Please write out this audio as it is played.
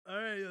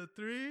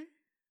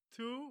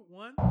2,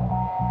 1.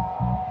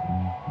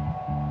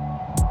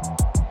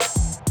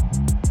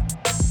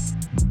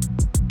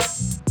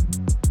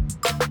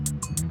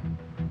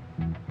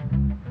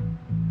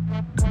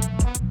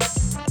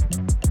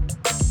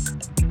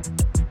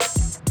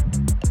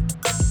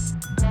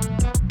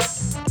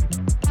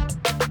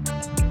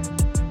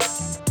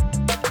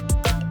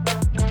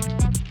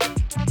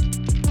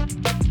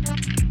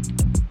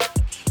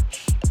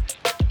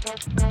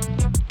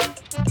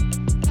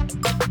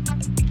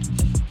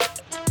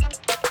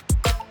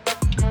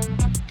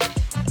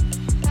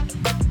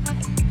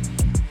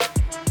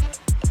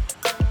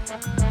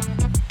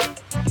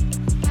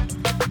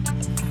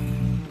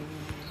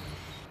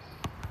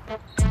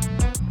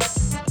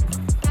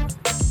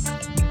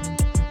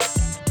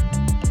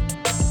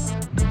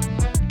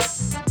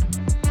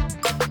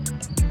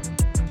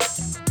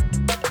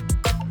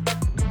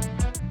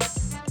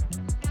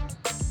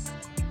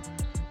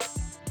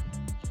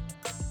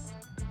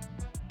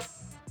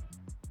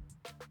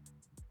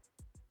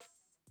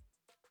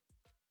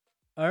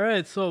 All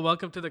right, so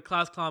welcome to the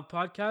Class Clown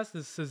podcast.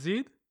 This is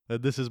Sazid.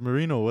 This is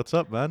Marino. What's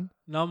up, man?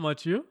 Not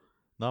much, you?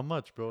 Not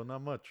much, bro.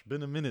 Not much.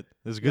 Been a minute.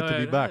 It's good to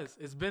be It back. has.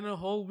 It's been a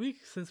whole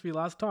week since we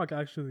last talked,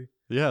 actually.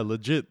 Yeah,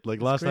 legit. Like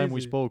It's last time we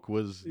crazy. spoke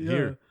was Yeah.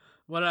 here.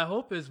 What I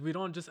hope is we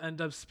don't just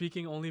end up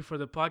speaking only for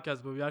the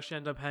podcast, but we actually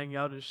end up hanging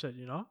out and shit,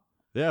 you know?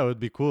 Yeah, it would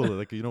be cool.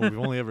 Like, we've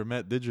only ever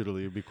met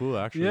digitally. It'd be cool to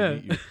actually Yeah.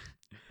 meet you.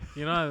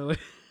 You know?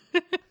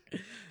 Like,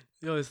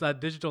 yo, it's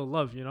that digital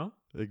love, you know?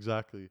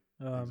 Exactly.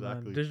 Man,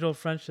 Exactly. digital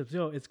friendships.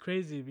 Yo, it's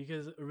crazy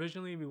because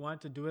originally we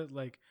wanted to do it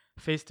like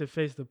face to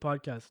face, the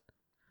podcast.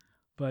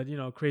 But,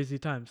 crazy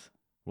times.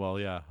 Well,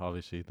 yeah,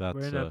 obviously that's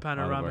We're in out a of our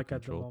panoramic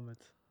at the control.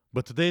 moment.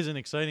 But today's an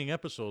exciting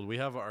episode. We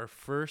have our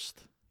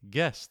first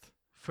guest.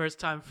 First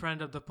time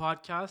friend of the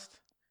podcast.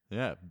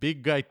 Yeah,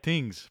 big guy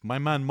things. My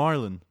man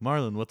Marlon.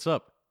 Marlon, what's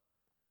up?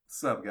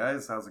 What's up,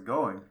 guys? How's it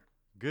going?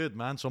 Good,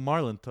 man. So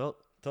Marlon, tell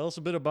us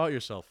a bit about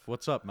yourself.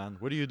 What's up, man?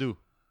 What do you do?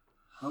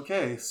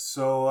 Okay,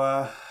 so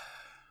all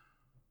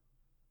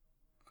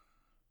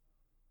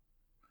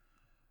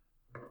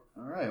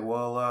right.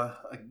 Well, a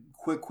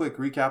quick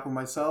recap of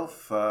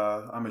myself.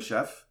 I'm a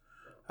chef.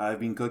 I've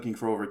been cooking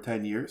for over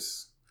 10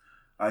 years.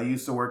 I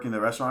used to work in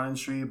the restaurant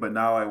industry, but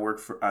now I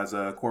work as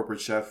a corporate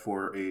chef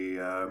for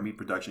a meat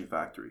production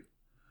factory.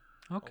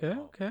 Okay,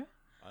 wow. okay.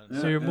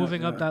 Yeah, So you're yeah,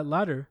 moving up yeah. that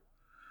ladder.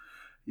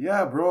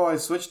 Yeah, bro. I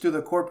switched to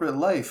the corporate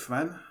life,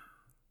 man.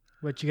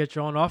 But you get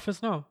your own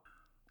office now?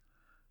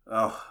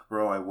 Oh,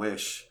 bro, I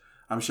wish.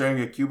 I'm sharing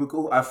a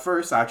cubicle. At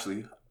first,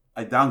 actually,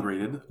 I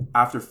downgraded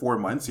after 4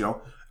 months.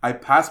 I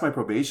passed my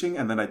probation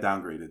and then I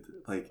downgraded.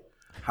 Like,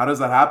 how does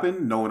that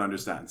happen? No one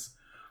understands.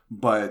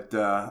 But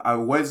I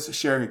was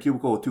sharing a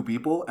cubicle with 2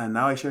 people, and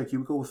now I share a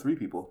cubicle with 3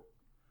 people.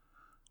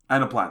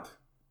 And a plant.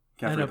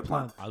 Can't And a forget the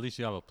plant. At least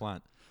you have a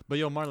plant. But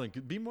yo,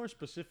 Marlon, be more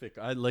specific.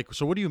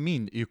 So what do you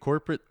mean? You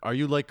corporate? Are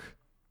you like?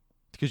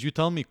 Because you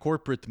tell me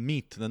corporate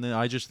meat, and then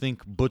I just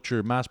think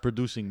butcher, mass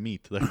producing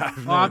meat. Like, I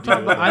have no I'm, idea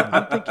talking what about,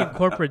 that I'm thinking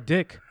corporate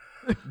dick.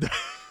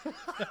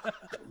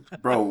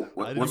 Bro, didn't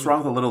what's even- wrong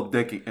with a little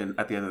dick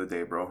at the end of the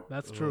day, bro?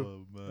 That's means.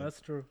 true. Oh, man. That's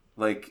true.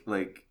 Like,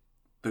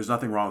 there's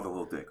nothing wrong with a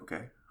little dick,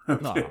 okay?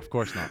 No, of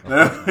course not.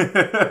 Of course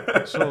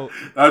not. So-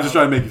 I was just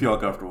trying to make you feel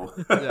uncomfortable.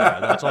 Yeah,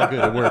 that's all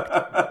good. It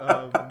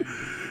worked.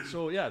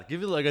 So yeah,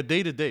 give it like a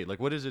day to day. Like,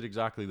 what is it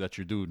exactly that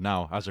you do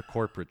now as a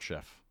corporate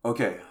chef?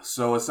 Okay,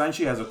 so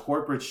essentially, as a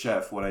corporate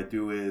chef, what I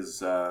do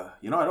is, I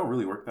don't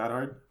really work that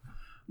hard,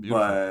 Beautiful.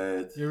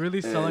 but You're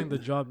really selling the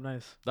job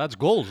nice. That's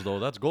goals, though.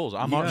 That's goals.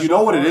 I'm Yeah. you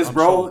know what it is, I'm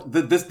bro. sold.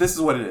 This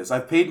is what it is.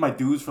 I've paid my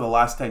dues for the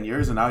last 10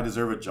 years, and now I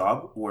deserve a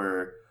job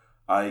where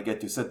I get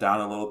to sit down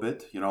a little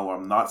bit. Where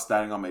I'm not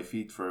standing on my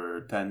feet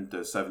for 10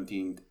 to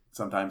 17,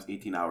 sometimes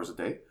 18 hours a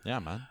day. Yeah,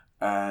 man.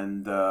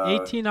 And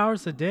 18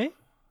 hours a day?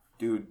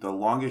 dude, the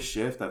longest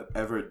shift I've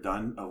ever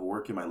done of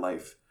work in my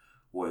life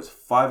was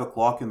 5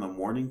 o'clock in the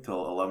morning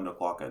till 11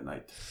 o'clock at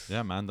night.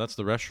 Yeah, man. That's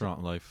the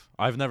restaurant life.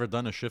 I've never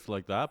done a shift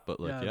like that, but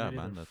like, yeah, me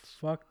man. neither. That's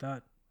Fuck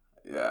that.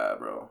 Yeah,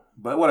 bro.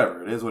 But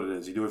whatever, it is what it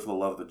is. You do it for the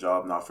love of the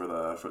job, not for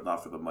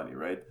the money,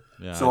 right?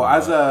 yeah. So I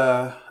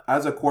know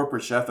as a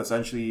corporate chef,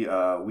 essentially,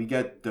 we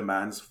get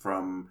demands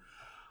from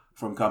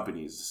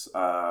companies.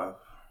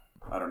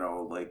 I don't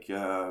know, like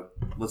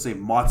let's say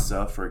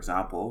Mozza, for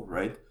example,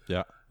 right?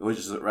 Yeah. Which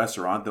is a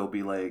restaurant. They'll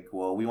be like,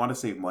 well, we want to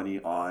save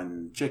money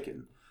on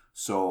chicken,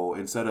 so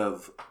instead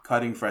of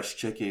cutting fresh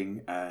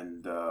chicken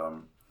and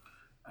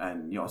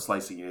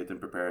slicing it and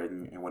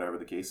preparing it and whatever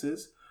the case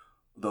is,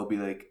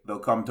 they'll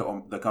come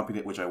to the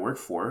company which I work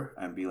for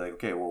and be like,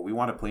 okay, well, we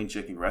want a plain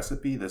chicken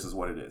recipe. This is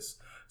what it is.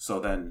 So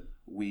then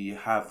we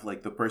have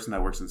like the person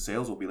that works in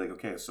sales will be like,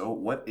 okay, so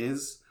what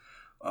is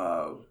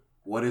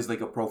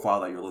like a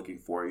profile that you're looking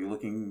for? Are you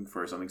looking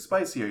for something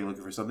spicy? Are you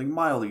looking for something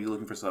mild? Are you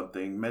looking for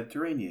something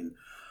Mediterranean?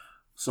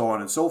 So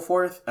on and so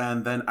forth.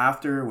 And then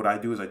after, what I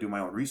do is I do my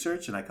own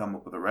research and I come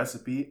up with a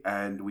recipe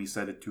and we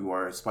send it to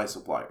our spice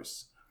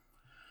suppliers.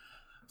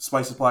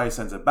 Spice supplier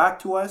sends it back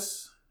to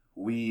us.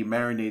 We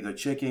marinate the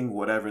chicken,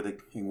 whatever the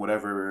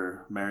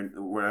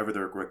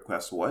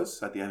request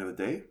was at the end of the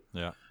day.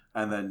 Yeah.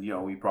 and then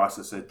we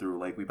process it through,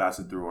 like, we pass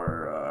it through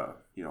our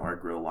our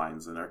grill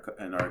lines and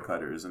our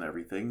cutters and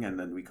everything, and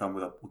then we come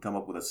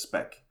up with a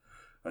spec,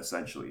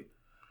 essentially.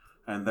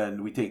 And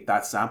then we take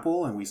that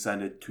sample and we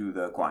send it to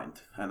the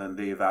client, and then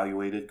they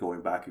evaluate it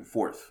going back and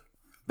forth.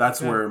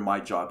 That's where my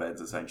job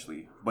ends,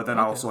 essentially. But then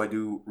also I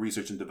do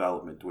research and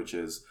development, which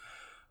is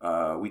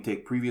we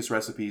take previous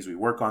recipes, we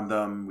work on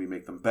them, we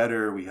make them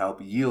better, we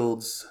help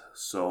yields.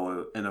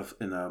 So in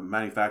a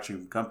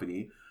manufacturing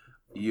company,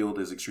 yield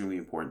is extremely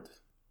important,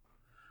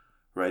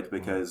 right?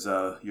 Because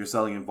you're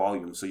selling in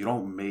volume, so you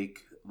don't make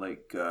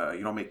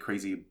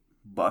crazy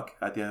buck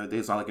at the end of the day.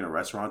 It's not like in a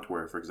restaurant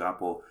where, for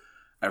example,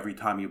 every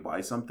time you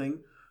buy something,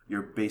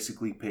 you're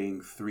basically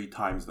paying 3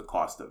 times the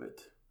cost of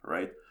it,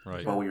 right?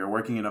 Right. But when you're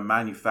working in a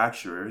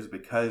manufacturer's,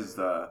 because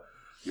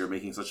you're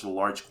making such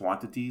large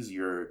quantities,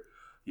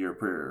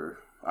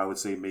 I would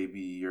say maybe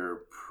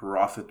your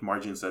profit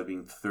margin, instead of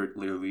being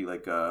literally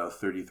like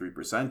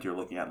 33%, you're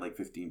looking at like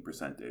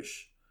 15%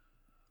 ish.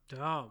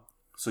 Damn.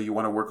 So you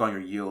want to work on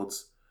your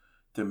yields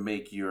to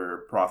make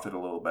your profit a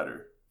little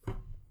better.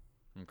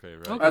 Okay,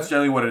 right. That's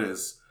generally what it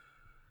is.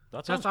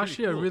 That's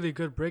actually a really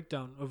good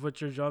breakdown of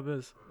what your job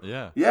is.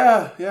 Yeah.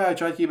 Yeah. I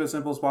try to keep it as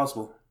simple as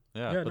possible.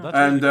 Yeah, but no. that's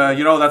And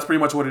really that's pretty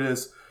much what it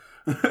is.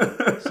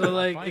 So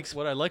like,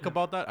 what I like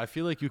about that, I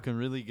feel like you can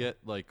really get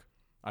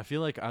I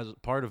feel like as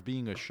part of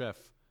being a chef,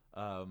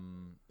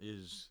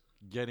 is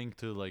getting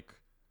to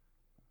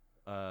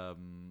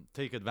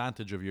take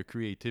advantage of your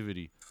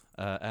creativity,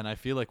 and I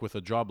feel like with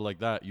a job like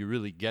that, you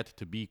really get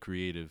to be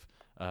creative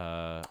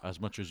as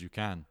much as you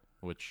can.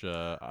 Which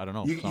I don't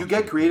know. You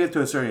get creative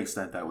to a certain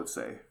extent, I would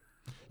say.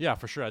 Yeah,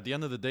 for sure. At the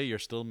end of the day, you're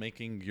still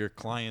making your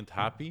client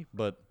happy,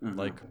 but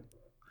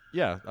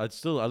I'd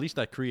still, at least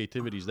that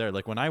creativity's there.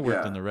 Like when I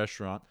worked in the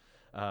restaurant,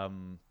 I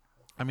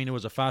mean, it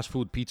was a fast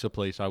food pizza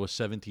place. I was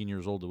 17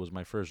 years old. It was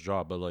my first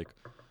job, but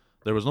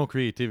there was no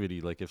creativity.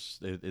 Like if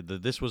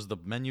this was the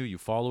menu, you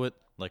follow it.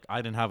 Like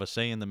I didn't have a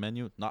say in the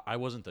menu. I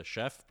wasn't a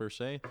chef per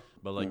se,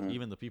 but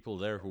even the people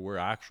there who were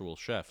actual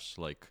chefs,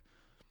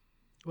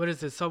 what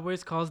is it?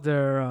 Subway's calls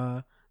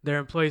their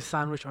employees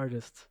sandwich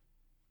artists.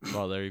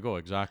 well, there you go,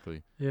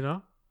 exactly. You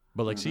know?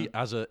 But see,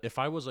 if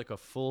I was a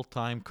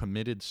full-time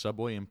committed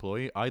Subway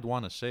employee, I'd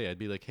want to say, I'd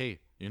be like, hey,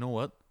 you know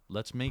what?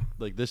 Let's make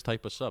this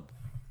type of sub.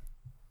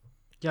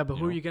 Yeah, but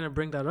who are you gonna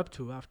bring that up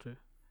to after?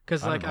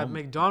 Because I don't at know.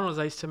 McDonald's,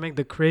 I used to make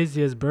the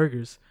craziest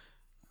burgers.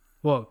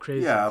 Well,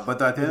 crazy. Yeah,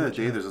 but at the end of the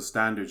day, there's a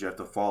standard you have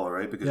to follow,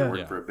 right? Because you're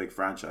working Yeah. for a big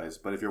franchise.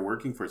 But if you're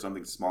working for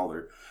something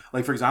smaller,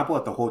 like for example,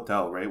 at the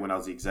hotel, right? When I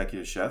was the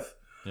executive chef,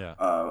 Yeah.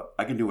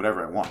 I can do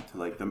whatever I want.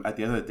 At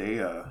the end of the day,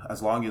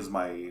 as long as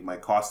my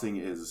costing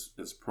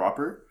is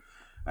proper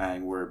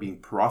and we're being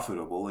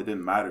profitable, it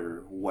didn't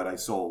matter what I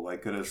sold. I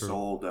could have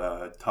sold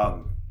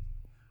tongue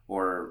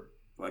or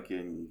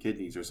in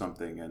kidneys or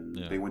something, and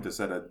they wouldn't have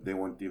said they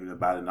wouldn't even have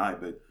batted an eye.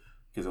 But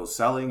because I was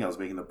selling, I was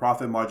making the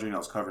profit margin, I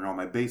was covering all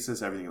my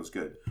bases, everything was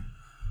good.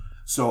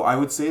 So I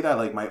would say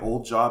that my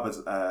old job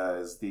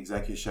as the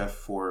executive chef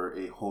for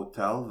a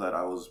hotel, that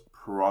I was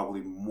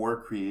probably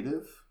more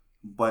creative.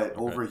 But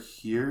over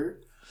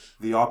here,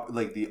 the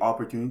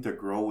opportunity to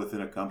grow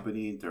within a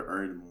company and to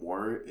earn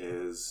more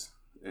is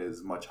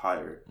much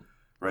higher,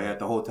 right? At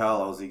the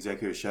hotel, I was the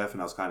executive chef,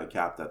 and I was kind of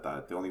capped at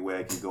that. The only way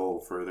I can go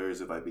further is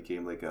if I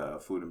became a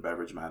food and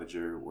beverage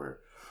manager,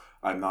 where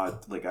I'm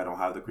not I don't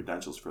have the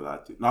credentials for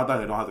that. Not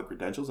that I don't have the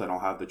credentials, I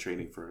don't have the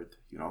training for it,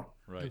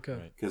 Right. Okay.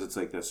 Right. because it's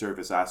the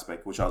service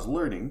aspect, which I was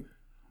learning,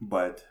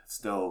 but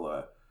still,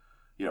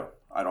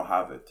 I don't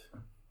have it.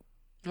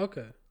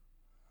 Okay.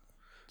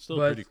 Still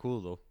But- pretty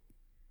cool though.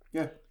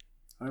 Yeah,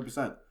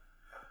 100%.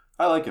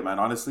 I like it, man.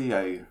 Honestly,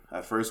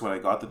 at first when I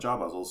got the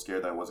job, I was a little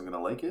scared that I wasn't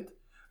gonna like it.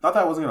 Not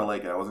that I wasn't gonna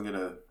like it. I wasn't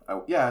gonna.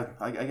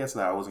 I guess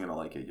that I wasn't gonna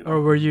like it. Or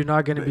were you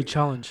not gonna be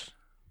challenged?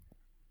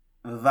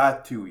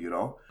 That too,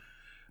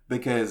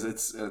 because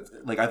it's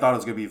I thought it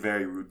was gonna be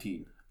very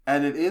routine,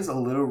 and it is a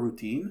little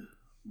routine,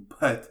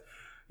 but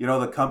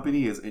the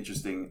company is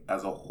interesting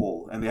as a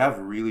whole, and they have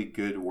really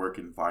good work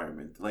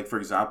environment. Like for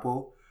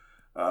example,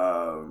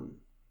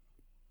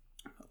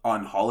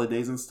 on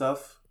holidays and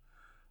stuff,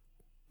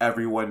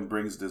 everyone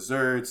brings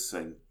desserts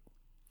and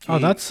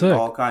cakes that's sick. and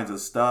all kinds of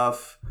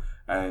stuff,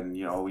 and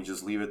we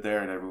just leave it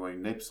there, and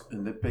everyone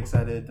nitpicks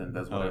at it and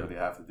does whatever they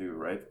have to do.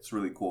 Right? It's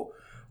really cool.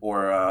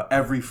 Or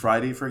every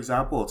Friday, for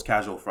example, it's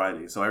Casual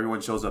Friday, so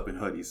everyone shows up in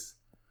hoodies,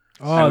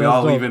 and we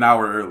all leave an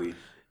hour early.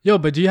 Yo,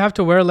 but do you have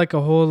to wear a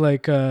whole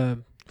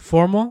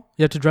formal?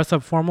 You have to dress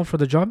up formal for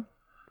the job?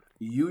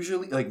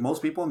 Usually,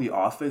 most people in the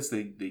office,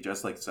 they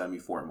dress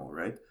semi-formal,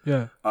 right?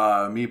 Yeah.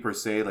 Me per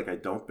se, I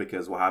don't,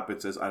 because what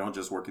happens is I don't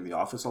just work in the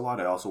office a lot.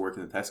 I also work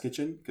in the test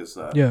kitchen, because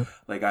I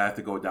have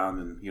to go down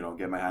and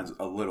get my hands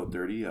a little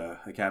dirty.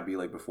 I can't be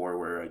like before,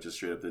 where I just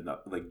straight up did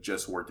not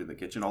just worked in the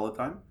kitchen all the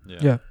time.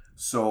 Yeah.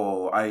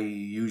 So I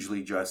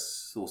usually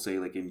dress, we'll say,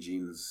 in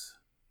jeans,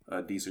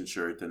 a decent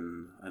shirt,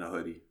 and a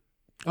hoodie.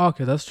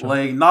 Okay, that's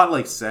true.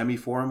 Not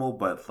semi-formal,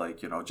 but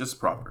just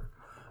proper.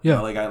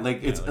 Yeah.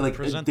 It's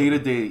presentable. day to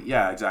day.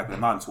 Yeah, exactly.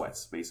 I'm not in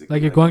sweats, basically.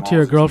 Like you're going to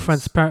your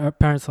girlfriend's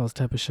parents' house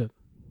type of shit.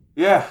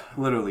 Yeah,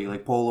 literally,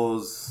 like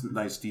polos,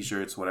 nice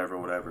t-shirts, whatever.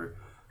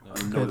 No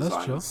Okay,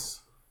 that's chill.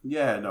 designs.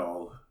 Yeah,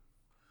 no,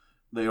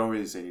 they don't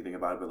really say anything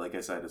about it. But like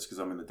I said, it's because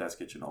I'm in the test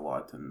kitchen a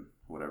lot, and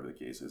whatever the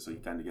case is, so you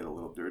tend to get a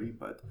little dirty.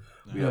 But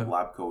we have Yeah.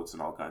 lab coats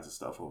and all kinds of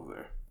stuff over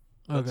there.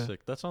 That's Okay.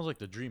 sick. That sounds like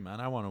the dream,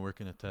 man. I want to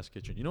work in a test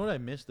kitchen. You know what I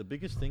miss? The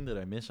biggest thing that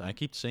I miss, I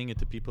keep saying it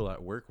to people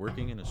at work,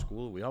 working in a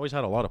school, we always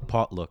had a lot of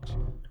potlucks.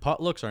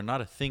 Potlucks are not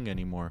a thing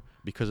anymore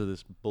because of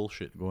this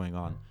bullshit going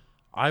on.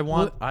 I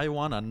want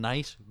a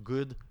nice,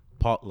 good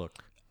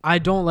potluck. I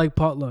don't like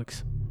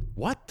potlucks.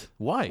 What?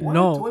 Why? What?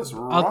 No, What's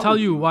wrong I'll tell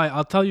with you you? why.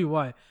 I'll tell you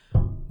why.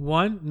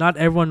 One, not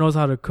everyone knows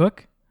how to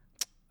cook.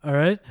 All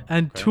right,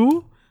 and Okay.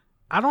 two,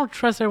 I don't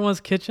trust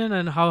everyone's kitchen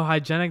and how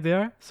hygienic they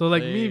are. So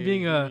like me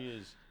being Hey, a, he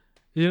is.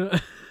 you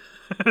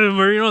know,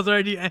 Marino's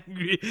already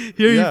angry.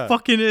 Here Yeah. he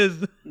fucking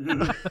is.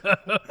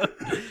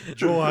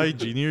 Joe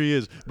Hygiene, here he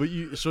is. But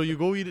you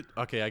go eat it.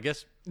 Okay, I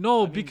guess.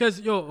 No,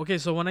 because okay,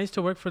 so when I used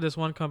to work for this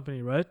one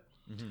company, right?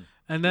 Mhm.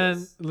 And then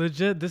Yes.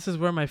 legit, this is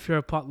where my fear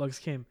of potlucks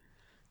came.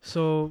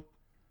 So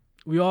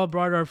we all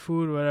brought our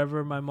food,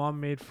 whatever. My mom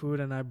made food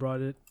and I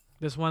brought it.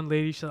 This one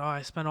lady said, "Oh,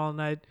 I spent all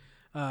night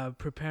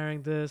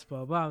preparing this,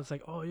 blah blah." I was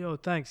like, "Oh, yo,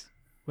 thanks,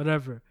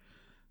 whatever."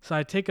 So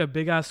I take a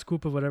big ass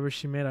scoop of whatever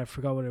she made. I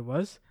forgot what it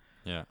was.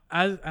 Yeah.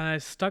 And I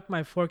stuck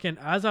my fork in.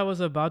 As I was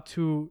about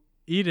to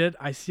eat it,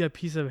 I see a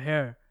piece of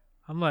hair.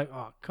 I'm like,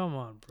 "Oh, come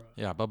on, bro."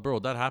 Yeah, but bro,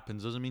 that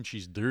happens. Doesn't mean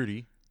she's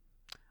dirty.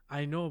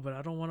 I know, but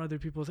I don't want other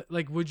people to,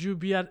 like. Would you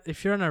be at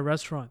if you're in a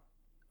restaurant?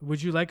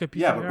 Would you like a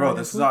piece Yeah, of but hair? bro, on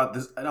your this is food? not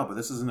this. I know, but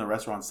this isn't a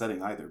restaurant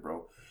setting either,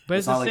 bro. But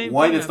It's the not like same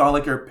one. thing, It's not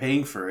like you're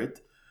paying for it,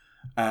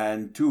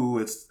 and two,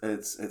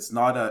 it's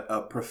not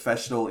a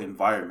professional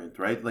environment,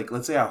 right? Like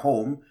let's say at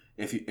home,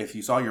 if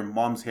you saw your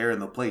mom's hair in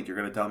the plate, you're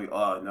gonna tell me,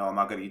 "Oh no, I'm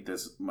not gonna eat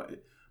this.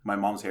 My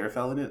mom's hair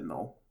fell in it."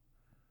 No,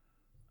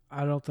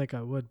 I don't think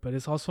I would, but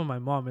it's also my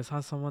mom. It's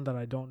not someone that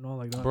I don't know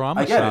like that. Bro, I'm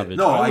I a get it. savage.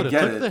 No, I would have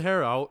get took it. the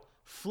hair out,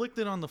 flicked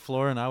it on the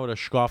floor, and I would have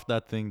scoffed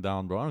that thing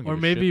down, bro. I don't give Or a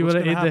maybe shit. you What's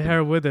would have gonna ate the happen?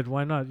 hair with it.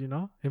 Why not? You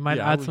know, it might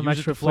Yeah, I add would some use it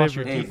extra to floss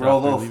flavor. your hey, teeth bro, a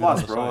after, little leave it on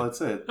floss, the bro. side.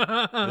 That's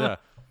it. Yeah.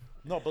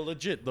 No, but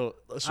legit though.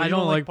 So I you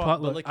don't like but,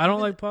 potluck. like, I don't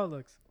even- like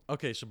potlucks.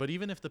 Okay, so but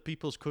even if the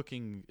people's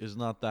cooking is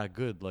not that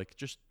good, like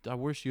just at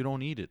worst you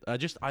don't eat it.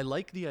 I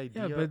like the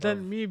idea. Yeah, but then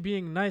of- me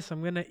being nice,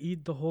 I'm gonna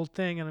eat the whole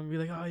thing, and I'm gonna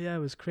be like, "Oh yeah, it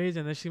was crazy,"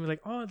 and then she'll be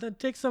like, "Oh, then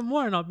take some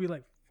more," and I'll be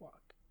like,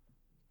 "Fuck."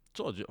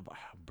 So,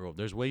 bro,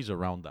 there's ways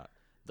around that.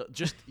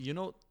 Just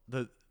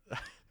the.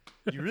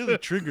 You really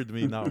triggered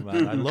me now,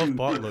 man. I love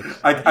potlucks.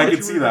 I thought can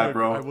you see were that, gonna-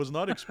 bro. I was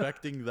not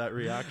expecting that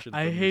reaction.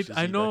 I from you, hate.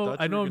 I Shazid. know. thought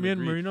I you were know. gonna Me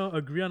and agree. Marino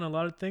agree on a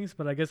lot of things,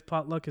 but I guess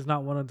potluck is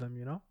not one of them.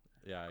 You know.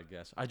 Yeah, I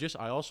guess.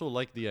 I also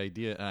like the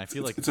idea, and I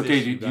feel like It's this,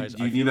 okay. Do you you, guys.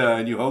 do I you feel need like-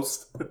 a new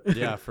host?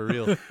 Yeah, for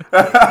real.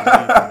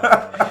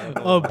 I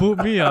don't Oh, know. boot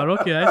me out.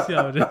 Okay, I see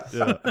how it is.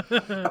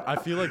 Yeah. I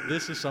feel like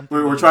this is something.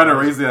 We're that trying to you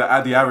guys-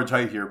 raise the average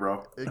height here,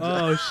 bro.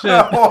 Oh shit.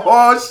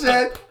 Oh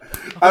shit!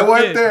 I Okay.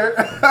 went there.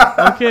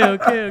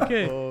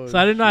 Okay. Oh, So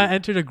I didn't know I shit.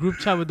 entered a group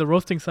chat with the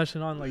roasting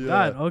session on like Yeah,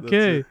 that. that's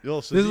Okay. it. Yo,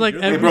 This is Sadiq, like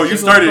you're the- every Hey, bro, you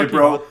single started it, fucking-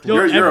 bro. Yo,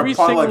 You're a every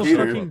potluck single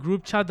eater. fucking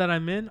group chat that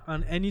I'm in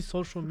on any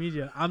social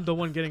media, I'm the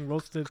one getting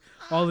roasted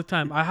all the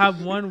time. I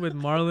have one with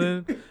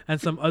Marlon and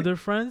some other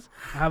friends.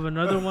 I have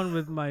another one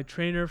with my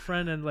trainer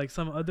friend and like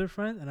some other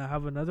friend, and I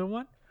have another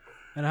one,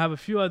 and I have a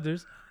few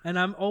others, and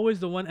I'm always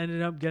the one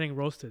ended up getting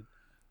roasted.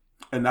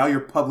 And now you're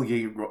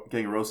publicly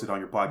getting roasted on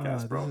your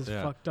podcast, bro. This is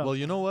Yeah. fucked up. Well,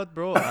 you know what,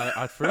 bro?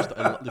 At first,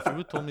 if you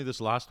would told me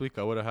this last week,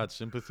 I would have had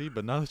sympathy.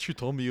 But now that you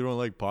told me you don't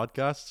like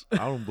podcasts, I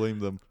don't blame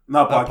them.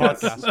 Not Not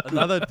podcasts. podcasts.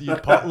 Now that you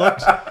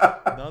potlucks,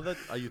 now that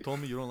you told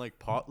me you don't like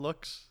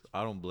potlucks,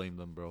 I don't blame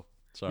them, bro.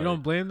 Sorry. You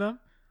don't blame them?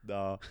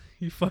 Nah.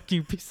 You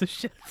fucking piece of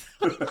shit.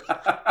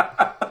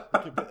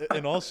 Okay, but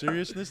in all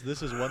seriousness,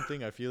 this is one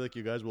thing I feel like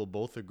you guys will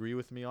both agree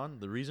with me on.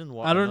 The reason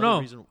why I don't another know.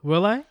 Reason,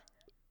 Will I?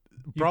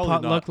 You probably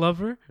potluck not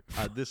lover?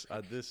 at this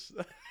at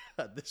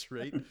this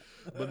rate.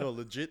 But no,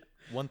 legit.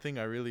 One thing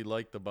I really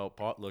liked about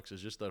potlucks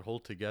is just that whole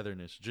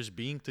togetherness, just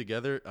being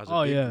together as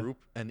a big group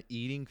and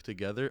eating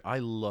together. I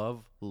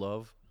love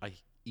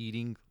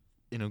eating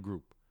in a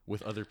group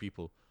with other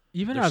people.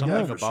 Even There's at something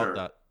home. for about sure.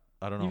 that.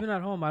 I don't know. Even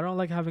at home, I don't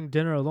like having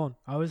dinner alone.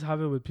 I always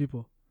have it with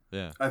people.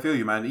 Yeah. I feel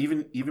you, man.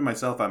 Even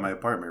myself at my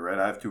apartment, right?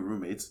 I have 2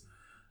 roommates,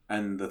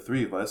 and the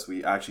 3 of us,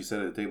 we actually sit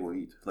at a table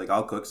and eat. Like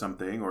I'll cook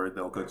something, or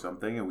they'll cook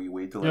something, and we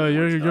wait till Yo,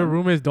 everyone's your done.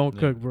 roommates don't Yeah.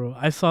 cook, bro.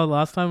 I saw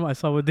last time. I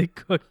saw what they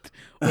cooked.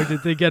 Or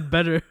did they get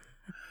better?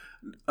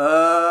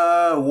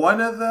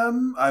 One of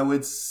them, I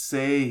would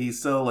say he's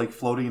still like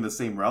floating in the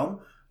same realm.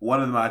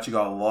 One of them actually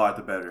got a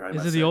lot better. I Is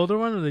must it say. the older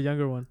one or the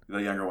younger one?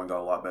 The younger one got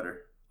a lot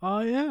better. Oh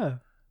yeah.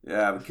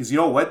 Yeah, because you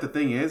know what the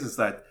thing is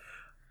that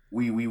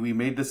we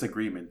made this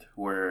agreement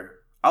where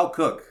I'll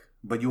cook,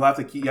 but you have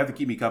to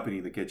keep me company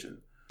in the kitchen.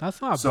 That's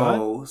not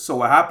bad. So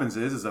what happens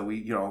is that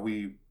we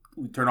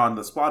turn on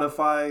the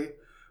Spotify,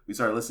 we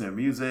start listening to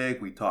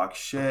music, we talk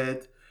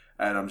shit,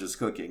 and I'm just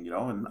cooking,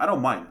 and I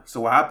don't mind.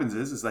 So what happens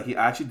is that he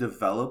actually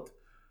developed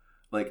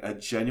like a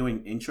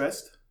genuine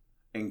interest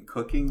in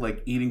cooking,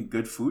 like eating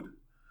good food.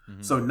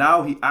 So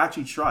now he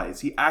actually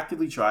tries. He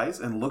actively tries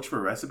and looks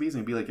for recipes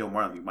and be like, yo,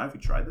 Marlon, you mind if we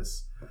try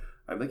this?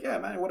 I'm like, yeah,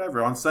 man,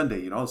 whatever. On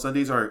Sunday,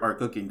 Sundays are our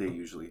cooking day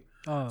usually.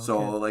 Oh, So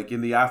okay. like in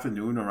the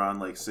afternoon around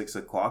like 6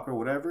 o'clock or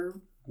whatever,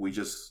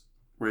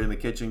 we're in the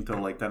kitchen till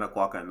like 10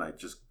 o'clock at night,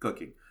 just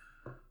cooking.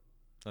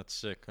 That's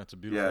sick. That's a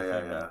beautiful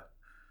thing, man.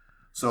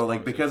 So like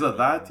Honestly, because of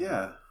that,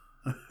 yeah.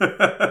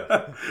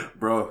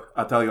 Bro,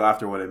 I'll tell you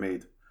after what I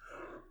made.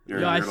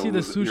 Yo, I see the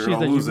sushi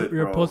that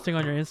you're posting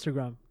on your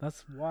Instagram.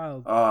 That's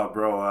wild. Oh,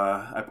 bro,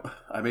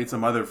 I made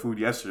some other food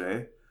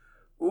yesterday.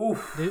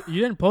 Oof.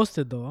 You didn't post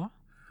it though, huh?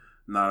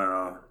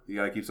 No. You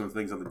gotta keep some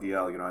things on the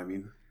DL. You know what I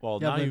mean? Well,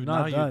 Yeah,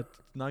 but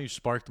now you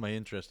sparked my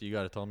interest. You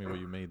got to tell me what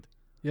you made.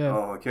 Yeah.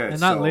 Oh, okay. And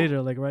not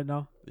later, like right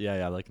now.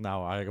 Yeah. Like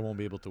now, I won't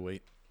be able to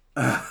wait.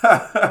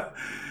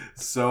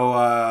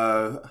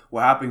 So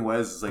what happened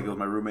was like it was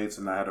my roommates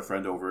and I had a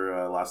friend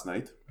over last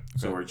night.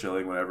 So Okay. we're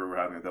chilling, whatever. We're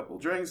having a couple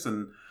of drinks,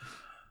 and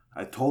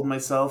I told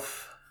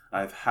myself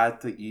I've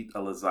had to eat a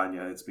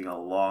lasagna. It's been a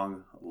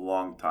long,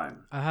 long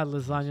time. I had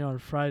lasagna on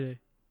Friday.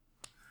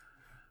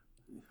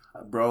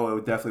 Bro,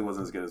 it definitely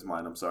wasn't as good as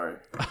mine. I'm sorry.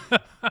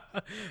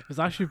 It's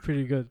actually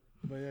pretty good.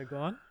 But yeah, go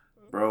on.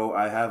 Bro,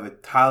 I have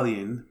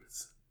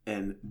Italians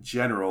in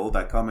general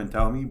that come and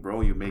tell me,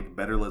 bro, you make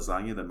better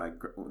lasagna than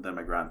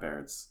my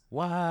grandparents.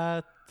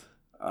 What?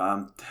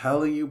 I'm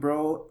telling you,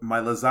 bro, my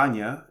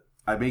lasagna,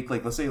 I make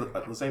like let's say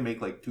I make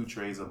like 2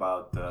 trays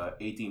about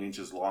 18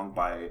 inches long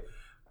by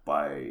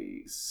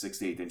 6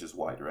 to 8 inches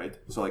wide, right?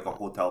 So like a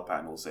hotel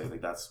pan, we'll say,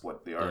 like that's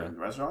what they are in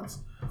restaurants.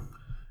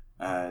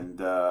 And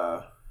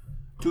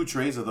 2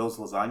 trays of those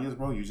lasagnas,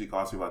 bro, usually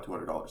cost me about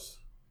 $200.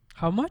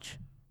 How much?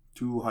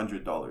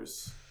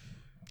 $200.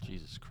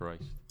 Jesus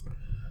Christ.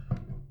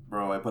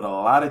 Bro, I put a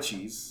lot of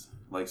cheese,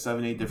 like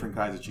 7, 8 different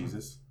kinds of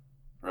cheeses,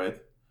 right?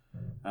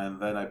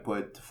 And then I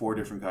put 4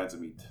 different kinds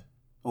of meat.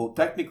 Well,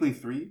 technically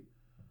 3,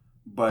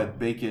 but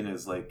bacon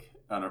is like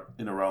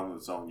in a realm of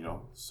its own,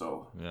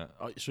 So Yeah.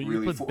 So you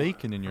really put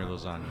bacon in your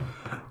lasagna.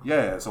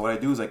 yeah. So what I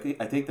do is I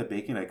take the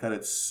bacon, I cut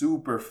it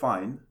super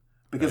fine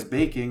because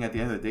bacon at the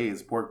end of the day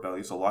is pork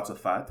belly, so lots of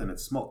fat and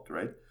it's smoked,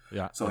 right?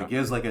 Yeah. So it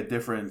gives like a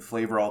different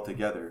flavor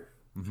altogether.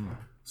 Mm-hmm.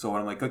 So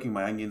when I'm like cooking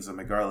my onions and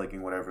my garlic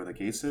and whatever the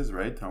case is,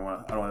 right? I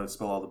don't want to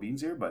spill all the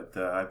beans here, but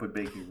I put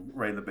bacon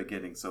right in the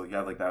beginning, so you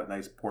have like that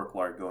nice pork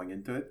lard going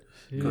into it,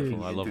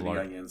 cooking I love into the lard.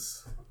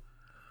 onions.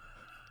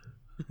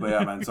 But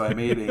yeah, man. So I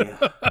made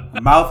a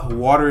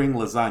mouth-watering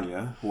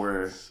lasagna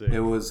where Sick.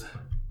 it was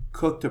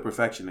cooked to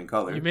perfection in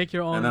color. You make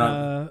your own And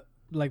then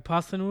like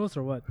pasta noodles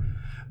or what?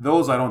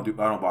 those I don't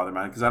bother,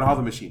 man, because I don't have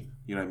a machine.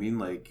 You know what I mean?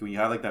 Like when you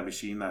have like that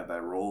machine that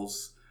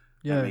rolls,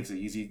 Yeah. that makes it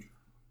easy.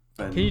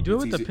 Can you do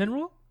it with the pin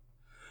roll?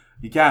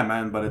 You can,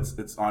 man, but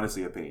it's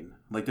honestly a pain.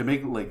 Like to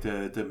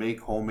make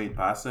homemade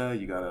pasta,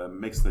 you gotta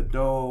mix the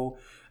dough,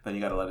 then you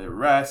gotta let it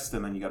rest,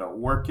 and then you gotta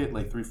work it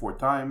like 3-4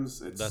 times.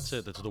 That's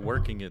it. That's the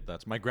working it.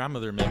 That's my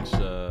grandmother makes.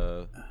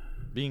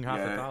 Being half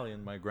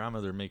Italian, my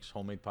grandmother makes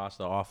homemade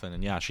pasta often,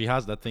 and yeah, she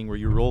has that thing where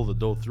you roll the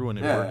dough through and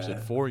it works it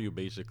for you.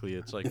 Basically,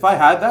 it's like if I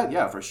had that,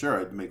 yeah, for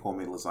sure, I'd make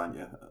homemade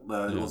lasagna,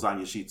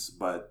 lasagna sheets,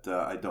 but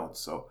I don't.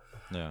 So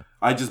yeah,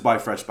 I just buy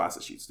fresh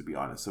pasta sheets, to be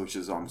honest, which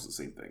is almost the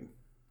same thing.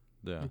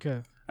 yeah.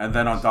 Okay. And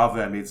then on top of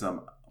it, I made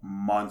some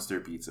monster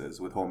pizzas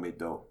with homemade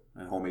dough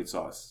and homemade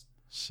sauce.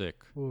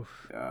 Sick.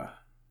 Oof. Yeah.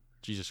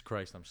 Jesus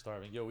Christ, I'm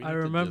starving. Yo, we I need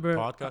remember- to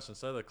do the podcast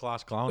instead of the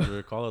class clowns.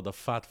 We call it the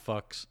fat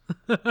fucks.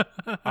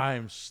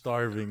 I'm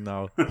starving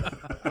now.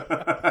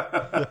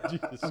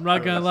 Jesus I'm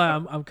not gonna Christ. lie,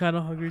 I'm kind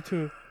of hungry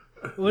too.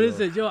 What is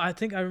it, yo? I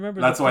think I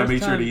remember. That's the why I first made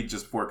sure to time- eat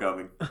just before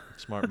coming.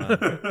 Smart man.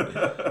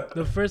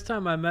 The first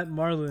time I met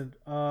Marlon,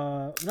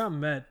 not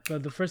met,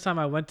 but the first time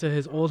I went to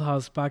his old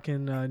house back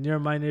in near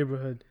my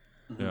neighborhood.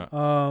 Yeah.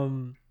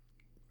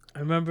 I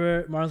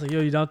remember Marlon's like,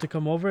 "Yo, you down to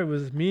come over?" It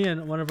was me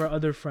and one of our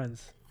other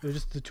friends. It was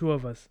just the 2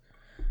 of us,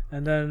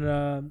 and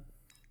then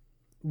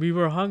we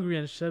were hungry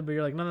and shit. But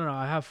you're like, "No,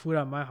 I have food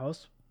at my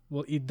house.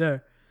 We'll eat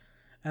there."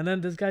 And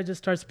then this guy just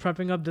starts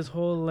prepping up this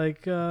whole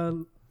like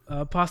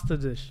pasta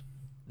dish,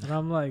 and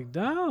I'm like,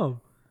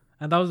 "Damn."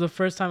 And that was the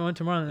first time I went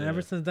to Marlon. And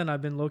ever since then,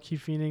 I've been low-key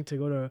fiending to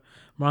go to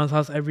Marlon's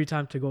house every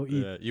time to go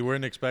eat. Yeah. You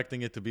weren't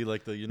expecting it to be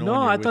like the No, when you're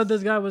I with- thought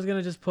this guy was going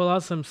to just pull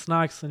out some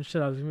snacks and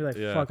shit. I was going to be like,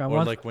 Yeah. fuck, I or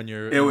want... like when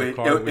you're It, in wa- the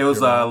car with it was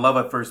your mom. love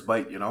at first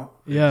bite, Yeah.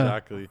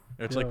 Exactly.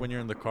 It's like Yeah. when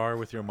you're in the car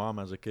with your mom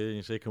as a kid and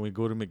you say, "Can we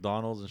go to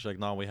McDonald's?" And she's like,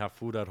 "No, we have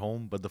food at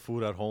home." But the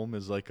food at home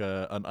is like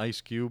an ice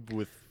cube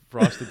with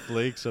frosted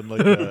flakes and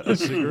like a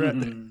cigarette.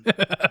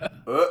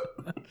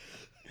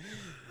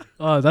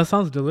 Oh, that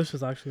sounds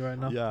delicious actually right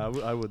now. Yeah,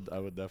 I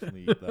would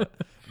definitely eat that.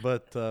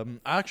 But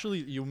actually,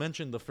 you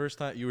mentioned the first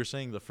time you were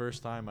saying the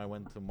first time I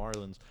went to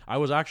Marlon's. I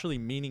was actually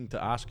meaning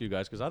to ask you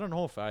guys because I don't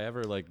know if I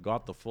ever like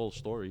got the full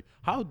story.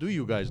 How do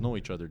you guys know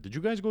each other? Did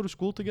you guys go to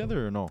school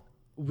together or no?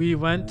 We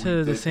went We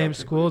to the did same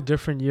school,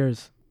 different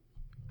years.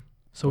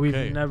 So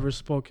Okay. we've never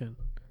spoken.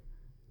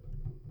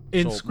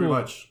 In So school. Pretty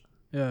much.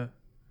 Yeah.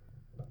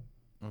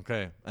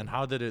 Okay. And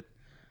how did it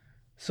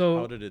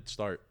So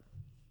start?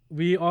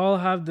 we all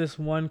have this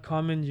one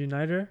common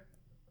uniter,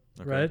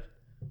 Okay. right?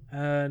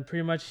 and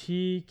pretty much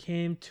he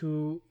came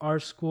to our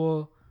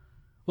school.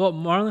 Well,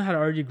 Marlon had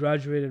already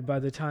graduated by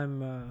the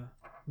time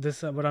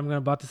this what I'm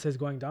about to say is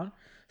going down.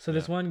 So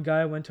this one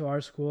guy went to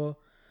our school,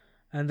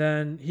 and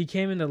then he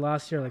came in the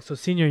last year, like so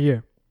senior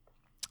year,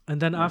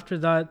 and then after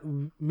that,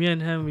 me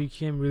and him we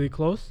became really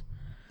close.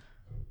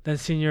 Then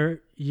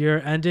senior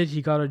year ended,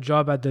 he got a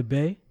job at the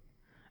Bay,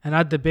 and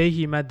at the Bay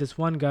he met this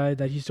one guy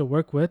that he used to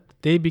work with.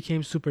 They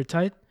became super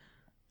tight,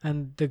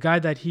 and the guy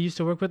that he used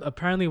to work with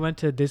apparently went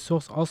to this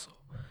source also.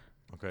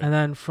 Okay. And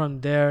then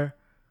from there,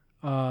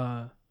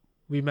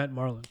 we met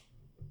Marlon.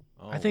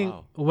 Oh, I think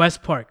wow.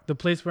 West Park, the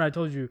place where I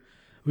told you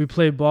we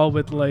played ball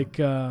with like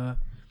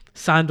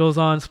sandals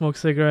on, smoke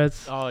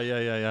cigarettes. Oh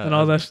yeah. And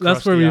all that.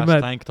 That's where we Crusty-ass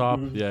met. Tank top.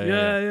 Mhm.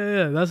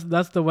 Yeah.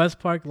 That's the West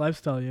Park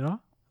lifestyle, you know.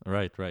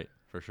 Right,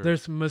 for sure.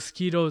 There's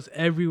mosquitoes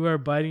everywhere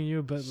biting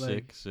you, but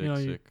like sick, you know,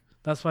 sick.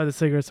 that's why the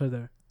cigarettes are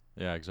there.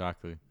 Yeah,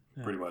 exactly.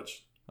 Yeah. Pretty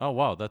much. Oh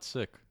wow, that's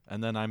sick.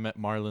 And then I met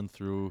Marlon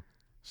through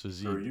For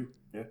Suzy. you,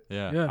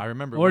 yeah. Yeah, I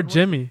remember. Or when was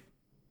Jimmy.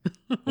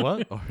 it?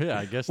 What? Oh yeah,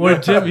 I guess. Or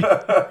that. Jimmy.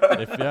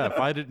 If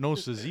I didn't know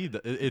Sazid,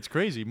 it's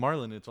crazy,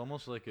 Marlon. It's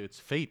almost like it's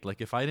fate.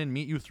 Like if I didn't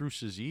meet you through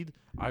Sazid,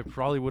 I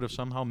probably would have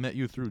somehow met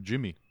you through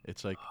Jimmy.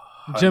 It's like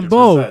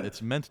Jimbo. 100%.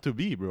 it's meant to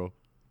be, bro.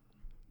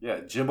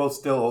 Yeah, Jimbo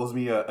still owes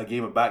me a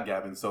game of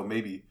backgammon, so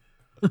maybe.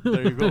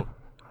 There you go.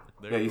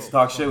 Yeah, he used to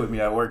talk shit with me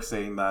at work,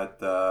 saying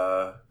that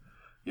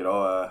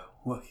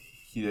well,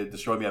 he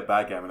destroyed me at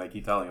backgammon. I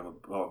keep telling him,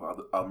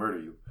 "Oh, I'll murder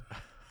you."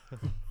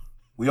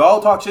 We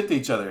all talk shit to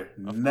each other.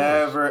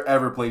 Never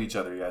ever played each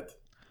other yet.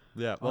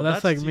 Yeah, Well,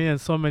 that's like me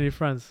and so many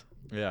friends.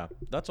 Yeah,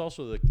 that's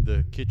also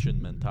the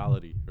kitchen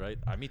mentality, right?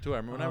 Me too. I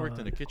remember when I worked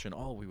in the kitchen,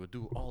 all we would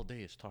do all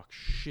day is talk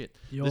shit.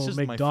 Yo, This is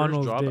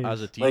McDonald's my first job days. as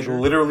a Like teacher.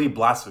 literally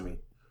blasphemy.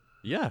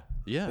 Yeah.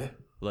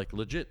 Like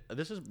legit.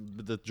 This is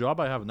the job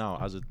I have now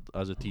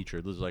as a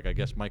teacher. This is like I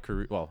guess my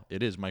career. Well,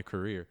 it is my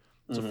career.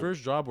 It's the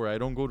first job where I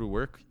don't go to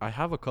work. I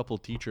have a couple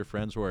teacher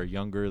friends who are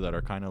younger that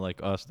are kind of like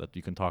us that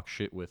you can talk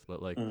shit with.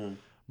 But like,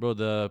 bro,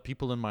 the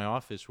people in my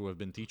office who have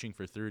been teaching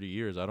for 30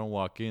 years, I don't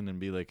walk in and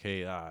be like,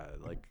 hey,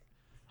 like,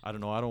 I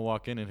don't know. I don't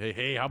walk in and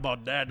hey, how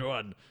about that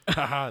one?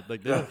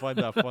 Like they don't find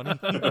that funny.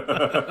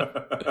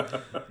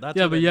 That's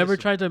Yeah, what but I you ever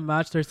miss. tried to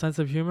match their sense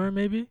of humor,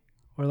 maybe,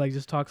 or like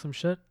just talk some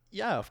shit?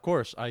 Yeah, of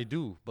course I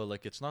do, but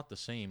like it's not the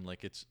same.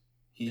 Like it's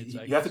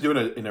You have to do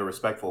it in a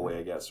respectful way,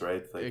 I guess,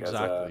 right? Like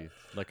exactly.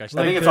 Like I I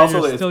still think it's they're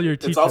also still your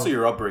it's also teacher.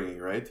 your upbringing,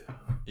 right?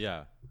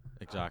 Yeah,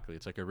 exactly.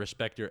 It's like a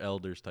respect your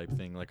elders type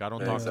thing. Like I don't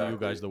talk to you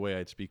Exactly. guys the way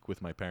I'd speak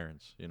with my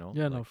parents. You know?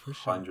 Yeah, Like, no, for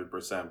sure.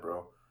 100%,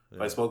 bro. If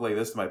Yeah. I spoke like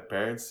this to my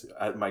parents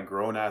at my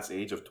grown ass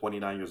age of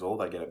 29 years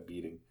old, I get a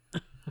beating.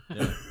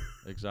 Yeah,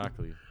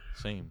 exactly.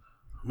 Same.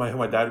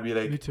 My dad would be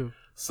Me like, too.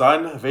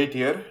 "Son, wait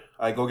here.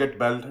 I go get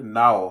belt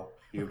now.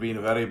 You've been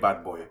a very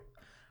bad boy."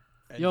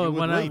 And Yo, you would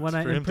when I- wait when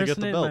I for him to get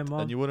the impersonate my belt, mom-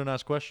 and you wouldn't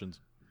ask questions.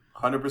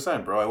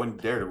 100%, bro. I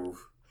wouldn't dare to move.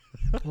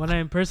 When I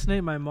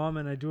impersonate my mom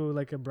and I do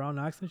like a brown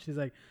accent, she's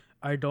like,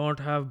 "I don't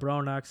have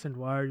brown accent.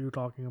 Why are you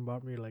talking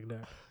about me like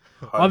that?"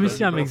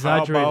 Obviously, I'm 100%.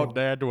 exaggerating. How about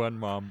that one,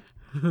 mom?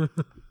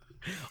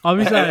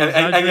 Obviously, I'm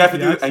And you have to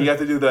exaggerating do and you have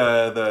to do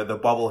the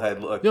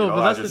bobblehead look. Yo, you know,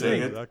 but that's as the you're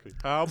saying thing. it. Exactly.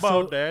 How So-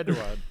 about that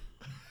one?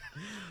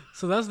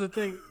 So that's the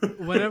thing.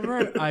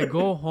 Whenever I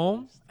go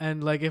home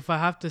and like if I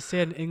have to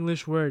say an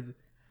English word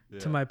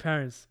to my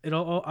parents,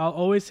 I'll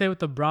always say it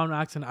with a brown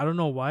accent. I don't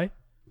know why.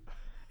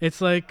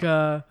 It's like,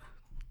 oh,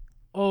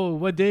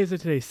 what day is it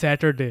today?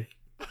 Saturday.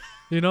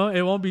 You know,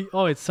 it won't be.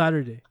 Oh, it's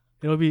Saturday.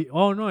 It'll be.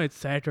 Oh no, it's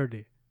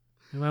Saturday.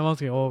 And my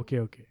mom's like, oh, okay,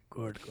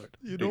 good.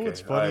 You know Okay,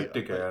 what's funny?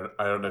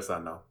 I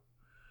understand now.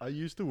 I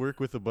used to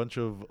work with a bunch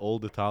of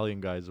old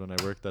Italian guys when I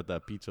worked at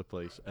that pizza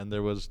place, and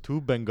there was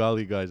two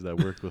Bengali guys that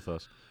worked with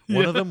us.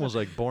 One of them was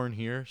like born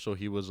here, so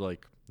he was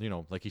like, you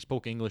know, like he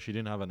spoke English, he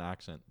didn't have an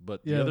accent.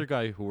 But the Yeah. other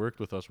guy who worked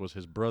with us was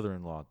his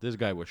brother-in-law. This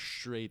guy was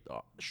straight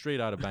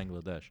out of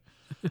Bangladesh.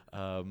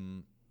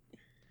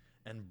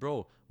 And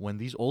bro, when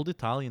these old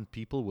Italian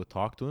people would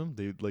talk to him,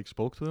 they like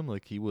spoke to him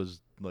like he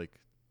was like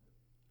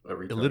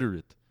Every time.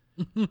 illiterate.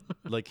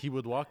 Like he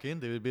would walk in,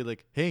 they would be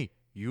like, "Hey,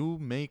 you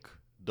make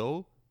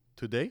dough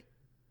today?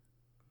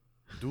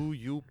 Do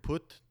you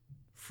put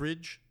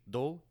fridge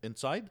dough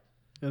inside?"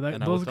 Yeah,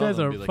 And I those would tell guys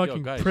them, are be like, "Yo,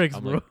 fucking guys," pricks,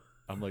 I'm bro. like-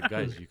 I'm like,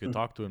 guys, you can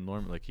talk to him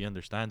normally. Like he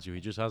understands you. He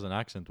just has an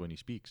accent when he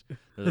speaks.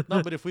 They're like,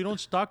 no, but if we don't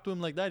talk to him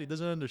like that, he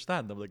doesn't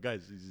understand. I'm like,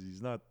 guys, he's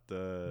not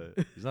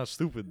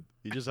stupid.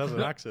 He just has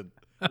an accent.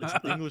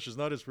 English is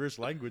not his first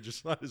language.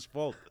 It's not his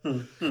fault.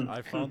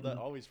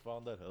 Always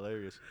found that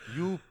hilarious.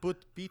 You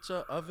put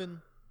pizza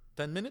oven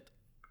 10 minutes,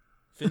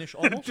 finish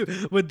almost.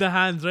 With the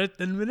hands, right?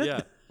 10 minutes.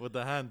 Yeah, with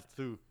the hand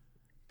too.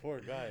 Poor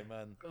guy,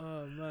 man.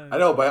 Oh man. I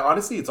know, but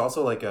honestly, it's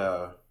also like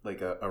a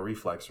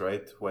reflex,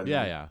 right? When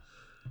Yeah.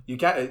 you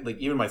can't, like,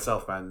 even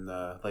myself, man.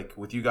 Like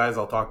with you guys,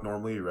 I'll talk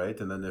normally, right?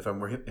 And then if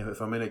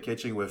I'm in a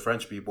kitchen with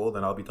French people,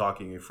 then I'll be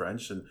talking in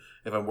French. And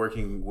if I'm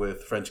working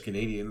with French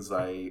Canadians,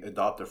 I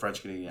adopt a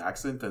French Canadian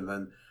accent. And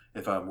then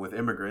if I'm with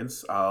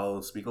immigrants,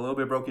 I'll speak a little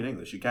bit broken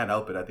English. You can't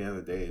help it. At the end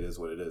of the day, it is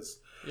what it is.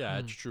 Yeah,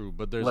 it's true.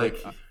 But there's Like,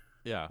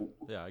 yeah.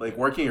 I like get it.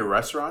 working in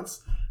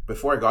restaurants,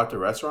 before I got to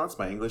restaurants,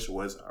 my English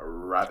was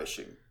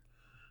ravishing.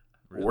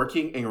 Really?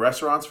 Working in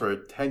restaurants for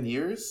 10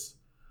 years,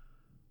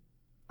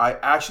 I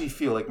actually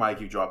feel like my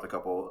IQ dropped a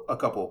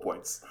couple of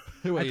points.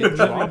 I Wait, think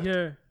living dropped?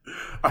 here.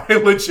 I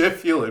legit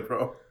feel it,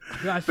 bro.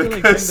 Yeah, I feel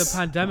like during the Because-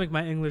 pandemic,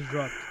 my English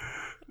dropped.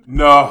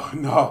 No.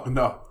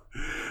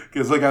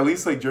 Because like at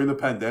least like during the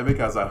pandemic,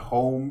 I was at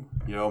home.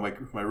 You know,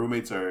 my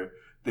roommates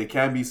they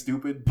can be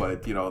stupid,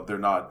 but you know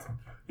they're not.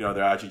 You know,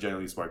 they're actually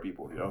genuinely smart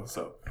people. You know,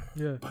 so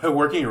Yeah. but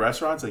working in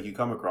restaurants, like you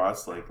come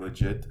across like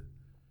legit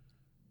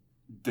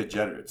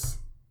degenerates,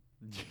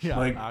 Yeah,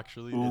 like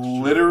actually, it's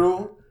true.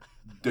 literal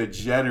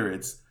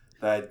degenerates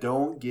that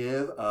don't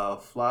give a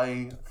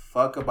flying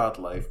fuck about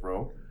life,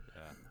 bro.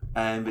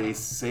 And they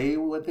say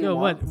what they Yo,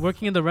 want. what?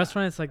 Working in the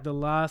restaurant is like the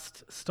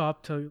last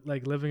stop to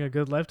like living a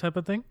good life type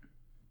of thing?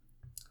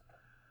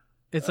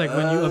 It's like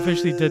when you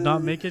officially did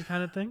not make it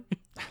kind of thing?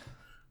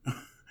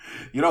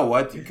 You know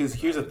what? Because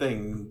here's the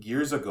thing.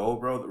 Years ago,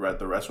 bro,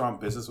 the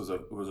restaurant business was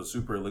a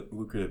super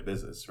lucrative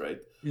business, right?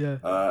 Yeah.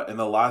 In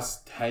the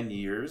last 10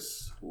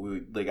 years,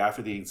 like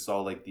after they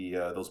installed like the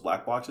those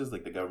black boxes,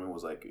 like the government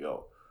was like,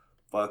 "Yo,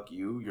 fuck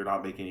you! You're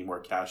not making any more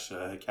cash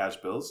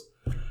bills."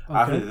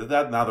 After they did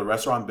that, now the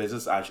restaurant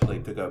business actually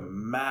like, took a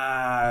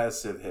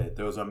massive hit.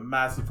 There was a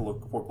massive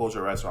foreclosure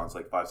of restaurants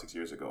like 5-6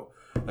 years ago.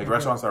 Like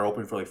restaurants that are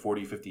open for like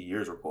 40-50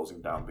 years were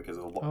closing down because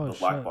of the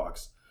black shit.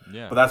 box.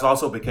 Yeah, But that's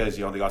also because,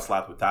 you know, they got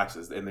slapped with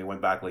taxes and they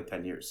went back like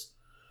 10 years.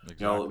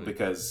 exactly. You know,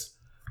 because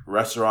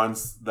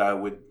restaurants that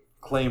would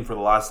claim for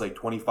the last like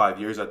 25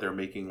 years that they're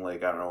making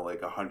like, I don't know,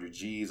 like 100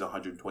 G's,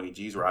 120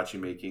 G's, were actually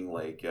making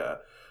like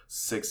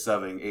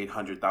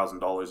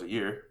 $600,000-$800,000 a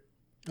year.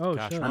 Oh,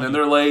 Cash shit. And then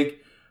they're like,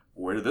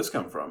 where did this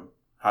come from?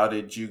 How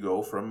did you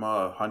go from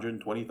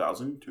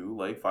 120,000 to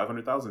like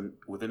 500,000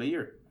 within a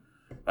year?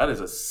 That is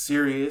a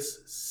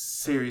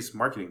serious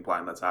marketing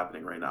plan that's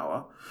happening right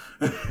now,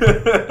 huh?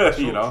 It's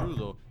so You know? true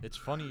though. It's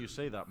funny you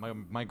say that.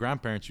 My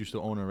grandparents used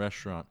to own a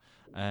restaurant,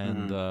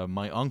 and Mm-hmm.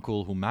 my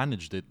uncle who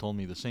managed it told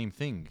me the same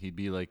thing. He'd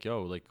be like,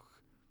 "Yo, like,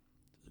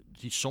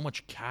 so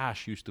much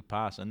cash used to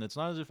pass," and it's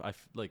not as if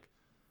like.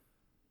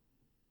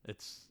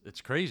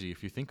 It's crazy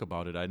if you think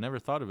about it. I never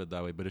thought of it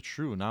that way, but it's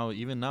true.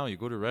 Even now, you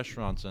go to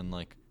restaurants and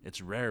like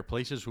it's rare.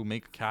 Places who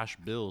make cash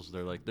bills,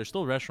 they're like there's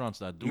still restaurants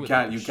that do You it.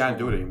 can't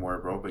do it anymore,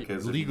 bro,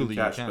 because if you legally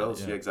do you cash can't,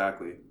 bills, yeah. yeah,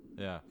 exactly.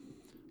 Yeah,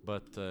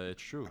 but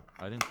it's true.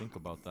 I didn't think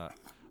about that.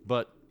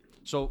 But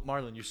so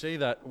Marlon, you say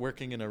that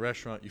working in a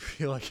restaurant, you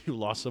feel like you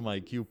lost some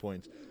IQ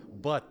points,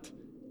 but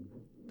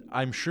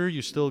I'm sure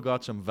you still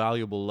got some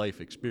valuable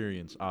life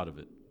experience out of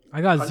it.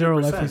 I got 0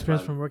 life 100%,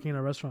 experience man. from working in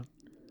a restaurant.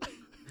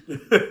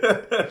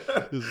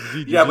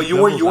 Yeah, but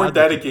you weren't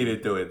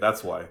dedicated to it.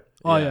 That's why.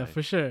 Oh, Yeah. yeah,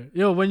 for sure.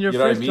 Yo, when your You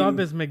know what I first job mean?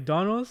 is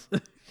McDonald's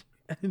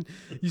and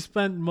you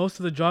spend most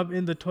of the job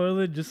in the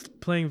toilet just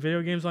playing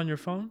video games on your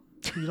phone,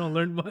 you don't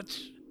learn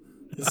much.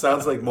 It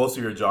sounds like most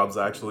of your jobs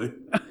actually.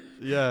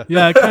 Yeah.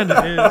 Yeah, it kind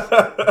of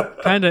is.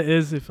 Kind of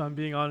is, if I'm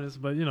being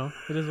honest. But, you know,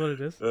 it is what it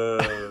is.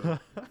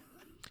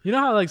 You know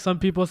how, like, some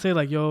people say,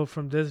 like, yo,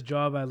 from this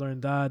job, I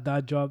learned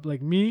that job.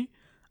 Like, me,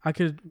 I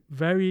could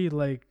very,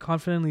 like,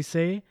 confidently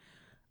say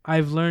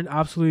I've learned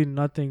absolutely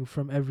nothing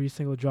from every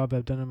single job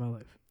I've done in my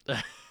life.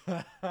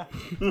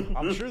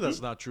 I'm sure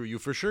that's not true. You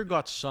for sure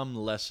got some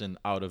lesson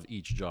out of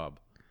each job.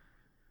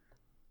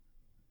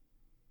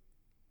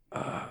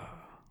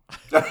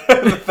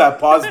 That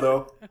pause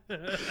though.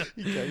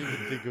 You can't even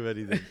think of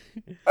anything.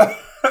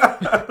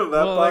 That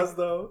Well, pause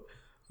though.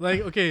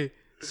 Like, okay,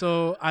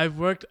 so I've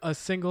worked a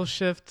single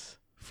shift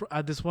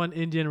at this one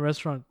Indian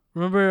restaurant.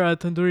 Remember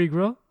Tandoori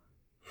Grill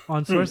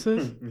on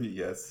Sources?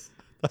 Yes.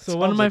 So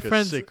one of Sounds my like a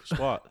friends, sick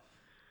spot.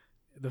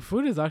 the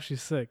food is actually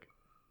sick.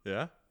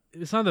 Yeah.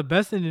 It's not the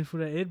best Indian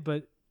food I ate,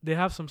 but they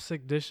have some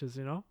sick dishes,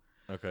 you know?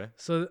 Okay.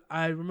 So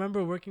I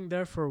remember working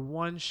there for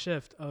one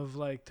shift of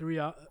like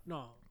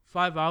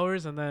 5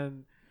 hours, and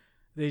then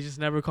they just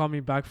never called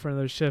me back for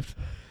another shift.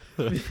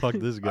 Fuck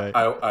this guy.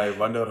 I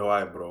wonder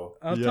why, bro.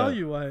 I'll Yeah. tell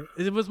you why.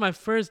 It was my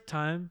first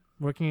time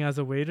working as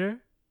a waiter.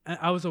 And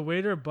I was a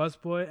waiter,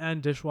 busboy,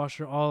 and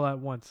dishwasher all at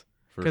once.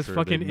 For Because sure,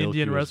 fucking they milk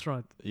Indian you as-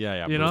 restaurant.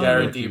 Yeah. You bro, know? they milk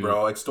Guarantee, you.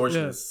 bro.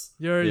 Extortionist.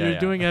 You're Yeah.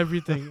 doing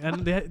everything.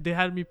 And they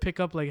had me pick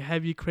up like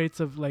heavy crates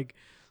of like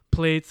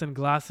plates and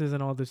glasses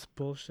and all this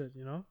bullshit,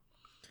 you know?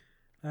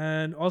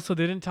 And also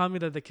they didn't tell me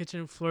that the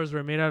kitchen floors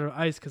were made out of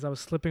ice because I was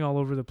slipping all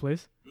over the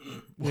place.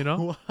 You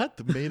know?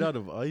 What? Made out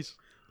of ice?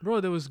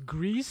 Bro, there was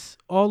grease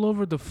all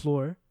over the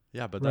floor.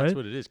 Yeah, but that's Right?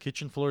 what it is.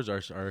 Kitchen floors are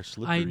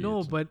slippery. I know,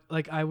 It's- but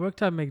like I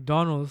worked at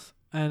McDonald's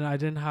and I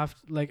didn't have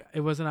like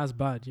it wasn't as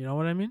bad. You know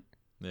what I mean?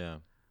 yeah.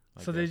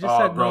 I So they guess. just Oh,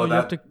 said bro, no, you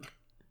have to. that-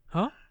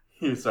 Huh?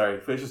 Sorry,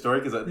 finish the story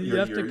because You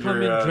have to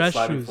come in dress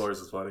sliding shoes. floors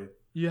is funny.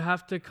 You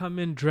have to come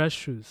in dress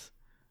shoes.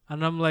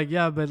 And I'm like,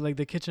 yeah, but like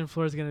the kitchen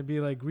floor is gonna be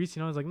like greasy.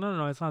 You know, it's like,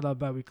 no, it's not that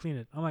bad. We clean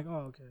it. I'm like,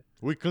 oh, okay.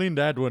 We cleaned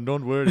that one.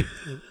 Don't worry.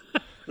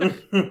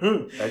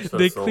 Extra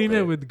They soap, clean eh?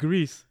 it with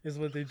grease, is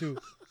what they do.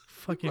 Well,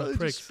 Fucking they just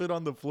pricks. spit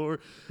on the floor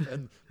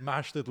and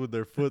mashed it with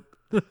their foot.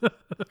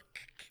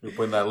 You're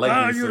putting that leg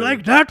grease You in.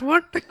 like that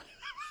one?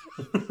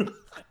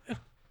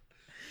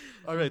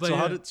 All right. But So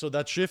yeah. so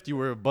that shift you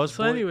were a busboy?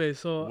 So anyway,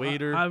 so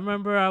waiter. I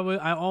remember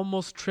I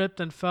almost tripped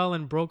and fell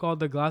and broke all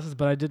the glasses,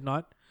 but I did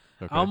not.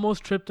 Okay. I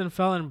almost tripped and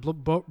fell and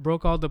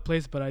broke all the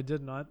plates, but I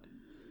did not.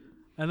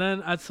 And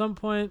then at some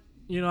point,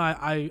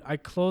 I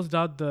closed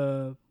out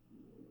the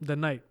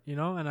night,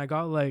 and I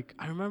got like,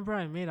 I remember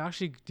I made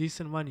actually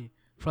decent money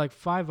for like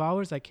 5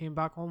 hours. I came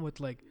back home with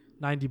like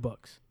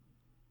 $90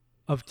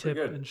 of tip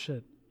good. and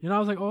shit. I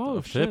was like, oh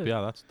Of shit. tip,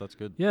 yeah, that's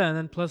good. Yeah, and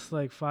then plus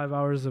like 5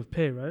 hours of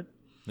pay, right?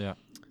 Yeah.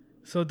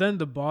 So then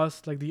the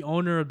boss, like the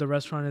owner of the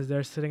restaurant, is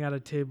there sitting at a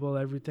table,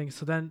 everything.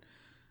 So then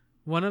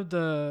one of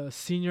the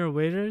senior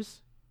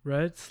waiters,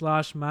 right,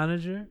 /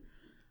 manager,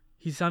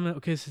 he's telling me,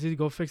 okay, so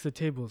go fix the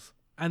tables.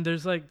 And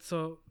there's like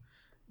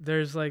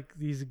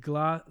these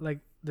glass, like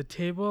the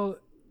table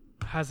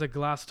has a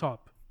glass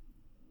top.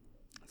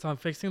 So I'm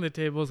fixing the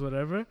tables,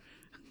 whatever.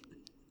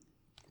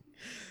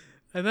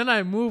 And then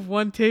I move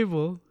one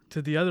table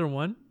to the other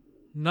one.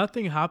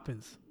 Nothing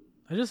happens.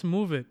 I just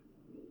move it.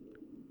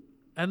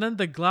 And then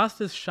the glass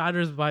just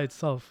shatters by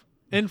itself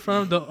in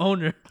front of the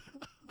owner.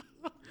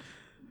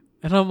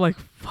 And I'm like,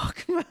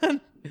 fuck,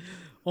 man.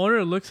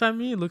 Owner looks at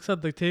me, looks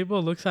at the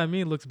table, looks at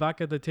me, looks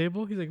back at the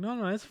table. He's like,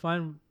 no, it's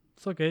fine.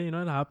 It's okay. It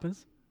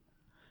happens.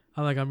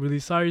 I'm like, I'm really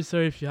sorry,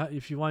 sir. If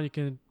you want, you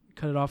can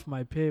cut it off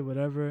my pay,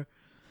 whatever,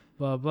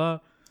 blah, blah.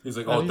 He's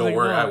like, oh, don't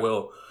worry, no. I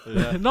will.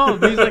 Yeah. No,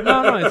 but he's like,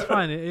 no, it's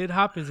fine. It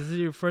happens. Is it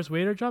your first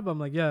waiter job? I'm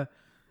like, yeah.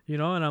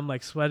 And I'm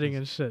like sweating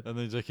and shit. And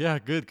then he's like, yeah,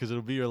 good, because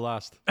it'll be your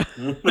last.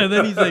 And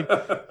then he's like,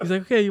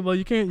 okay, well,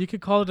 you can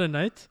call it a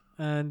night,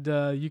 and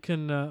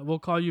we'll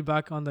call you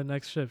back on the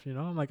next shift.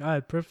 I'm like, all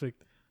right,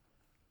 perfect.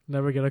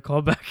 Never get a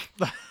call back.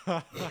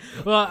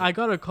 Well, I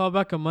got a call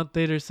back a month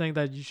later saying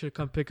that you should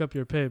come pick up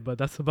your pay, but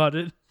that's about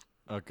it.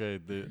 Okay,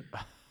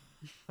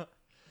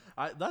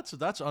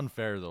 that's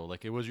unfair though.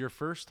 Like, it was your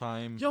first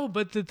time. Yo,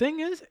 but the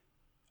thing is,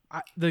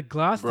 the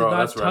glass bro, did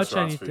not touch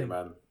anything. for you,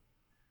 man.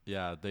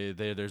 Yeah,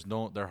 there's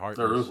no, they're heartless.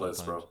 They're ruthless,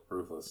 sometimes. bro.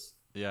 Ruthless.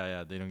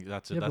 Yeah, they don't.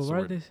 That's Yeah, that's the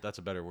word. they... That's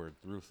a better word.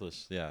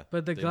 Ruthless. Yeah.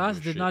 But the glass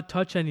did not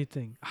touch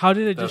anything. How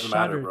did it just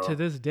shatter matter, to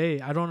this day?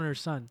 I don't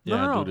understand.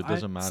 Yeah, no, dude, it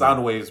doesn't matter.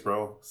 Sound waves,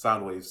 bro.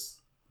 Sound waves.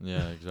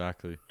 Yeah,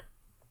 exactly.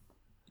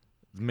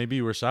 Maybe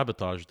you were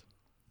sabotaged.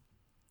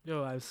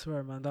 Yo, I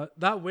swear, man.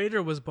 That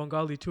waiter was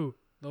Bengali too.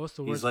 That was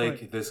the worst. He's like,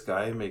 part. This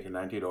guy making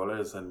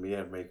 $90 and me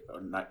I make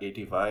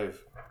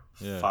 85.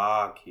 Yeah.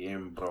 Fuck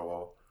him,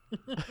 bro.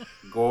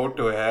 Go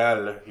to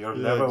hell. You'll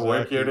never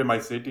work here in my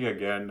city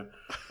again.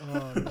 Oh,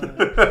 man.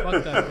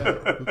 Fuck that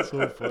guy. It's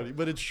so funny.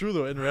 But it's true,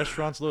 though. In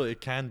restaurants, though, it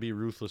can be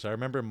ruthless. I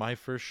remember my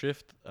first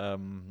shift,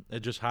 it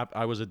just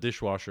happened. I was a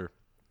dishwasher.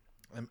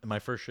 My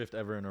first shift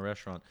ever in a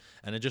restaurant.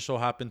 And it just so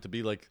happened to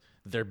be like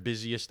their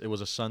busiest. It was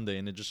a Sunday,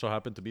 and it just so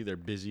happened to be their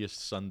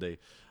busiest Sunday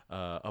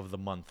of the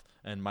month.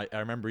 And I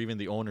remember even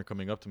the owner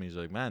coming up to me. He's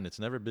like, man, it's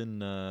never been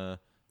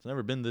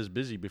this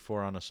busy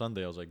before on a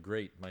Sunday. I was like,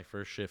 great, my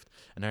first shift.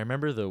 And I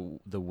remember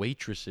the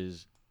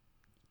waitresses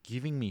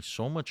giving me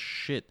so much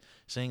shit,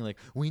 saying like,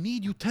 we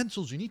need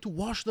utensils, you need to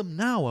wash them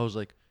now. I was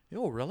like,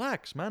 yo,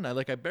 relax, man.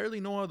 I barely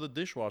know how the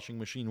dishwashing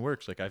machine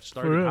works. Like, I've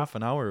started half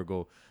an hour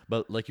ago.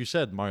 But like you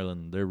said,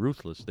 Marlon, they're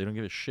ruthless. They don't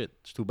give a shit.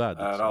 It's too bad.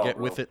 Get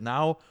with it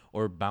now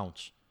or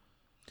bounce.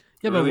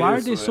 Yeah, but why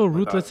are they so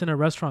ruthless in a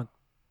restaurant?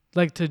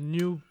 Like, to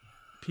new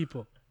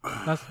people.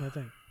 That's my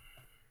thing.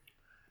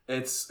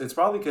 It's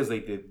probably because they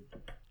did.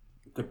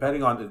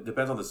 Depends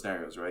on the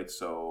scenarios, right?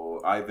 So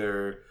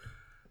either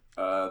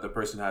the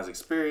person has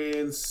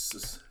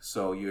experience,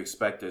 so you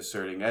expect a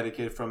certain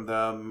etiquette from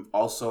them.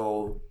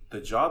 Also, the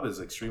job is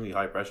extremely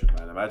high pressure,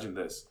 man. Imagine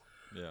this.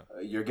 Yeah.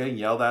 You're getting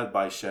yelled at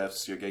by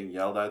chefs. You're getting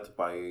yelled at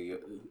by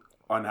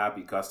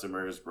unhappy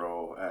customers,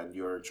 bro. And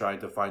you're trying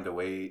to find a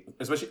way,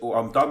 especially,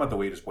 I'm talking about the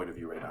waiter's point of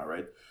view right now,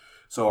 right?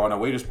 So on a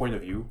waiter's point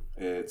of view,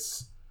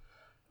 it's,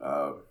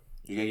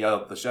 you get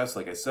yelled at the chefs,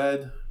 like I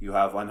said. You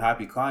have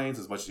unhappy clients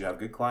as much as you have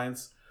good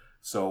clients.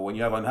 So when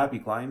you have unhappy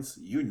clients,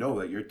 you know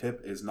that your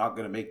tip is not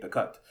going to make the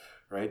cut,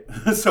 right?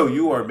 So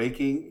you are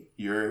making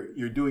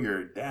you're doing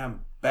your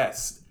damn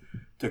best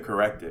to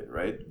correct it,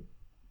 right?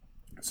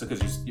 So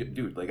because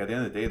dude, like at the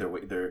end of the day, they're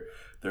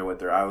what,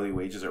 their hourly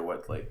wages are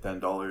what, like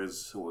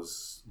 $10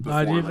 was before,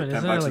 like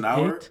 $10 an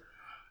hour. 8?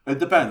 It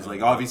depends.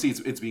 Like obviously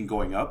it's been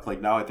going up. Like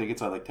now I think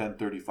it's at like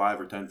 $10.35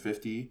 or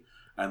 $10.50,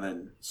 and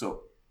then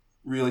so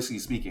realistically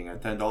speaking,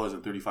 at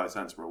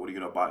 $10.35, bro, what are you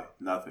gonna buy?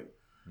 Nothing.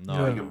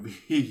 No,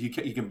 you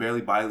can barely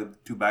buy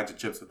 2 bags of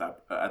chips at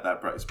that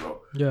price,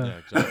 bro. Yeah,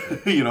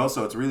 exactly.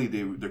 So it's really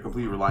they're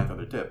completely reliant on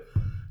their tip.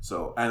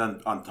 So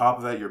and on top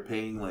of that, you're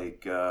paying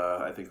like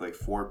I think like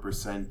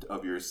 4%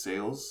 of your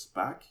sales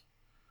back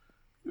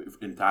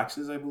in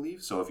taxes, I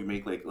believe. So if you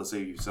make like, let's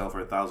say you sell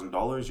for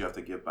 $1,000, you have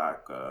to give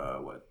back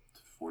what,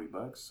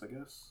 $40, I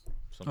guess.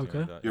 Something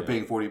like that, you're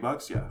paying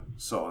 $40, yeah.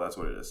 So that's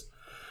what it is.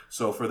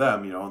 So for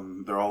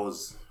them, they're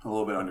always a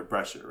little bit under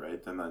pressure,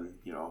 right? And then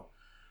you're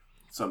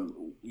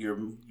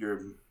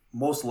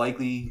most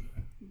likely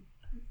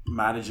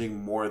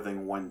managing more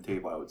than one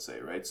table, I would say,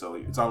 right? So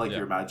it's not like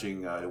you're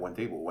managing one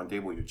table. One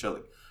table, you're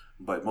chilling,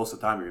 but most of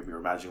the time you're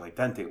managing like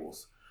 10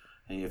 tables,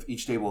 And if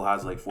each table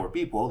has like 4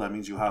 people, that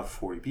means you have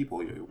 40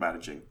 people you're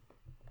managing.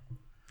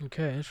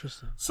 Okay,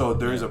 interesting. So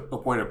there's a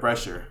point of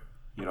pressure,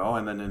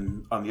 and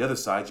then on the other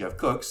side, you have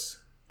cooks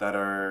that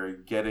are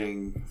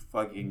getting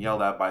fucking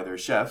yelled at by their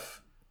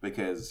chef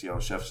because,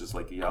 chefs just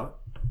like to yell.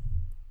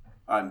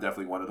 I'm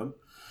definitely one of them.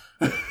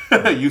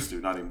 I used to,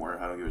 not anymore.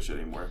 I don't give a shit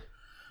anymore.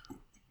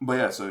 But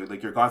yeah, so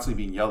like you're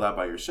constantly being yelled at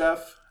by your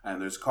chef,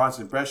 and there's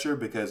constant pressure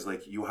because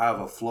like you have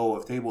a flow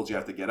of tables you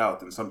have to get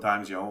out, and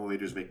sometimes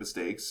waiters make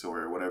mistakes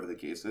or whatever the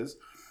case is.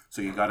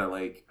 So you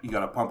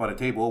gotta pump out a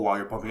table while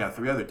you're pumping out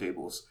 3 other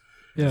tables.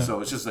 Yeah. So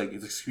it's just like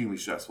it's extremely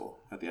stressful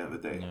at the end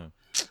of the day. Yeah.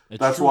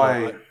 That's true.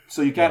 Why.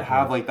 So you can't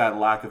have like that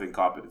lack of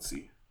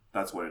incompetency.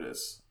 That's what it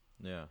is.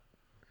 Yeah.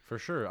 For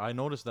sure. I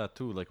noticed that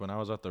too. Like when I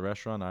was at the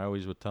restaurant, I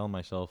always would tell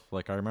myself,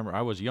 like I remember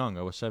I was young,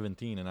 I was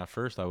 17, and at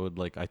first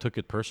I took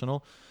it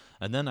personal.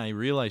 And then I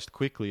realized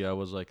quickly, I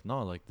was like,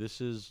 no, like this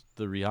is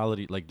the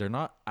reality. Like they're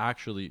not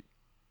actually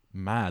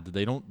mad.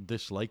 They don't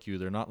dislike you.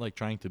 They're not like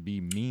trying to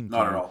be mean to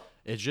you. Not at all.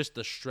 It's just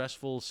a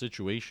stressful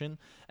situation.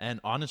 And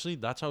honestly,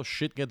 that's how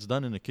shit gets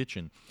done in the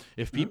kitchen.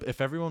 If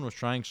if everyone was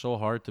trying so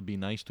hard to be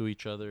nice to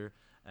each other,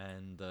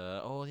 and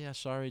oh yeah,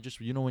 sorry,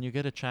 just when you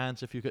get a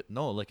chance, if you could,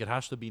 no, like it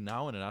has to be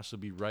now and it has to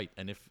be right.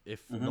 And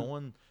if no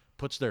one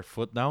puts their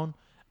foot down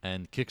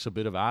and kicks a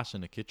bit of ass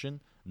in the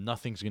kitchen,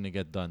 nothing's gonna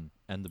get done.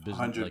 And the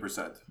business, 100%.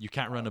 Like, you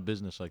can't run a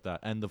business like that.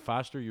 And the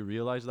faster you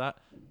realize that,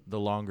 the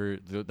longer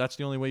that's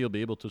the only way you'll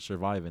be able to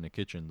survive in a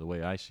kitchen. The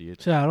way I see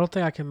it. Yeah, I don't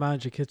think I can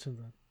manage a kitchen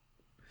then.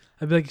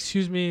 I'd be like,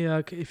 excuse me,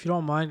 if you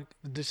don't mind,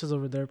 the dishes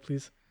over there,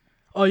 please.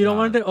 Oh, you don't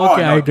want it?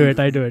 Okay, no, I do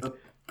it.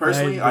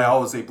 Personally, I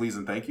always say please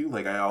and thank you.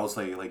 Like I always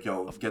say, like,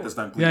 yo, get this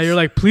done, please. Yeah, you're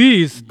like,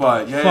 please.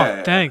 But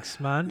yeah,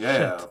 thanks, man.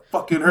 Yeah,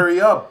 fucking hurry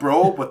up,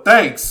 bro. But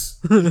thanks,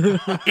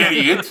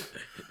 idiot,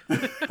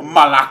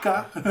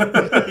 malaka.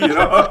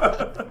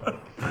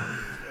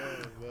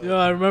 Yo,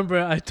 I remember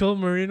I told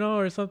Marino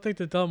or something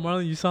to tell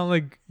Marlon, you sound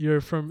like you're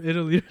from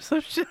Italy or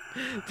some shit.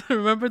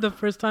 Remember the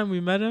first time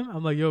we met him?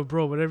 I'm like, yo,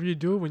 bro, whatever you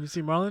do when you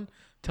see Marlon,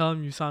 tell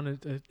him you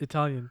sound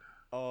Italian.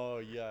 Oh,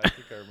 yeah, I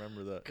think I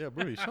remember that. Yeah,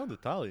 bro, you sound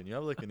Italian. You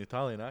have like an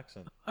Italian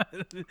accent.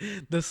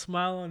 The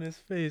smile on his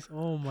face.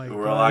 Oh, my God.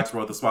 Relax,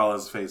 bro. The smile on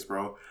his face,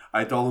 bro.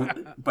 I told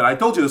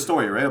you the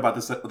story, right? About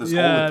this old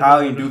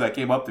Italian dude that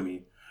came up to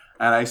me.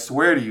 And I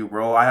swear to you,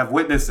 bro, I have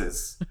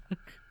witnesses.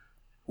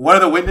 One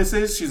of the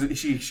witnesses, she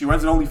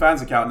runs an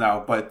OnlyFans account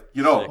now, but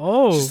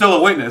she's still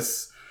a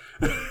witness.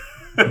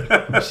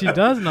 She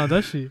does now,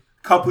 does she?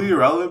 Completely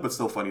irrelevant, but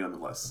still funny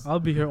nonetheless. I'll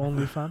be her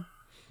OnlyFan.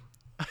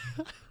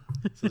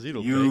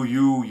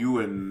 You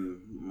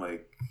and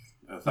like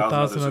a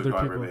thousand other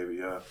people, maybe.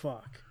 Yeah.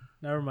 Fuck.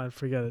 Never mind.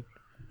 Forget it.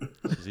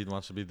 Zid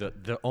wants to be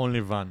the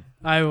only one.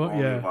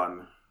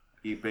 One.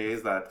 He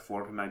pays that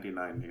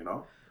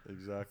 $4.99.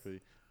 Exactly.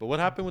 But what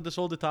happened with this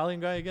old Italian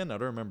guy again? I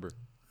don't remember.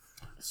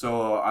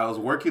 So I was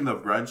working the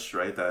brunch,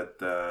 right, at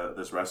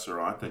this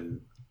restaurant,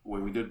 and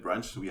when we did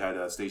brunch, we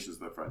had stations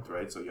in the front,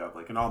 right? So you have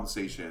like an omelet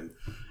station,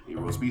 a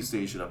roast beef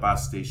station, a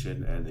pasta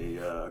station, and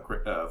a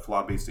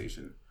flambe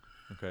station.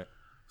 Okay.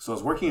 So I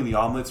was working in the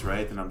omelets,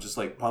 right, and I'm just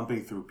like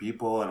pumping through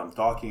people, and I'm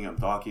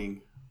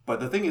talking. But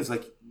the thing is,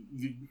 like,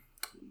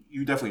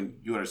 you definitely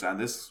understand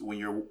this when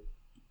you're.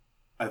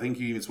 I think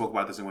you even spoke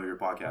about this in one of your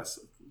podcasts.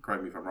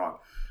 Correct me if I'm wrong,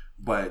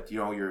 but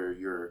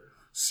your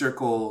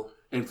circle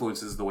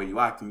influences the way you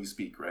act and you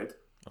speak, right?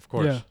 Of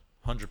course,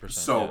 100%.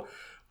 So,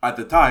 at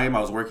the time, I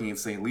was working in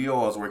St.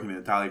 Leo. I was working in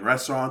an Italian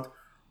restaurant.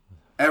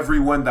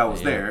 Everyone that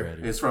was there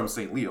is from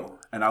St. Leo,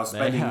 and I was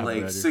spending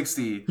like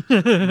 60.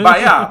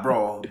 Baya,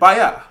 bro,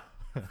 baya.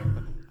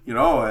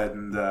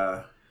 And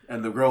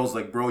the girls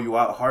like, bro, you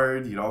out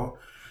hard, Yo,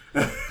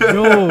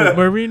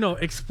 Marino,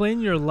 explain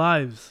your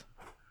lives.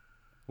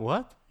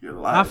 What? Your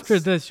lives. After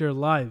this, your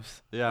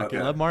lives. Yeah, okay.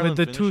 Let Marlon with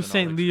the 2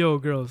 St. Leo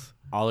girls.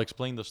 I'll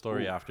explain the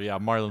story after. Yeah,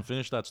 Marlon,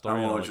 finish that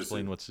story and I'll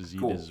explain what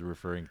Sazid is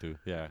referring to.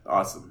 Yeah.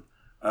 Awesome.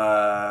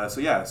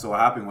 So what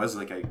happened was,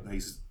 like,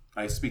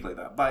 I speak like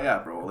that. But yeah,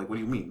 bro, like, what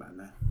do you mean,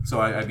 man?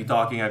 So I'd be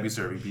talking, I'd be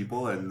serving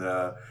people, and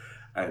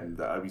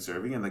I'd be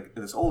serving, and like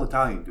this old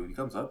Italian dude, he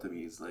comes up to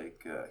me, he's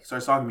like, he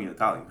starts talking to me in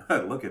Italian. I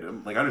look at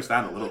him, like, I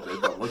understand a little bit,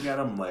 but I'm looking at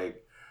him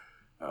like,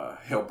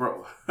 yo,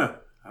 bro, I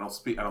don't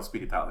speak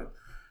Italian.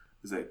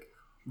 He's like,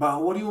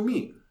 but what do you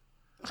mean?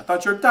 I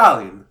thought you're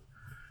Italian.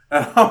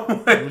 And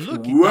I'm like,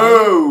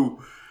 whoa.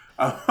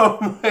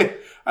 I'm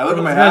like, I look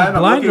at my hand,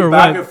 I'm looking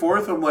back and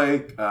forth. I'm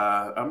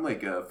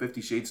like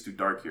 50 shades too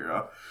dark here,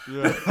 huh?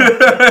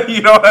 Yeah.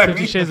 You know what I mean?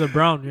 50 shades of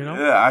brown,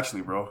 Yeah,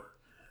 actually, bro.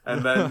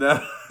 And then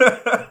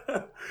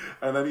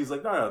and then he's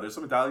like, no, there's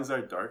some Italians that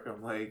are dark.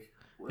 I'm like,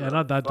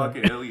 not that dark.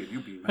 Fucking alien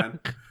you be, man.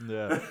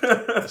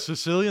 Yeah.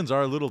 Sicilians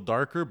are a little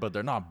darker, but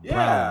they're not brown.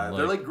 Yeah,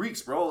 they're like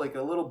Greeks, bro. Like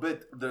a little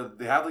bit.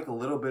 They have like a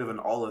little bit of an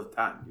olive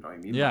tan. You know what I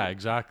mean? Yeah, like,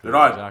 exactly. They're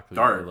not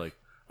dark.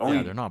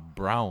 They're not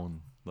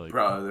brown.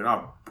 Bro, they're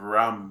not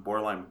brown,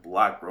 borderline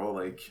black, bro.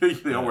 Like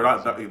we're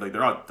not like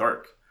they're not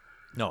dark.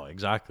 No,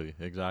 exactly.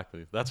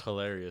 That's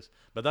hilarious.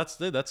 But that's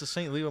a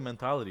St. Leo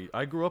mentality.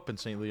 I grew up in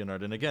St.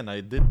 Leonard, and again,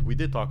 we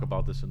did talk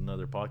about this in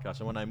another podcast.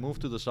 And when I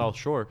moved to the South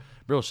Shore,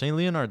 bro, St.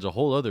 Leonard's a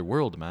whole other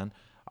world, man.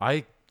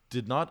 I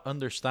did not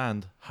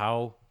understand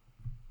how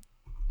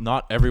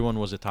not everyone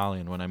was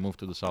Italian when I moved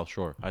to the South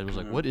Shore. I was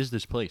like, what is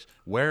this place?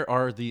 Where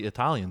are the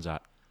Italians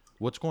at?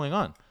 What's going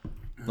on?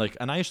 Like,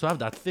 and I used to have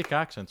that thick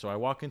accent, so I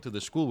walk into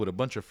the school with a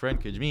bunch of friend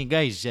kids. Me,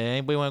 guys,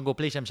 anybody want to go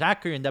play some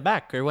soccer in the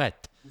back or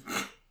what?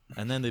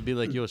 And then they'd be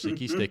like, yo, c'est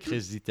qui c'était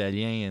Chris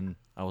d'Italien? And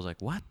I was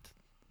like, what?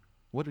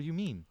 What do you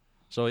mean?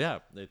 So, yeah,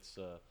 it's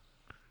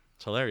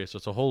hilarious.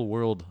 It's a whole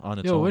world on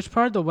its own. Which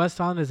part of the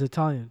West Island is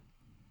Italian?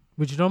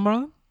 Would you know,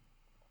 Marlon?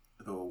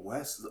 The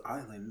West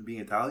Island being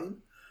Italian?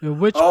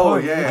 Which Oh,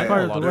 part? yeah, Which yeah. part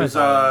A of lot the of West?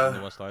 Italians in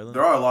the West Island.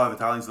 There are a lot of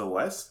Italians in the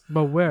West,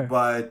 But where?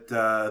 but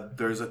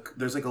there's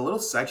like a little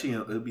section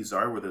in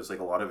Bizarre where there's like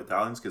a lot of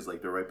Italians because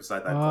like they're right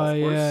beside that golf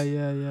course.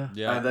 Yeah.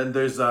 Yeah. And then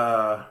there's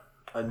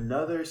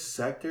another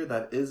sector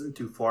that isn't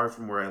too far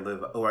from where I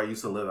live, or I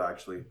used to live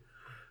actually.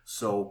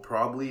 So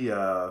probably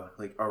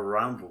like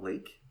around the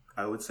lake,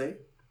 I would say.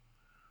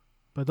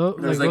 But those,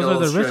 There's like, like a those are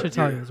the little rich strip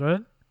Italians,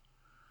 right?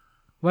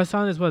 West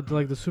Island is what,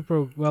 like the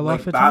super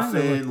well-off Like Italians? Or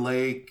Baffin, what?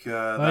 Lake. Oh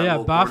yeah,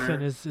 little Baffin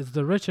corner. is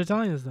the rich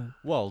Italians then.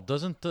 Well,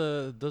 doesn't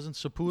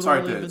Saputo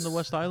Sorry, live in dudes. the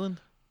West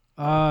Island?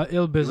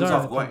 Il Bizarre,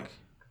 off I Guay. think.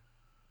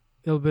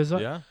 Il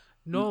Bizarre. Yeah.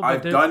 No,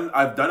 but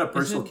I've done a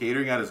personal isn't-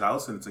 catering at his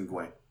house, and it's in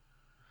Guay.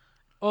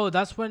 Oh,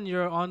 that's when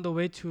you're on the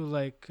way to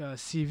like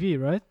CV,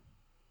 right?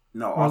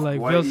 No, Or off like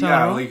Guay. Ville Yeah,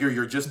 Saint-Laurent? like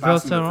you're just Ville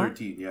passing the Saint-Laurent?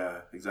 13. Yeah,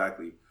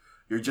 exactly.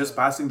 You're just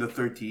passing the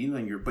 13,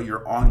 and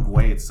you're on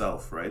Guay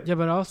itself, right? Yeah,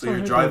 but I also So you're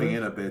heard driving that-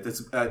 in a bit.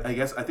 It's I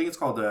think it's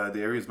called the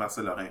area is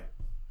Marcel Lorrain.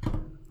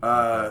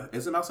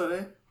 Is it Marcel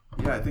Lorrain?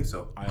 Yeah, I think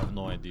so. I have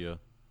no idea.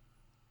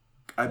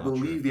 I Not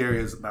believe sure. the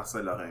area is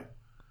Marcel Lorrain.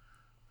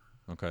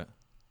 Okay.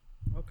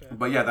 Okay.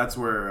 But yeah, that's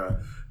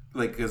where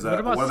like because What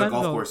about one of the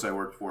golf Senville? courses I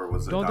worked for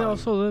was Don't they Italian.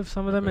 also live,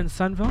 some of them, in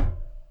Senville?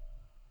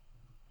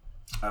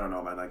 I don't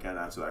know, man. I can't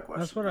answer that question.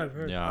 That's what I've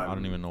heard. Yeah, I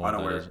don't even know what that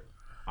unaware. is.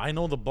 I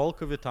know the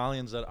bulk of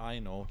Italians that I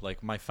know,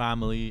 like my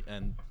family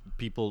and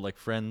people, like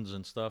friends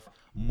and stuff.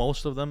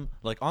 Most of them,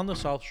 like on the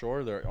South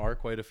Shore, there are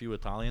quite a few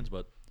Italians,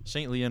 but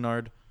St.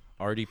 Leonard,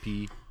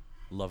 RDP,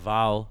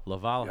 Laval.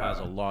 Laval Yeah, has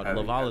a lot. heavy,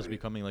 Laval is heavy.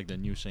 becoming like the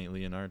new St.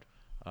 Leonard.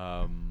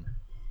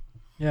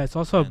 Yeah, it's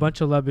also a And-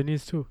 bunch of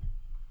Lebanese too.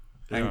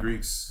 And Yeah.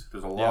 Greeks.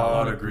 There's a Yeah,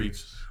 lot of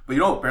Greeks. But you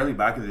know, apparently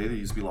back in the day, there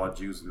used to be a lot of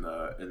Jews in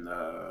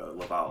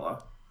Laval. Huh?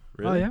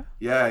 Really? Oh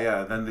yeah.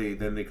 Yeah. Then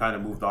they kind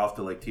of moved off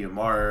to like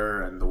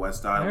TMR and the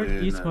West I Island.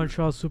 heard East and-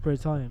 Montreal's super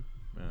Italian.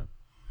 Yeah.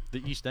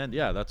 The East End,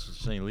 yeah, that's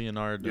St.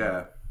 Leonard.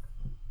 Yeah,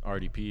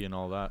 RDP and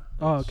all that.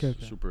 Oh, It's okay.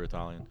 Super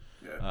Italian.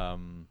 yeah.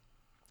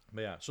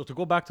 But yeah, so to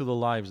go back to the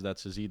lives that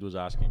Sazid was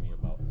asking me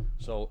about.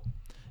 So,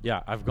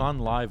 yeah, I've gone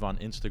live on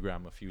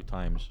Instagram a few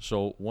times.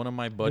 So one of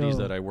my buddies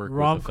Yo, that I work with,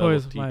 a Romco fellow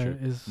is teacher,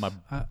 my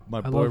I boy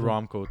love him.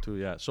 Romco too.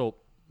 Yeah. So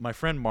my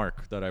friend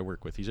Mark that I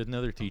work with, he's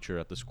another teacher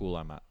at the school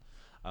I'm at.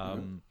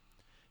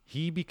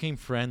 He became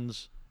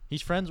friends.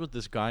 He's friends with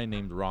this guy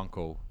named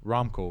Romco,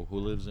 who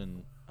lives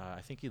in,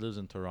 I think he lives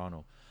in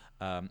Toronto.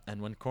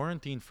 And when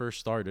quarantine first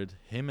started,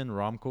 him and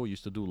Romco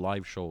used to do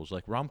live shows.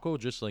 Like Romco,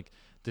 just like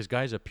this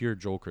guy's a pure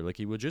joker. Like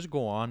he would just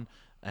go on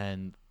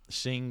and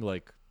sing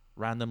like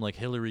random like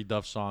Hillary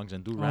Duff songs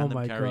and do random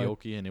my God.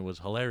 karaoke, and it was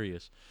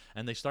hilarious.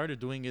 And they started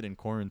doing it in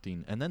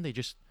quarantine, and then they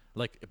just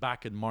like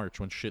back in March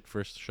when shit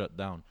first shut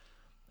down.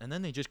 And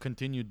then they just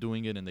continued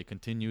doing it, and they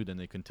continued, and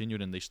they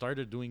continued, and they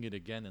started doing it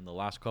again in the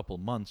last couple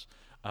months.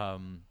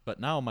 But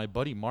now my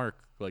buddy Mark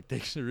like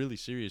takes it really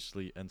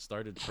seriously and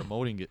started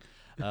promoting it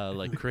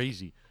like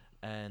crazy,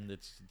 and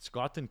it's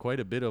gotten quite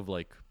a bit of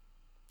bit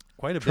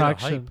of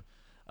Traction.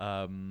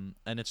 hype.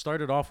 And it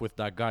started off with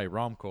that guy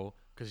Romco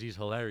because he's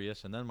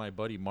hilarious, and then my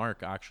buddy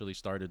Mark actually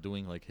started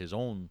doing like his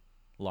own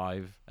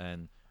live,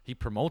 and he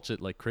promotes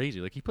it like crazy.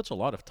 Like he puts a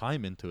lot of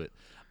time into it.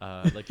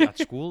 Like at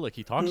school, like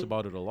he talks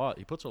about it a lot.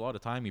 He puts a lot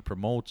of time. He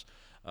promotes.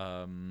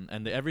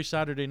 And every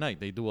Saturday night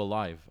they do a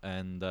live.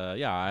 And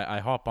yeah, I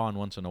hop on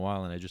once in a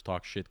while and I just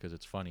talk shit because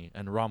it's funny.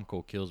 And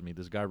Romco kills me.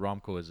 This guy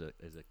Romco is a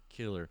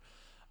killer.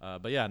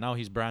 But yeah, now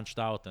he's branched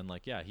out and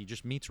like yeah, he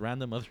just meets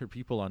random other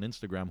people on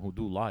Instagram who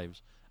do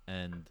lives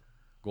and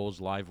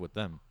goes live with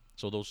them.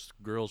 So those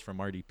girls from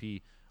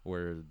RDP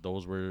were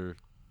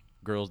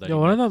girls that. Yo,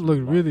 he one of met them through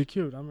looked live. really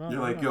cute. I'm not.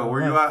 You're I'm like, not yo, gonna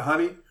where lie. you at,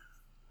 honey?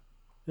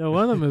 Yo,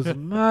 one of them is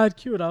mad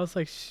cute. I was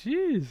like,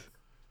 jeez.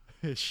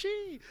 You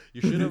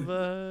should have.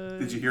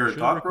 Did you hear her should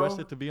talk, have bro?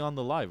 requested to be on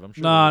the live. I'm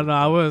sure. No, they no,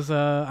 I was.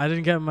 I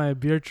didn't get my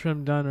beard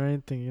trim done or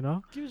anything. You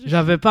know. would.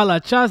 J'avais pas la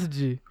chasse,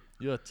 G.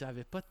 Yo, tu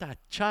avais pas ta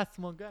chatte,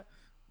 mon gars.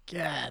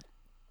 Cat.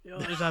 Yo,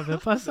 j'avais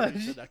pas ça.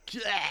 G.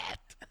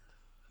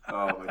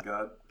 Oh my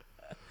god.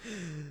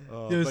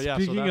 Yo, But yeah,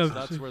 so speaking of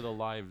that's shit. where the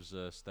lives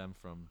stem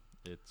from.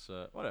 It's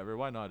whatever.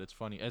 Why not? It's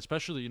funny.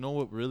 Especially, you know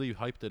what really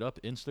hyped it up?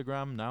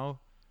 Instagram now.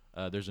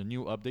 There's a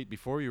new update.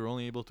 Before you were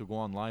only able to go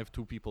on live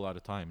 2 people at a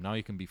time. Now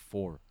you can be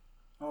 4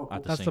 Oh, at cool.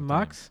 the That's same the time.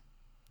 max.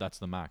 That's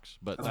the max.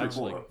 But That's that's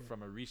pretty like cool,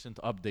 from a recent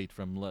update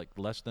from like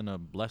less than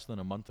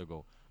a month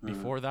ago.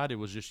 Before that, it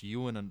was just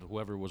you and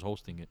whoever was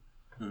hosting it.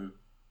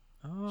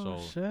 Oh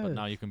So, shit. but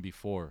now you can be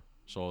 4.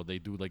 So they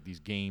do like these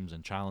games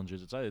and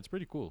challenges. It's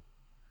pretty cool.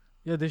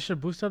 Yeah, they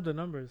should boost up the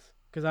numbers.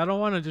 Cause I don't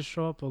want to just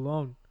show up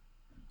alone.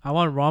 I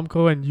want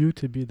Romco and you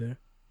to be there.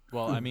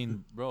 Well, I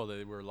mean, bro,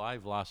 they were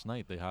live last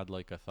night. They had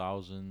like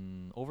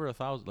 1,000, over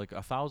 1,000, like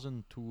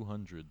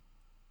 1,200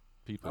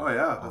 people. Oh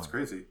yeah, that's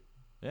crazy.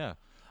 Yeah,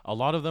 a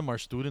lot of them are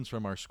students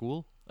from our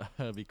school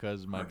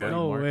because my buddy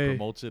No Mark way.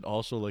 promotes it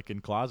also like in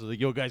class. Like,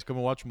 yo, guys, come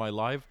and watch my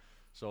live.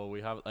 So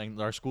we have, and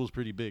our school's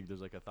pretty big.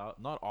 There's like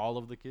 1,000. Not all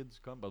of the kids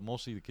come, but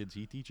mostly the kids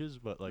he teaches.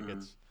 But like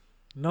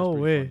No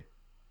pretty way.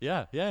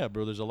 fun. Yeah,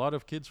 bro. There's a lot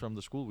of kids from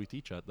the school we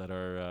teach at that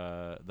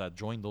are that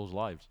join those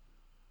lives.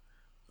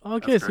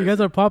 Okay, That's so you guys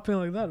crazy. are popping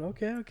like that.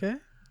 Okay.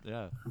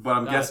 Yeah. But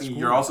I'm Nah, guessing it's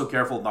you're cool. also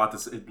careful not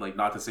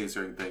to say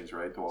certain things,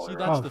 right? While See, you're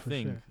that's Oh, the for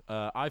thing.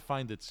 I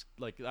find it's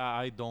like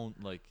I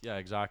don't like. Yeah,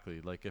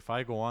 exactly. Like if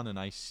I go on and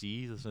I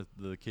see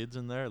the kids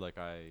in there, like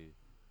I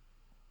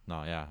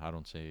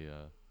don't say.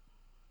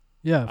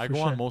 Yeah, I for go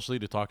sure. on mostly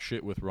to talk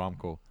shit with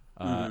Romco,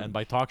 and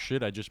by talk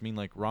shit, I just mean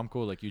like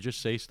Romco. Like you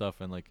just say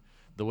stuff and like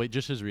the way,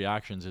 just his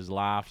reactions, his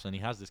laughs, and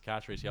he has this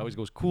catchphrase. He always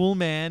goes, "Cool,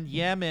 man.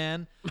 Yeah,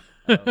 man,"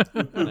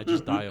 and I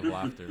just die of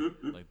laughter.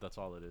 Like that's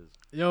all it is.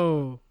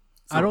 Yo,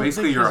 So I don't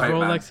basically think you're his a hype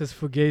man. Rolex is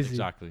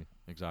Fugazi.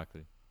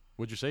 Exactly.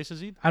 Would you say,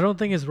 Sazid? I don't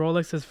think his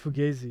Rolex is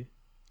Fugazi.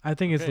 I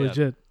think it's Okay, yeah.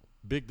 legit.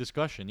 Big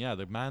discussion. Yeah,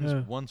 the man's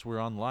Yeah. once we're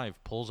on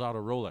live pulls out a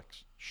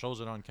Rolex, shows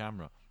it on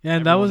camera. Yeah,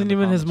 and that Everyone in wasn't the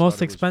even his comments most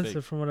thought it was expensive,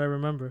 fake. from what I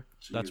remember.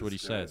 That's what he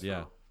Jesus said. Christ, Yeah.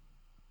 bro.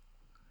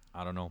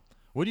 I don't know.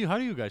 How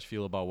do you guys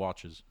feel about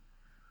watches?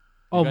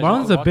 Oh, guys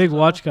Marlon's love a big watches at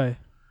watch guy.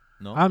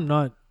 No. I'm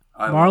not.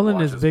 I love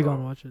Marlon is watches, big bro.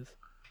 on watches.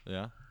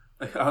 Yeah.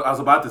 I was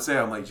about to say,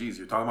 I'm like, geez,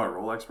 you're talking about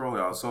Rolex, bro.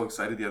 I was so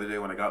excited the other day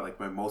when I got like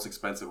my most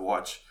expensive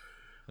watch.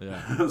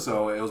 Yeah.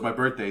 So it was my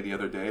birthday the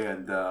other day,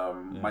 and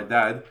my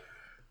dad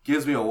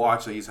gives me a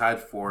watch that he's had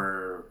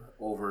for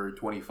over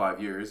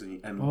 25 years.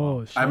 And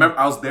Oh, shit. I remember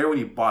I was there when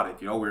he bought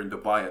it. You know, we were in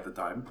Dubai at the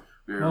time.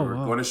 We were, Oh, we were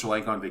wow. going to Sri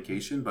Lanka on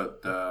vacation,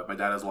 but my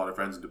dad has a lot of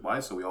friends in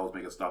Dubai, so we always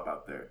make a stop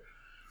out there.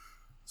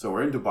 So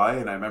we're in Dubai,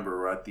 and I remember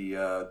we're at the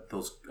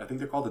those, I think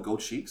they're called the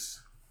Goat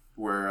Sheiks,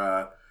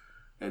 where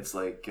it's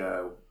like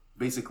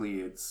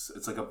basically it's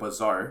like a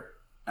bazaar,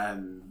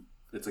 and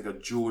it's like a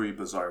jewelry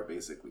bazaar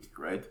basically,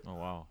 right? Oh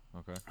wow.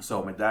 Okay.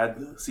 So my dad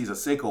sees a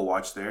Seiko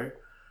watch there,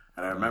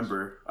 and I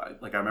remember I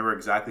remember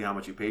exactly how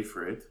much he paid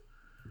for it,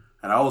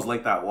 and I always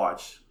liked that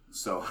watch.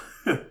 So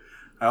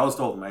I always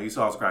told him, I used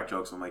to always crack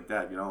jokes. I'm like,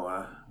 Dad, you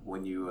know,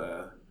 when you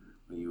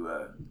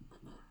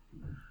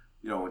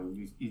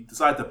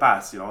decide to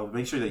pass, you know,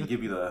 make sure that you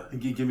give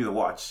me the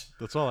watch.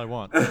 That's all I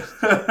want.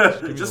 Just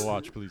give me the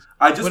watch, please.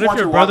 I just What if want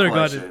your your brother watch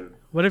got collection. it?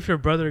 What if your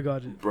brother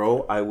got it?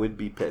 Bro, I would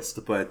be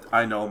pissed, but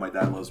I know my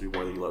dad loves me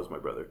more than he loves my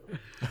brother.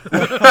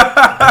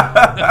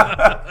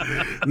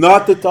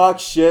 Not to talk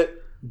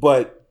shit,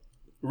 but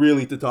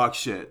really to talk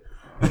shit.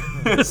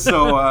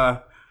 So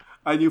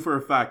I knew for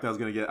a fact I was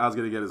gonna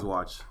get his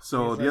watch.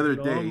 So He's the like, other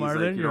 "No, day, he's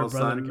Marlon, like, you your know,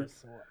 brother son.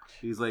 gets the watch."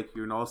 He's like,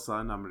 you know,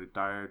 son, I'm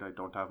retired. I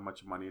don't have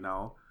much money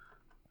now.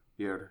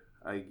 Here,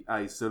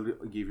 I still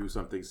give you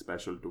something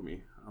special to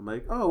me. I'm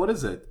like, oh, what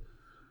is it?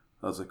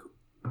 I was like,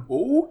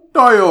 oh,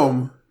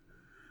 damn.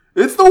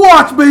 It's the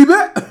watch, baby.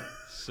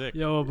 Sick.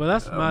 Yo, but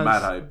that's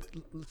Mad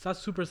hyped. that's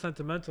super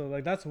sentimental.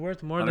 Like that's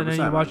worth more than 100%,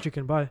 any watch man. you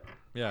can buy.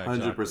 Yeah.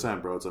 Exactly.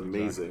 100%, bro. It's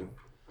amazing.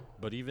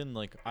 But even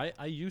like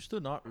I used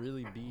to not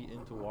really be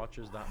into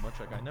watches that much.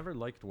 Like I never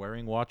liked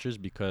wearing watches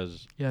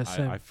because Yeah,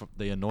 same.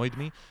 they annoyed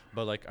me.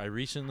 But like I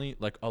recently,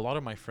 like a lot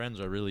of my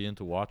friends are really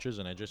into watches,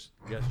 and I just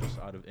guess just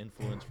out of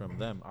influence from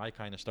them, I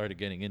kind of started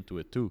getting into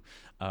it too.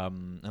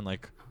 And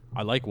like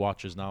I like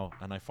watches now,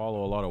 and I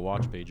follow a lot of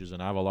watch pages,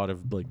 and I have a lot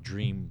of like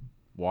dream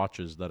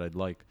watches that I'd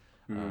like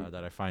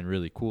that I find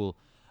really cool.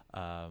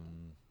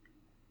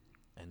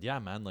 And yeah,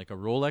 man, like a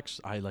Rolex,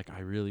 I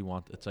really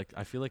want. It's like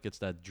I feel like it's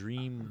that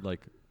dream,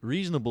 like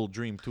reasonable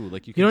dream too.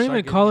 Like You can don't start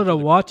even getting call it into a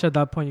the- watch at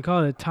that point. You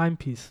call it a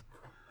timepiece.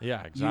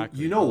 Yeah, exactly.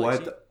 You know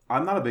Like, what?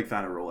 I'm not a big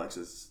fan of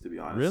Rolexes, to be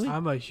honest. Really?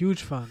 I'm a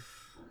huge fan.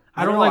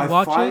 I don't know, like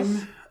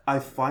watches. I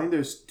find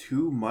there's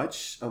too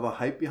much of a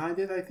hype behind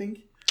it, I think.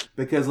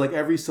 Because like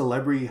every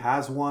celebrity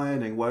has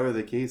one, and whatever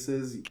the case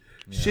is.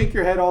 Shake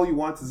your head all you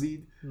want to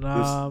Zed.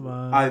 Nah,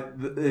 man.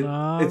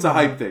 Nah, It's a man.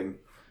 hype thing.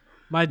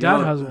 My dad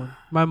know, has one.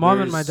 My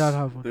mom and my There's- dad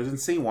have one. There's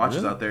insane watches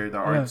Really? out there that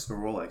aren't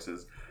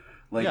Rolexes.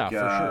 Like, Yeah, for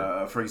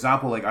sure. for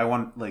example, like I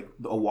want like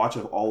a watch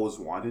I've always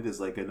wanted is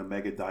like an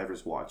Omega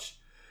Diver's watch,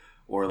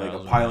 or like a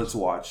those are pilot's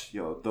watch.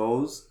 Yo,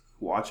 those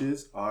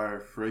watches are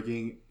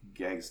frigging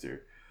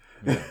gangster.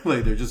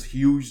 Like they're just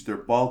huge. They're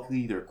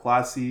bulky. They're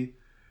classy.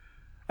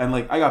 And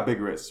like I got big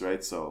wrists,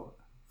 right? So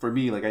for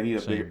me, like I need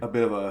a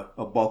bit of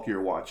a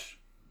bulkier watch.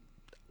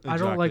 I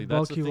don't like Exactly,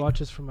 that's the bulky thing.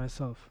 watches for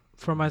myself.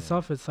 For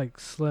myself, it's like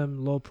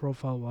slim, low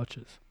profile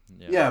watches.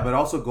 Yeah, but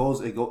also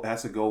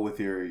has to go with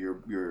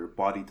your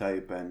body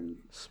type and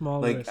Small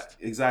like wrist.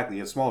 exactly.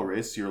 You have small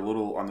wrists. You're a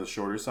little on the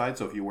shorter side.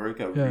 So if you wear like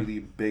a really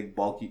big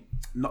bulky,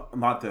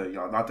 not to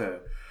not to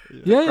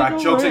Yeah, crack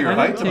don't jokes worry. at your I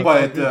height, didn't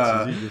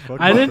take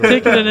but I didn't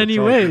take it in any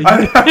way.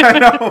 I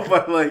know,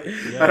 but like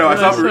I know.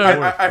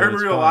 I heard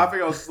Mario fine.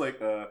 laughing. I was just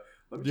like,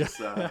 let me just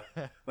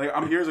like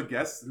I'm here as a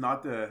guest,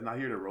 not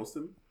here to roast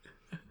him.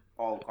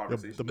 All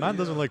conversation. The man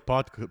doesn't like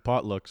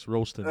potlucks,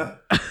 roasting.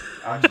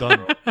 I'm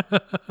done.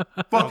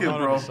 Fuck him, I'm not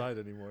bro. on the side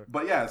anymore.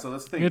 But yeah, so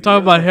that's the thing. You're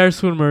talking about hair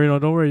soon, Marino.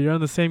 Don't worry. You're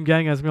on the same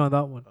gang as me on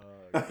that one.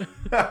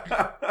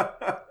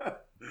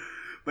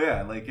 But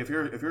yeah, like if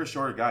you're a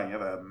shorter guy and you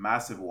have a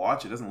massive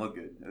watch, it doesn't look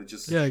good. It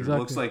just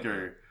looks like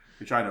you're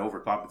trying to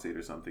overcompensate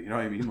or something. You know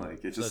what I mean?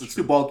 Like it's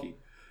too bulky.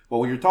 But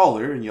when you're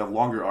taller and you have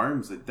longer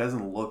arms, it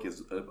doesn't look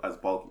as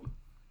bulky.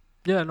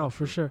 Yeah, no,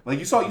 for sure. Like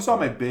you saw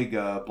my big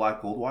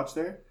black gold watch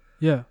there.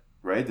 Yeah.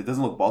 Right? It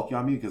doesn't look bulky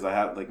on me because I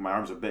have like my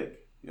arms are big.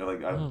 You know,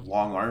 like I have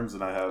long arms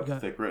and I have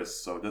thick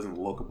wrists, so it doesn't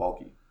look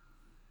bulky.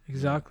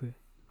 Exactly.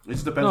 It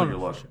just depends on your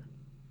look. Sure.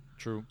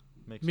 True.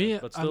 Makes Me,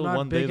 sense. But still, I'm not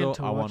one day big though,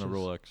 into I want a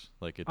watches. Rolex.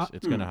 Like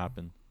it's gonna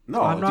happen.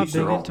 No, I'm not teach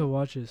their big own. into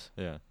watches.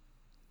 Yeah.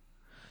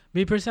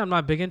 Me personally, I'm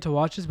not big into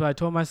watches, but I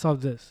told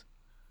myself this: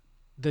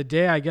 the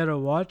day I get a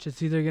watch,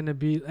 it's either gonna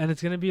be, and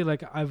it's gonna be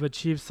like I've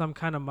achieved some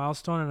kind of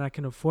milestone and I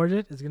can afford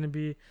it. It's gonna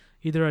be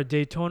either a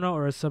Daytona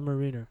or a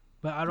Submariner.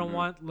 But I don't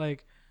want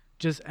like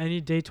just any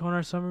Daytona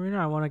or Submariner.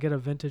 I want to get a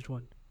vintage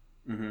one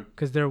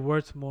because they're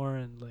worth more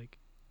and like.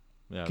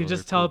 You can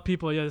just tell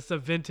people, it's a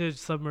vintage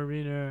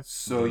Submariner.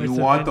 So you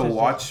want the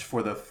watch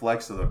for the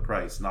flex of the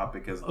price, not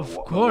because of the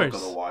look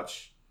of the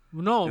watch.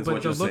 No,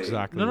 but the look.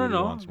 Exactly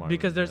No.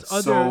 Because there's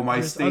other. So my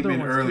there's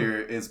statement other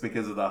earlier is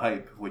because of the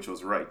hype, which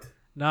was right.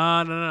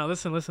 No.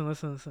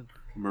 Listen.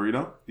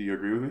 Marino, do you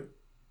agree with me?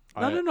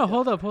 No.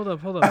 Hold up.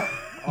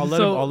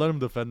 I'll let him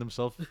defend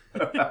himself.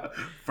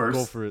 First,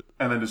 go for it,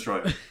 and then destroy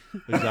it.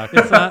 Exactly.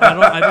 It's not,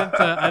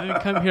 I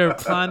didn't come here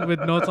planned with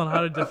notes on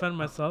how to defend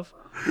myself,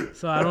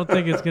 so I don't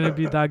think it's gonna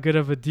be that good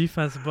of a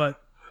defense.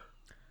 But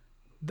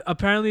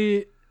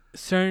apparently,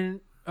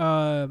 certain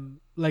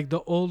like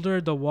the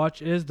older the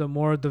watch is, the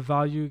more the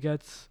value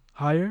gets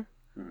higher,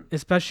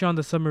 especially on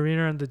the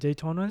Submariner and the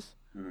Daytonas.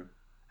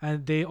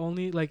 And they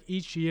only like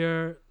each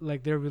year,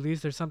 like they're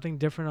released. There's something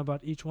different about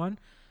each one.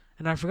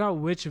 And I forgot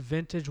which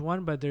vintage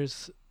one, but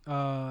there's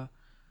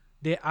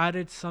they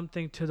added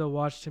something to the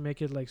watch to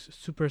make it like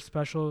super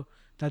special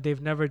that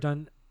they've never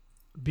done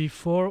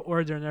before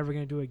or they're never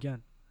going to do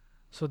again.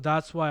 So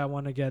that's why I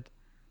want to get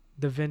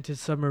the vintage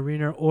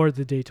Submariner or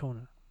the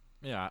Daytona.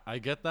 Yeah, I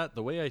get that.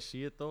 The way I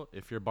see it though,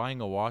 if you're buying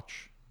a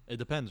watch, it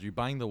depends. You're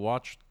buying the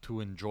watch to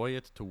enjoy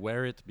it, to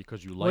wear it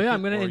because you like it.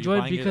 I'm going to enjoy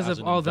it because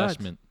of all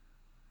investment? that.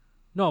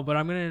 No, but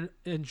I'm going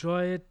to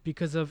enjoy it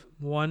because of,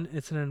 one,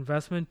 it's an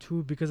investment,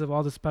 two, because of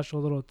all the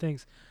special little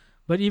things.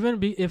 But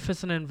even if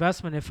it's an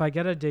investment, if I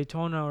get a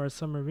Daytona or a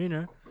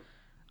Submariner,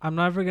 I'm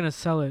never going to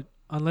sell it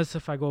unless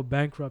if I go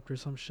bankrupt or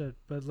some shit.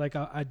 But like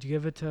I'd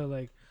give it to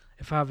like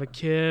if I have a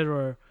kid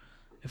or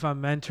if I'm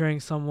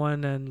mentoring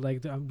someone and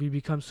like we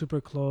become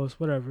super close,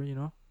 whatever, you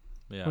know?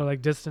 Yeah. Or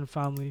like distant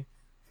family.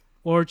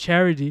 Or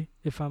charity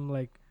if I'm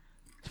like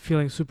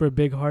feeling super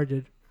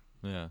big-hearted.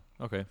 Yeah.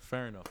 Okay.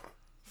 Fair enough.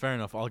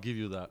 I'll give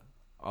you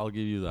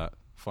that.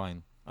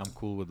 Fine. I'm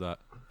cool with that.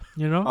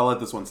 You know? I'll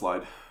let this one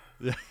slide.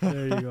 Yeah.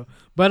 There you go.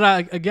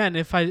 But again,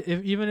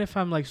 even if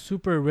I'm like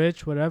super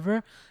rich,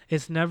 whatever,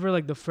 it's never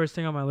like the first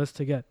thing on my list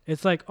to get.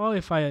 It's like, oh,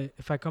 if I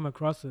come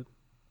across it,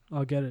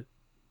 I'll get it.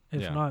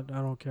 If not, I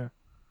don't care.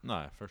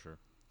 No, for sure.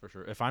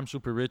 If I'm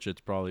super rich,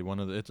 it's probably one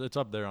of the. It's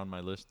up there on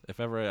my list. If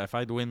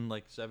I'd win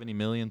like 70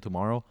 million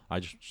tomorrow, I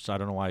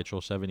don't know why I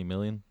chose 70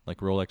 million. Like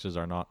Rolexes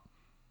are not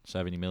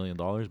 $70 million,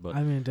 but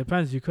I mean, it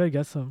depends. You could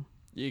get some.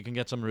 You can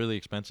get some really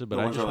expensive, but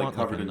The I ones just are like want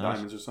covered like a in nice.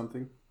 diamonds or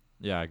something.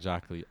 Yeah,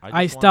 exactly.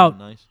 Iced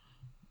out.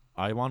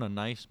 I want a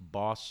nice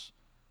Boss,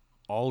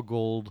 all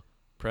gold,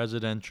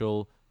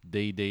 presidential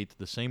date.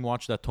 The same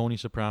watch that Tony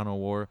Soprano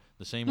wore.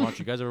 The same watch.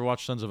 You guys ever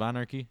watch Sons of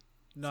Anarchy?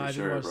 No, For I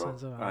sure, didn't watch bro.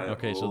 Sons of Anarchy.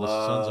 Okay, so the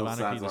Sons of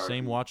Anarchy, the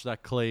same watch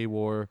that Clay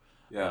wore.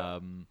 Yeah.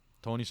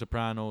 Tony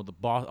Soprano,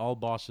 all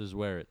bosses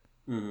wear it.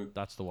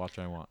 That's the watch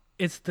I want.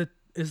 It's the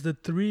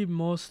three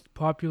most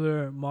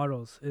popular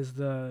models. Is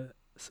the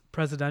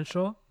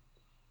presidential,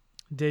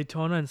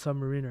 Daytona, and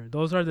Submariner.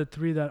 Those are the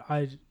three that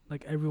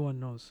everyone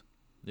knows.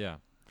 Yeah,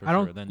 for I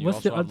don't- sure. Then you what's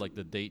also the have oth- like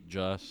the Date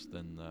Just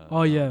and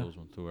yeah. those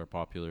ones too are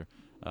popular.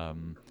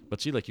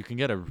 But see, like you can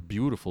get a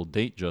beautiful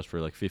Date Just for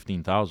like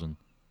 15,000.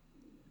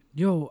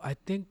 Yo, I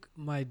think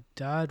my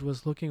dad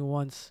was looking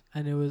once,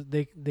 and it was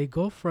they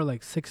go for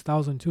like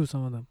 6,000 too.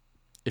 Some of them.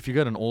 If you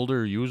get an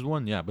older used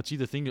one, yeah. But see,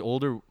 the thing,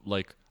 older,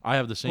 like I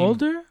have the same.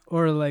 Older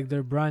or like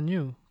they're brand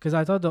new? Because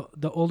I thought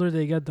the older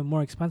they get, the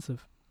more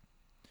expensive.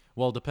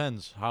 Well, it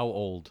depends how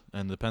old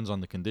and depends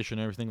on the condition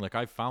and everything. Like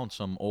I found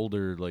some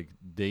older like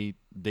Date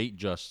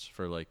Justs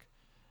for like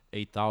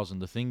 8,000.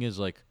 The thing is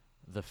like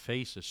the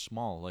face is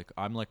small. Like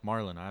I'm like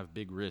Marlon, I have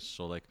big wrists,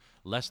 so like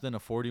less than a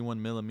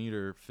 41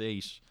 millimeter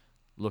face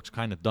looks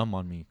kind of dumb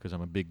on me because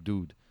I'm a big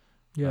dude.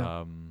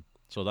 Yeah.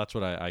 So that's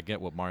what I get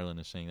what Marlon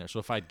is saying there. So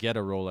if I'd get a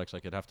Rolex,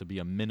 like it'd have to be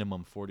a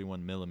minimum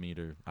 41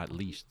 millimeter at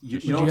least. You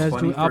Would know you what's guys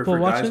funny do Apple for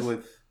guys Watches?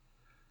 with.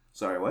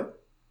 Sorry,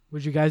 what?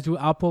 Would you guys do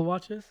Apple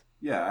Watches?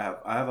 Yeah,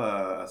 I have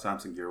a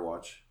Samsung Gear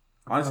Watch.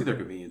 Honestly, Okay. they're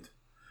convenient.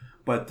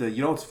 But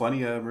you know what's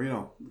funny,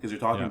 Marino? Because you're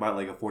talking Yeah. about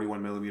like a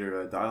 41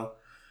 millimeter dial.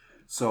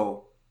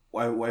 So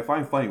what I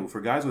find funny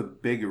for guys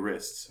with big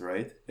wrists,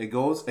 right? It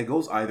goes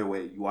either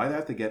way. You either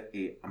have to get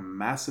a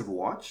massive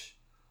watch,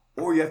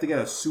 or you have to get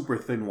a super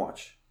thin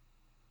watch,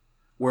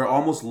 where it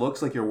almost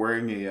looks like you're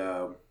wearing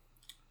a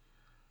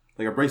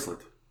bracelet.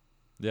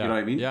 Yeah. You know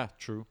what I mean? Yeah,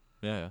 true.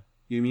 Yeah.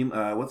 You mean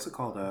what's it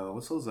called?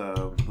 What's those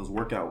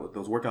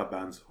workout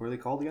bands? What are they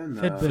called again?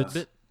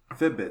 Fitbits.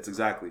 Fitbits,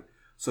 exactly.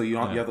 So you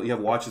have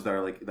watches that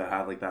are like that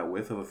have like that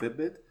width of a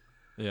Fitbit,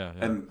 Yeah.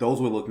 and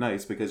those would look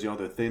nice because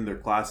they're thin, they're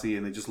classy,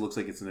 and it just looks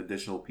like it's an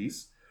additional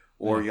piece.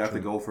 Or Yeah, you have to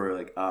true. go for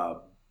like a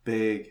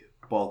big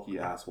bulky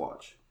ass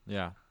watch.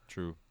 Yeah,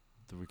 true.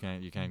 You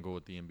can't go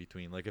with the in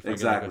between. Like if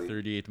Exactly. I get like a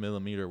 38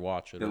 millimeter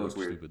watch, it It looks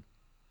looks weird. stupid.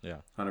 Yeah.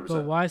 100%.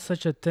 But why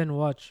such a thin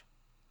watch?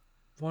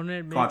 Won't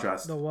it make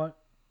Contrast. the watch?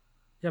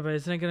 Yeah, but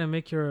isn't it gonna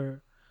make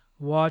your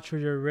watch or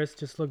your wrist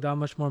just look that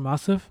much more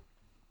massive?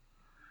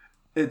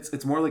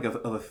 It's more like of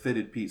a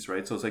fitted piece,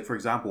 right? So it's like, for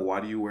example, why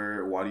do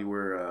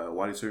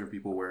certain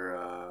people wear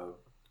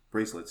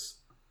bracelets?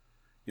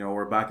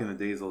 Or back in the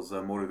days, those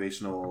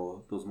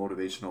motivational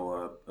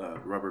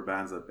rubber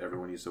bands that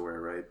everyone used to wear,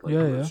 right? Like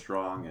Yeah.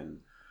 strong and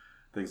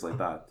things like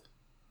that.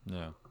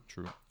 Yeah,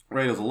 true.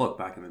 Right, as a look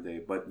back in the day,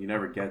 but you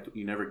never get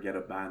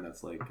a band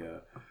that's like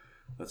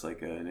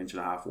an inch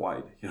and a half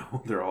wide.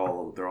 They're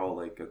all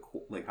like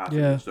half an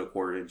inch to a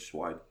quarter inch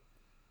wide.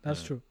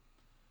 That's true.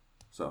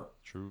 So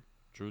True.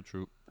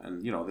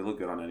 and they look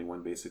good on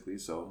anyone basically.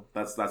 So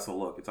that's the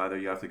look. It's either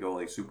you have to go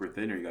like super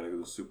thin or you got to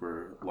go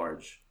super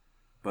large.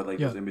 But like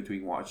those in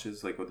between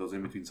watches, like with those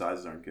in between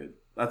sizes aren't good.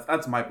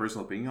 That's my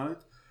personal opinion on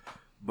it.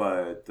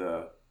 But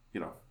to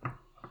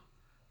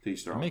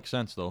each their It own. makes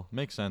sense though.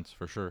 Makes sense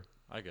for sure.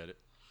 I get it.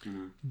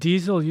 Mm-hmm.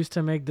 Diesel used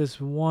to make this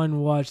one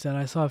watch that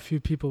I saw a few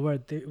people wear.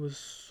 It was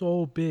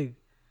so big.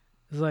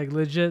 It's like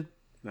legit.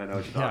 I know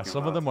what you're Yeah, talking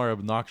some about. of them are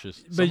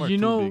obnoxious. But Some are you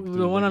too know big, too.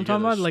 the one Like, I'm you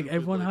talking get a about? Like stupid,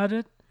 everyone had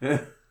it.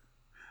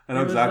 I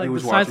know It was exactly like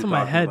which the watch size you're of my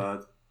talking head.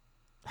 about.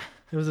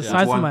 It was the Yeah. size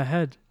Which of one? my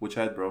head. Which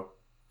head, bro?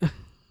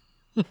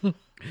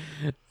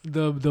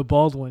 The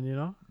bald one, you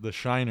know? The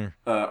Shiner.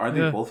 Aren't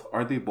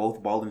Yeah. they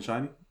both bald and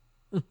shiny?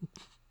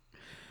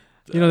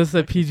 You know, this is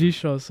a PG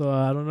show, so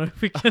I don't know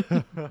if we can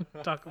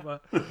talk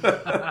about.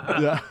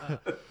 Yeah.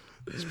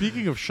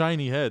 Speaking of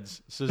shiny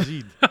heads,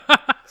 Sazid.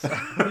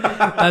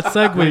 That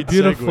segue, Great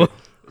beautiful. segue.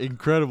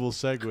 Incredible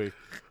segue.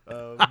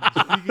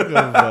 Speaking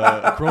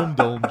of chrome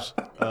domes,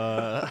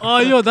 Oh,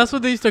 yo, that's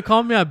what they used to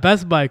call me at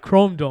Best Buy,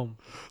 Chrome Dome.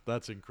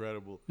 that's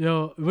incredible.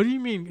 Yo, what do you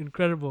mean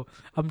incredible?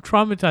 I'm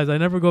traumatized. I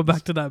never go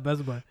back to that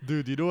Best Buy.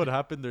 Dude, you know what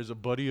happened? There's a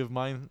buddy of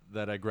mine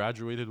that I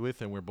graduated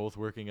with, and we're both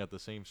working at the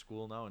same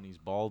school now, and he's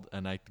bald.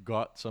 And I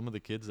got some of the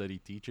kids that he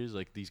teaches,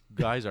 like these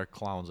guys are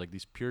clowns, like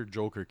these pure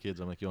joker kids.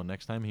 I'm like, yo,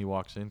 next time he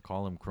walks in,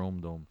 call him Chrome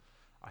Dome.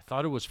 I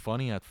thought it was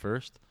funny at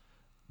first,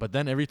 but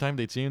then every time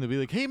they'd see him, they'd be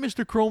like, hey,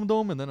 Mr. Chrome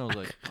Dome. And then I was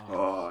like,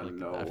 Oh, like,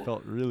 no. I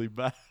felt really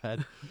bad.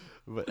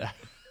 But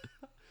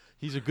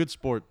he's a good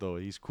sport, though.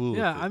 He's cool.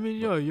 Yeah, with it. I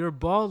mean, But- yo, you're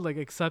bald, like,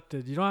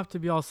 accepted. You don't have to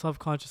be all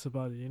self-conscious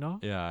about it, you know?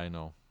 Yeah, I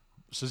know.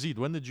 Sazid,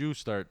 when did you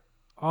start?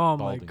 Oh,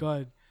 Balding. my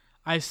God.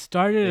 I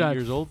started 8 at...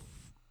 years old?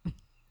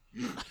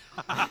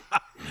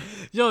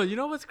 Yo, you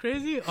know what's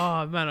crazy?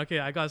 Oh, man, okay,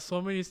 I got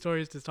so many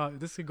stories to talk.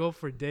 This could go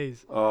for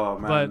days. Oh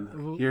man, But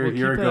we'll here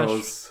keep it it as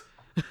goes.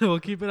 We'll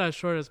keep it as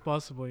short as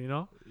possible, you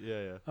know?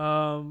 Yeah.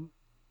 Yeah,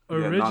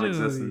 Originally...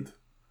 non-existent.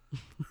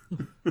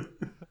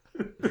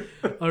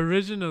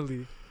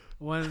 Originally,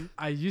 when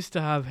I used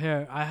to have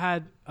hair, I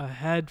had a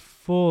head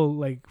full,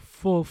 like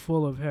full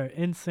of hair,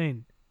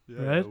 insane.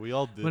 Yeah, Right? we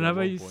all did.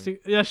 Whenever I at one used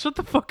point. to, yeah, shut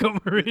the fuck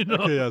up, Marino.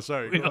 Okay, yeah,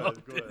 sorry. We Go all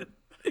ahead. Go did. ahead.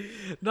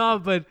 No,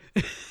 but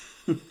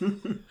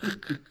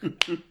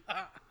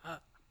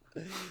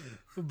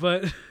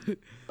but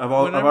I've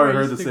Whenever already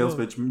I heard the used to sales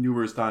go- pitch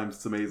numerous times.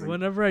 It's amazing.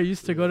 whenever I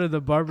used to go to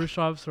the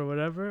barbershops or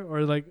whatever,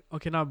 or like,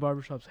 okay, not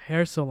barbershops,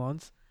 hair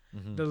salons,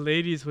 Mhm. the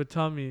ladies would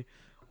tell me,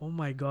 "Oh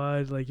my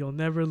God, like you'll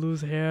never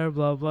lose hair,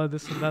 blah blah,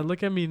 this and that."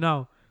 Look at me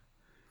now.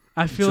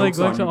 I feel like Joke's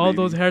going on to you, all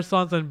those baby. hair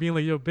salons and being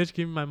like, "Yo, bitch,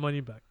 give me my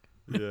money back."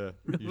 Yeah,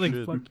 you Like,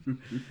 should. fuck, You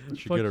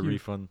should fuck get a you.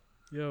 refund.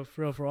 Yo,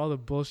 for real, for all the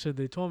bullshit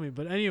they told me.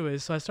 But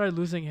anyways, so I started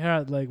losing hair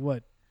at like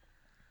what?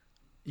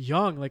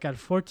 Young, like at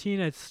 14,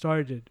 it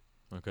started.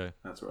 Okay.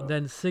 That's right.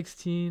 Then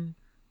 16,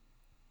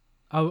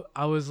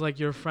 I was like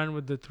your friend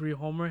with the 3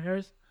 Homer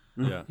hairs,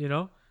 Yeah. you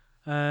know?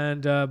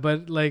 And,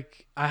 but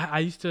like, I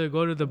used to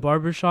go to the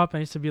barber shop. I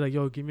used to be like,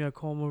 yo, give me a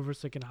comb over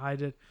so I can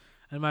hide it.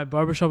 And my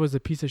barbershop was a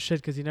piece of shit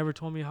because he never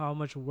told me how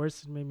much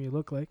worse it made me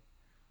look like,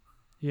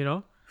 you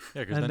know?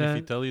 Yeah, because And then if he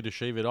then- tell you to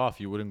shave it off,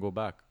 you wouldn't go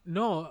back.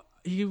 No,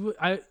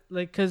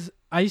 cause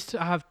I used to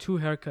have 2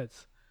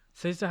 haircuts.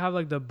 So I used to have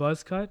like the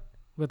buzz cut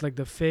with like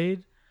the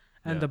fade,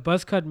 and Yeah. the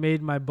buzz cut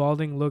made my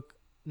balding look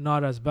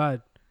not as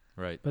bad.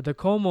 Right. But the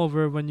comb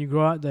over, when you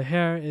grow out the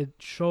hair, it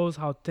shows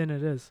how thin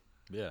it is.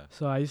 Yeah.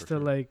 So I used For to sure.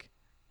 like,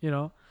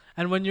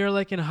 and when you're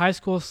like in high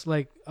school,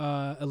 like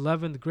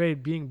 11th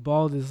grade, being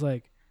bald is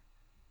like,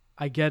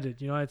 I get it.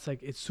 It's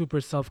like it's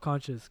super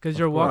self-conscious because Of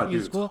you're course. Oh, walking in dude,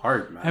 it's school.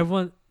 hard, man.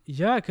 Everyone,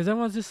 yeah, because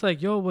everyone's just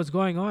like, yo, what's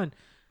going on?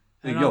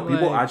 Like, And yo, I'm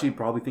people like, actually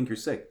probably think you're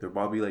sick. They're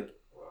probably like,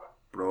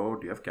 bro,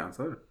 do you have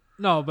cancer?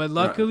 no, but Yeah.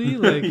 luckily,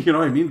 like, you know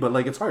what I mean? But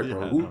like, it's hard,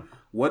 bro. Yeah, Who, no.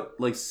 what,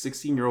 like,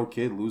 16-year-old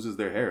kid loses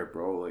their hair,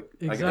 bro? Like,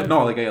 Exactly.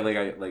 no,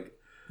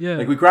 yeah,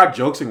 like we crack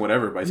jokes and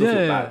whatever, but I still Yeah,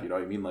 feel yeah. bad. You know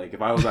what I mean? Like,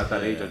 if I was at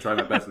that age, Yeah. I'd try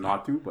my best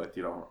not to, but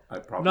I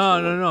probably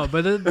still would. no.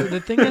 But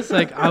the thing is,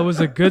 like, I was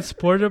a good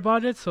sport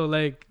about it, so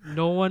like,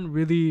 no one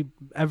really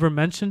ever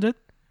mentioned it.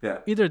 Yeah.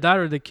 Either that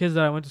or the kids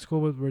that I went to school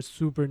with were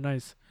super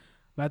nice.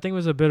 But I think it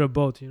was a bit of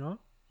both,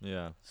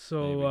 Yeah. So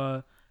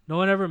Maybe. no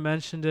one ever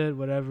mentioned it,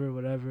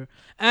 whatever.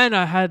 And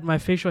I had my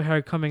facial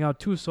hair coming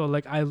out too, so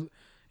like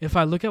if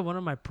I look at one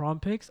of my prom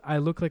pics, I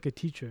look like a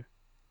teacher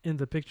in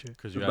the picture.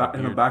 Because you had a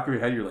In the beard. back of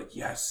your head, you're like,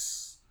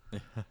 yes,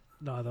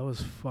 No, that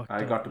was fucked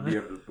I up, got to man. be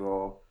able to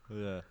go.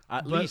 Yeah.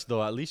 At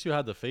But- least you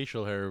had the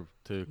facial hair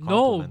to No,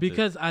 complement it.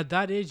 because at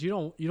that age you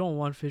don't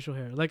want facial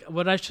hair. Like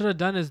what I should have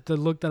done is the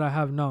look that I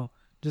have now,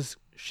 just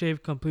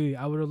shaved completely.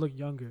 I would have looked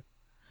younger.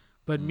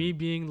 But me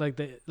being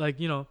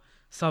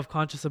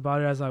self-conscious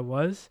about it as I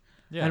was,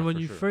 Yeah, and when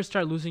for you sure. first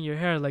start losing your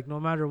hair, like no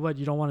matter what,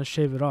 you don't want to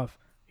shave it off.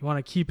 You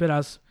want to keep it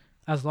as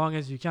long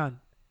as you can.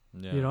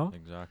 Yeah,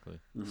 exactly.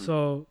 Mhm.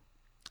 So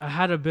I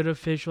had a bit of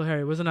facial hair.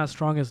 It wasn't as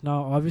strong as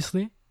now,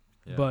 obviously,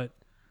 Yeah. but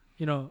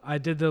I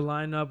did the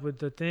lineup with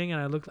the thing, and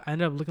I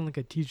ended up looking like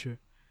a teacher.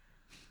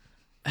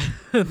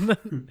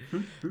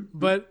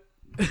 But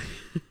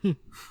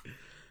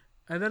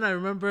and then I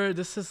remember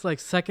this is like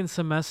second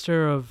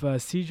semester of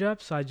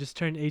CJEP, so I just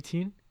turned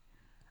 18.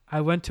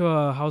 I went to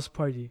a house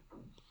party,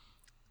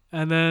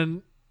 and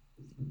then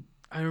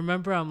I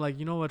remember I'm like,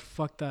 you know what?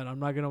 Fuck that. I'm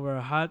not gonna wear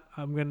a hat.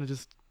 I'm gonna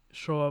just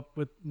show up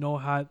with no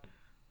hat,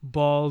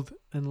 bald,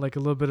 and like a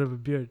little bit of a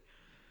beard.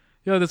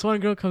 Yo, this one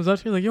girl comes up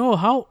to me like, yo,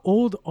 how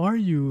old are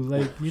you?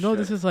 Like, this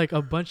Shit. is like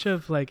a bunch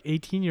of like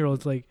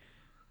 18-year-olds. Like,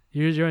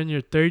 you're in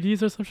your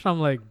 30s or something. I'm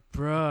like,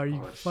 bruh, are you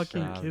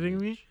fucking kidding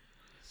me?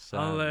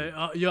 I'm like,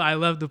 oh, yo, I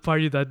left the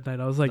party that night.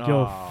 I was like,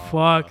 yo,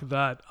 fuck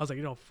that. I was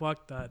like,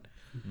 fuck that.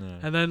 Yeah.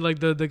 And then like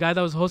the guy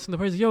that was hosting the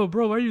party, yo,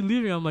 bro, why are you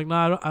leaving? I'm like,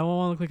 nah, I don't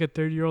want to look like a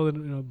 30-year-old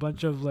and a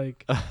bunch of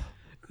like,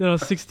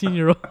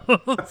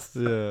 16-year-olds.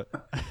 Yeah.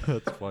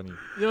 That's funny.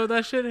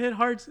 That shit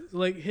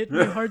hit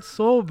me hard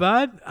so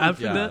bad.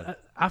 Yeah.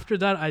 After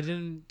that, I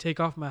didn't take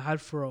off my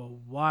hat for a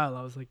while.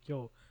 I was like,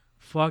 yo,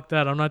 fuck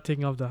that. I'm not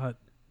taking off the hat.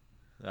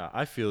 Yeah,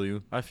 I feel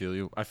you. I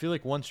feel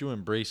like once you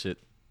embrace it,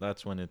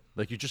 that's when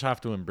you just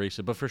have to embrace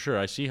it. But for sure,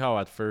 I see how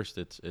at first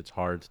it's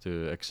hard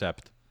to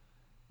accept.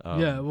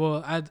 Yeah,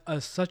 well, at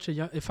such a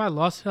young, if I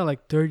lost it at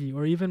like 30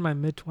 or even my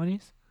mid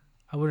 20s,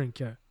 I wouldn't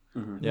care.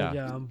 Mhm. Yeah.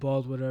 Yeah, I'm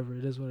bald, whatever.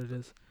 It is what it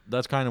is.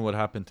 That's kind of what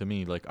happened to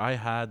me. Like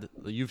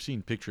you've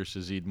seen pictures,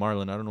 Sazid,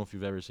 Marlon. I don't know if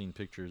you've ever seen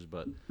pictures,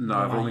 but No,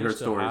 I've I only heard used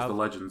to stories, have- the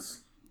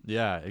legends.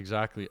 yeah,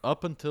 exactly.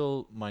 Up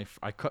until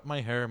I cut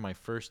my hair my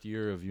first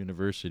year of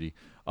university.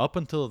 Up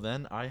until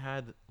then, I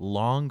had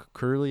long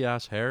curly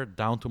ass hair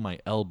down to my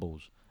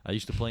elbows. I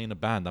used to play in a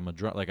band.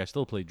 I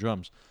still play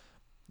drums.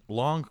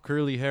 Long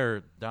curly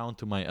hair down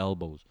to my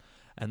elbows.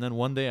 And then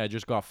one day I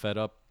just got fed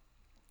up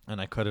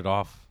and I cut it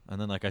off. And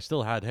then I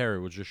still had hair,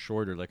 it was just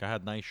shorter. Like I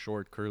had nice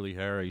short curly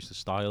hair. I used to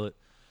style it.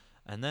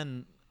 And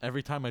then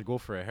every time I'd go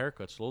for a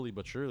haircut, slowly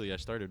but surely, I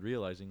started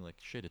realizing like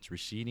shit, it's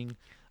receding.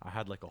 I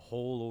had like a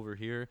hole over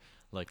here,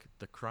 like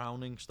the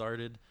crowning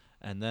started.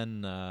 And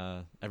then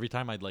every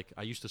time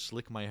I used to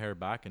slick my hair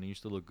back and it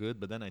used to look good,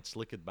 but then I'd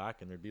slick it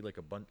back and there'd be like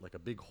a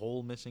big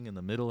hole missing in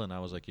the middle. And I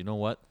was like, you know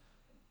what?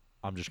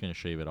 I'm just going to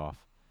shave it off.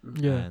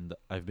 Yeah. And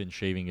I've been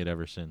shaving it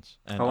ever since.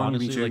 And How long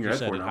have you honestly, been shaving like your you head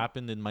said, for it now?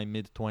 happened in my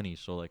mid-20s,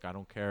 so like I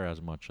don't care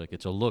as much. Like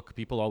it's a look.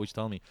 People always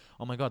tell me,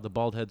 "Oh my god, the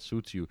bald head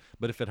suits you."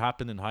 But if it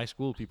happened in high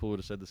school, people would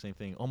have said the same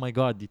thing. "Oh my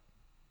god,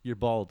 you're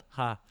bald.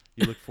 Ha,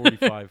 you look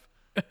 45."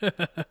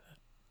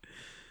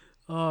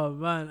 Oh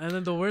man, and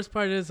then the worst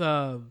part is,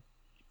 I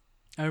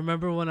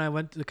remember when I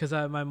went because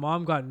my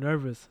mom got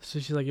nervous, so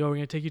she's like, "Yo, we're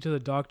gonna take you to the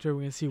doctor.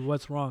 We're gonna see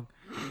what's wrong."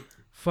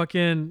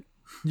 Fucking,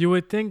 you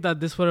would think that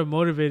this would have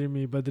motivated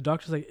me, but the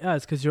doctor's like, "Yeah,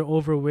 it's because you're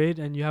overweight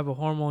and you have a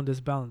hormone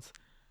disbalance."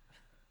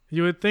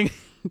 You would think,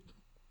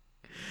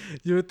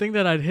 you would think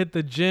that I'd hit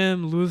the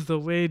gym, lose the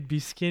weight, be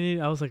skinny.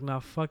 I was like, "Nah,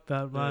 fuck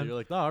that, Yeah, man." you're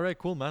like, "No, all right,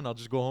 cool, man. I'll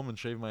just go home and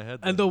shave my head."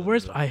 And then." the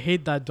worst, yeah. I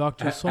hate that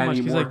doctor so much.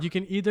 He's Anymore. like, you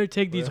can either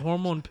take these Yeah.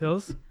 hormone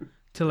pills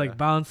to like Yeah.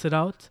 balance it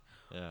out,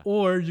 Yeah.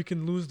 or you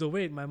can lose the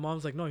weight. My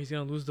mom's like, no, he's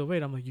gonna lose the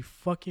weight. I'm like, you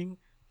fucking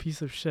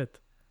piece of shit.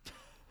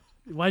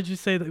 Why'd you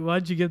say that?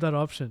 Why'd you give that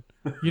option?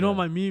 You know,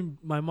 Yeah.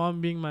 my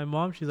mom being my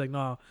mom, she's like,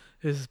 no,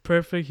 this is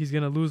perfect. He's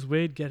gonna lose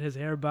weight, get his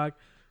hair back.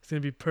 It's gonna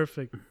be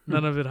perfect.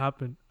 None of it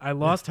happened. I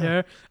lost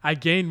hair. I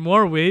gained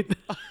more weight.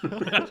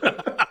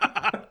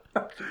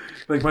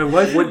 Like my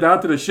life went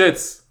down to the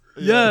shits.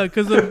 Yeah,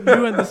 because of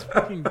you and this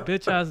fucking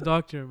bitch ass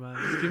doctor, man.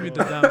 Just give me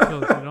the damn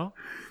pills,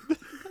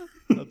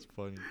 That's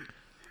funny.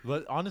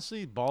 But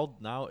honestly,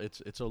 bald now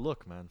it's a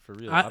look, man, for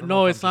real. I, I don't know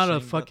no, if I'm it's just not a saying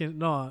that. fucking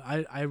no.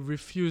 I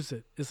refuse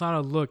it. It's not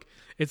a look.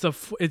 It's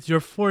you're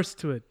forced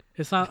to it.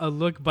 It's not a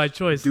look by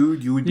choice.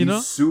 Dude, you would You be know?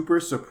 super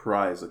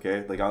surprised.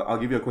 Okay, like I'll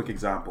give you a quick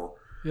example,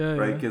 Yeah,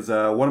 right? yeah, Because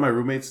one of my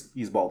roommates,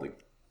 he's balding,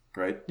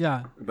 right?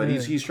 yeah. But yeah.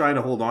 he's trying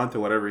to hold on to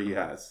whatever he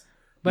has.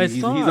 But it's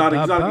not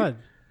that bad.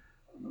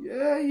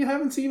 Yeah, you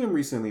haven't seen him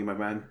recently, my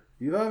man.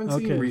 You haven't seen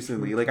him Okay,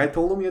 recently. true. Like I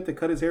told him he had to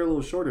cut his hair a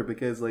little shorter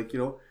because, like, you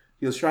know,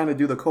 he was trying to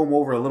do the comb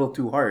over a little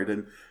too hard,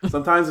 and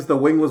sometimes if the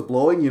wind was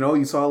blowing, you know,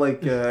 you saw like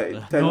 10,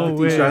 No 15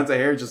 way. strands of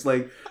hair just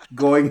like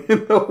going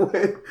in the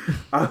wind.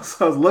 I was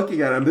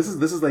looking at him. This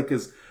is like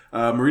his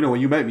Marino.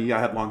 When you met me, I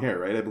had long hair,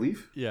 right? I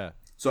believe. Yeah.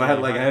 So Yeah, I had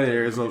you like had I had to-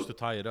 hair. you So used to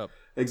tie it up.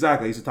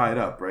 exactly, I used to tie it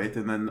up, right?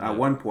 And then Yeah. at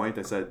one point,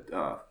 I said,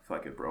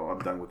 "Fuck it, bro. I'm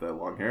done with that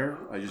long hair.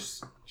 I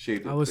just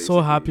shaved it." I was so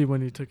basically. happy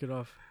when you took it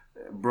off.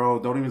 Bro,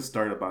 don't even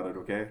start about it,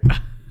 okay?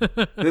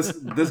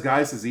 this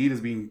guy Sazid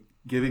has been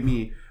giving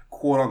me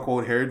quote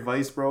unquote hair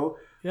advice, bro.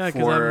 Yeah,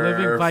 because I'm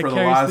living for the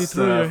vicariously last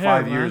through your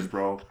hair, 5 years, man.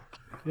 bro. Yeah,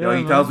 You know,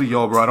 he man. tells me,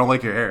 "Yo, bro, I don't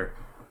like your hair."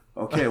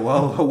 Okay,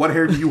 well, what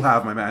hair do you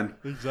have, my man?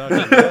 Exactly.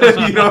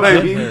 You know what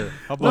I mean?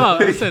 How No, about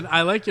listen.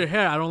 I like your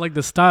hair. I don't like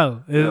the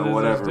style. Yeah, It's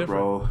whatever, different.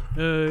 bro.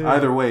 Yeah.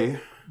 Either way,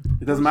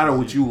 it doesn't matter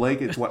what you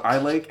like. It's what I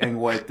like and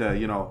what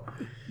you know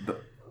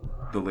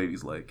the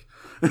ladies like.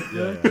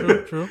 Yeah,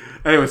 true.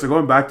 Anyway, so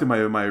going back to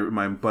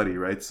my buddy,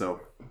 right? So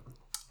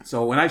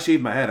when I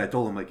shaved my head, I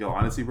told him like, "Yo,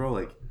 honestly, bro,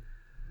 like,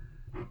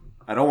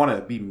 I don't want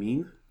to be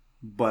mean,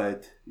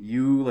 but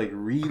you like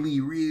really,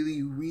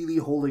 really, really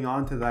holding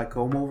on to that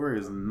comb over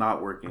is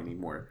not working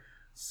anymore.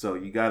 So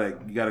you gotta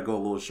go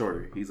a little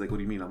shorter." He's like, "What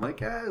do you mean?" I'm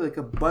like, "Yeah, like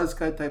a buzz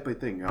cut type of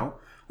thing, you know,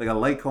 like a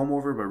light comb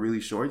over but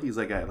really short." He's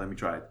like, "Yeah, let me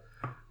try it."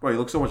 Bro, you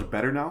look so much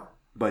better now,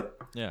 but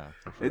yeah?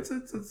 For sure.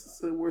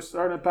 it's we're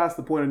starting to pass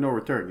the point of no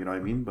return. You know what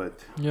I mean?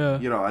 But Yeah.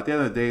 you know, at the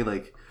end of the day,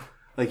 like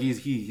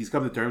he's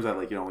come to terms that,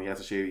 like, you know, when he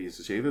has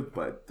to shave it,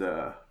 but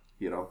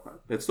you know,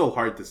 it's still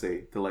hard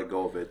to let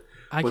go of it.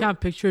 I But- can't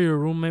picture your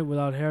roommate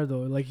without hair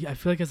though. Like I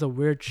feel like it's a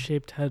weird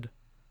shaped head.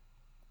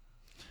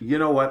 You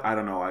know what? I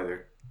don't know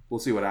either. We'll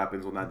see what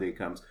happens when that day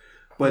comes.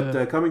 But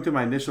Yeah. coming to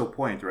my initial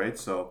point, right?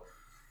 So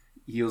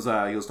he was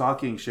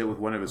talking shit with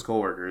one of his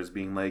coworkers,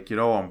 being like, you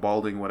know, "I'm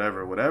balding,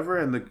 whatever,"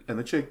 and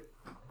the chick,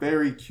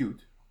 very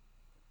cute,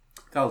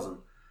 tells him,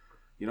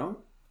 "You know,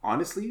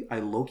 honestly, I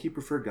low key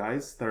prefer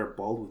guys that are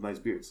bald with nice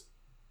beards."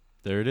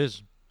 There it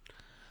is.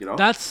 You know,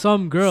 That's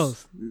some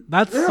girls.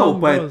 That's no, some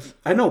but girls.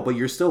 I know, but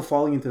you're still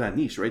falling into that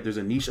niche, right? There's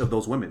a niche of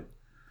those women.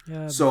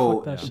 Yeah. So,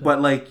 fuck that shit.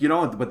 but like, you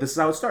know, but this is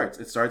how it starts.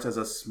 It starts as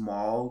a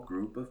small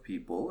group of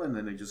people, and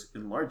then it just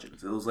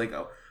enlarges. It was like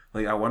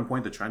at one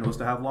point, the trend was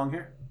to have long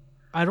hair.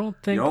 I don't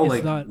think You know, it's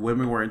like not.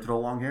 women were into the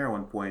long hair at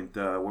one point.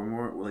 Women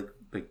were like,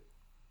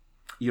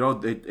 you know,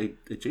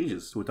 it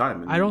changes to a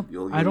time. And I don't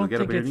you'll think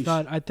get a bigger it's niche.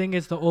 not. I think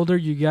it's the older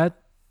you get,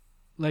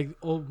 like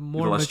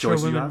more less mature choice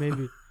you women have?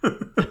 maybe.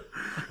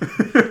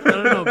 I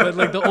don't know, but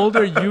like the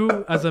older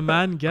you as a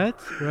man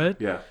gets, right?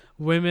 Yeah,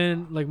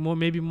 Women like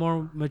maybe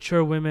more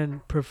mature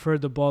women prefer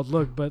the bald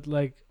look, but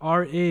like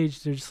our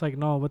age, they're just like,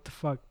 no, what the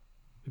fuck?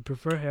 We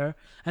prefer hair.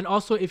 And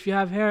also, if you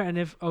have hair, and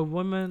if a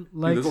woman dude,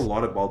 likes, there's a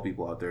lot of bald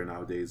people out there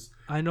nowadays.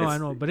 I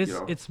know, but you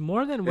know, it's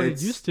more than what it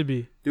it's- used to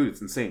be. Dude,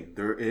 it's insane.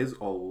 There is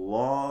a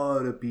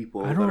lot of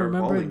people I that don't are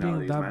remember balding it being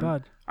nowadays, that man.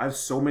 bad. I have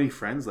so many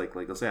friends, like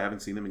let's say I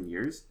haven't seen them in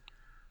years.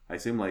 I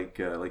see them like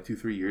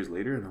 2-3 years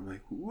later, and I'm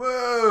like,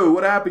 whoa,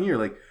 what happened here?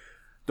 Like,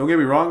 don't get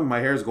me wrong, my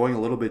hair is going a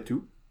little bit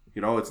too.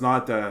 You know, it's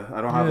not.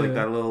 I don't have like Yeah.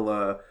 that little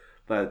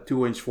that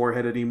 2-inch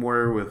forehead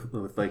anymore with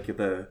like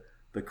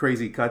the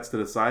crazy cuts to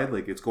the side.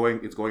 Like it's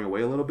going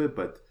away a little bit,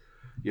 but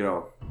you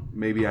know,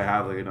 maybe I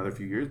have like another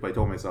few years. But I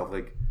told myself,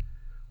 like,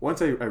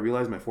 once I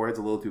realized my forehead's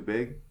a little too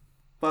big,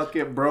 fuck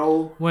it,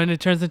 bro. When it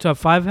turns into a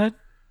 5 head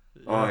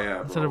Oh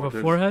yeah, instead bro. of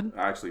a forehead.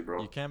 Actually,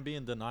 bro, You can't be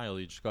in denial.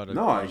 You just gotta.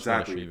 No, you just gotta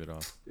exactly. shave it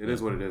off. it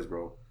is what it is,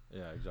 bro.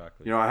 Yeah,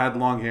 exactly. You know, I had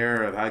long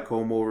hair, I've had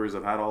comb overs,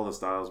 I've had all the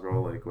styles,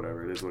 bro. Like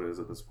whatever, it is what it is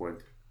at this point.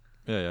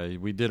 Yeah.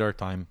 We did our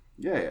time.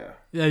 Yeah.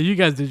 Yeah, you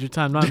guys did your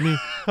time, not me.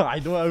 I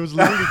know. I was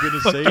literally gonna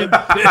say it.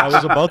 I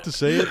was about to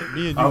say it.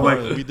 Me and you, I'm like,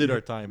 Marlon, we did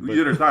our time. We but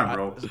did our time,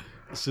 bro.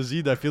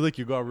 Sazid, I feel like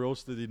you got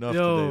roasted enough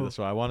Yo. today.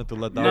 So I wanted to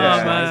let that Nah, Yeah,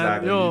 one man.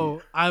 exactly.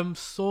 Yo, I'm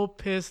so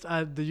pissed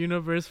at the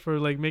universe for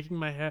like making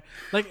my hair.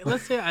 Like,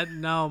 let's say at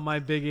now my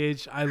big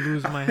age, I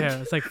lose my hair.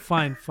 It's like,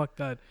 fine, fuck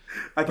that.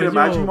 I can But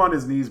imagine yo- him on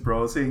his knees,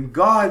 bro, saying,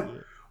 "God,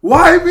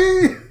 why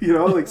me?" You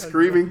know, like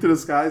screaming to the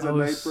skies I at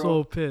was night, bro.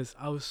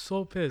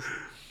 so pissed.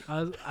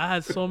 I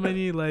had so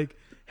many like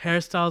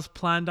hairstyles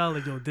planned out.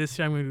 Like, yo, this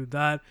year I'm gonna do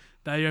that.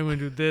 That year I'm gonna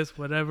do this.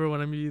 Whatever.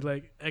 When I'm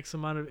like X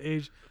amount of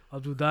age, I'll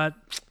do that.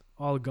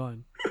 All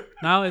gone.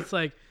 Now it's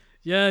like,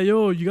 yeah,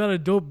 yo, you got a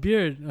dope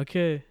beard.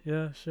 Okay,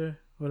 yeah, sure,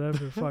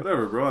 whatever. Fuck.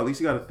 Whatever, bro. At least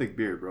you got a thick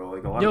beard, bro.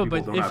 Like a lot Yo, of people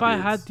but don't if have I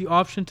beards. had the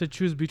option to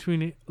choose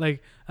between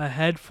like a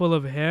head full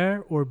of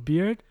hair or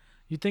beard,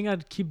 you think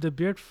I'd keep the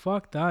beard?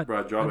 Fuck that. Bro,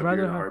 I'd drop I'd a rather beard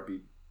in a have-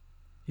 heartbeat.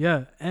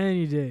 Yeah,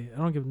 any day. I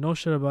don't give no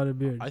shit about a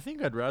beard. I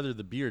think I'd rather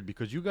the beard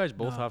because you guys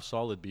both No. have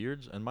solid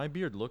beards, and my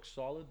beard looks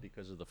solid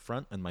because of the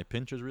front, and my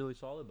pinch is really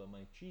solid, but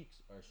my cheeks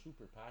are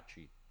super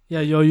patchy.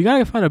 Yeah, yo, you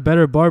gotta find a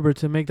better barber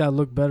to make that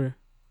look better.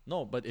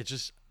 No, but it's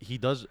just he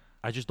does.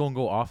 I just don't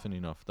go often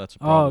enough. That's a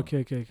Oh,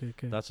 problem. okay.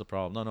 That's the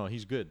problem. No,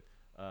 he's good.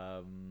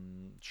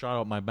 Shout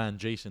out my band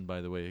Jason, by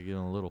the way. Give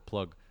him a little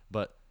plug.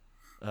 But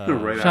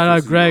Right Shout out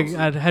after Greg Sunosi.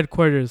 at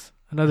headquarters.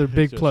 Another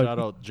big so plug. Shout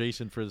out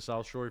Jason for the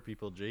South Shore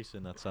people.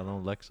 Jason at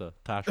Salon Lexa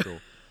Tashro.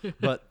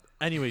 But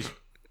anyways,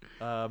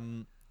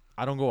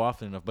 I don't go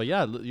often enough. But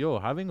yeah, yo,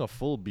 having a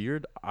full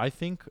beard, I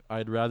think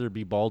I'd rather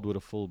be bald with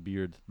a full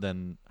beard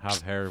than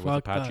have hair with a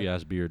Fuck patchy that.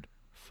 ass beard.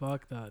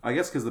 Fuck that. I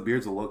guess because the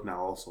beard's a look now,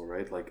 also,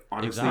 right? Like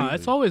honestly, Exactly. Nah,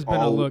 it's always been a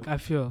all- look. I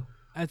feel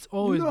it's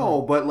always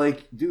no, but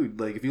like,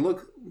 dude, like if you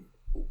look,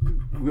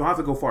 we don't have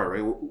to go far,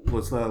 right?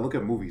 Let's look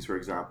at movies, for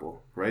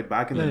example, right?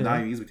 Back in the Yeah,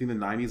 yeah. 90s, between the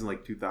 90s and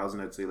like 2000,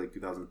 I'd say like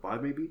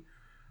 2005 maybe.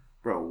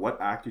 Bro, what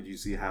actor do you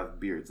see have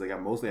beards? Like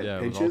at most they had Yeah,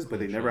 it was all pinches, but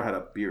they pinch, never yeah. had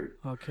a beard.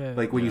 been. Okay.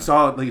 Like when Yeah. you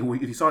saw, like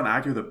if you saw an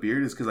actor with a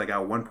beard, it's because like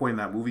at one point in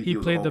that movie he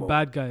was a played the hobo.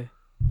 bad guy.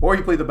 or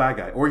he played the bad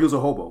guy, or he was a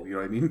hobo. You know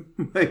what I mean?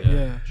 Like,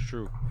 Yeah. It's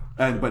true.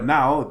 but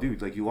now,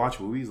 dude, like you watch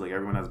movies, like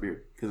everyone has a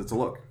beard because it's a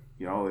look.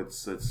 You know,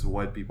 it's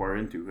what people are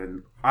into.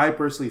 And I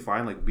personally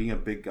find like being a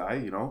big guy,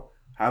 you know,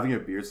 having a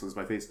beard slims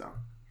my face down.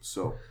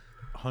 So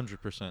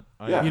 100%.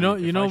 Yeah. You know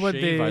if what I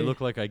shave, I they-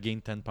 look like I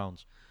gained 10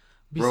 pounds.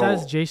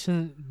 Besides Bro.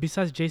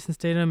 Jason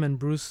Statham and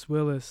Bruce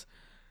Willis,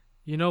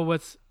 you know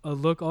what's a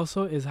look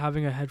also is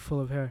having a head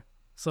full of hair.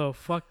 So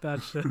fuck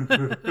that shit.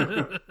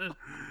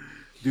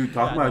 dude, talking Yeah, no,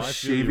 about I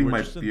feel you. shaving We're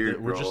my just in beard,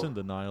 de- bro. We're just in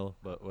denial,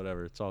 but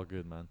whatever. It's all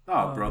good, man.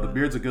 Oh, bro, the man.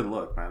 beard's a good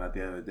look, man. At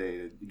the end of the day,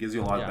 it gives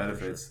you a lot Yeah, of for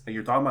benefits. And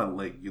you're talking about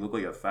like you look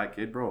like a fat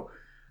kid, bro.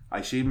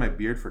 I shaved my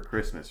beard for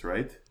Christmas,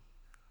 right?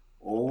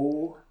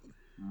 Oh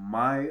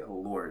my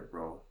lord,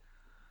 bro!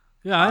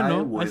 Yeah, I know.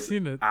 I was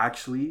seen it.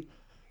 Actually,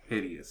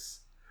 hideous.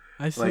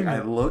 I seen Like I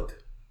it. looked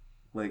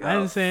like I a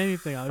didn't say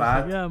anything. I was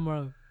fat- like, yeah,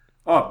 Marlon.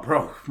 Oh,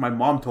 bro, my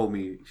mom told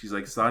me, she's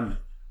like, son,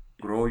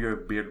 grow your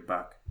beard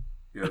back.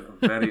 You're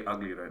very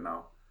ugly right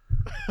now.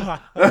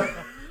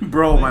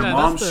 Bro, my Yeah,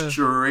 mom that's the-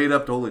 straight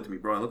up told it to me,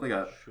 bro. I look like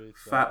a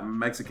fat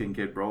Mexican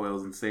kid, bro. It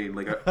was insane.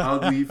 Like an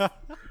ugly,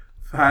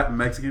 fat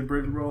Mexican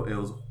person, bro. It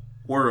was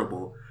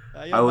horrible.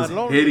 I was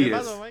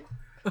hideous.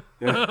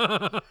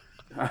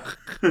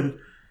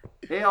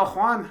 Hey,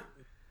 Juan.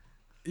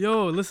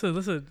 Yo,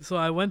 listen. So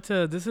I went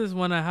to. This is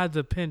when I had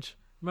the pinch.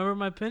 Remember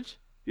my pinch?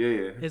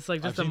 Yeah. It's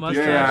like just I've a seen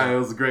mustache. Yeah, it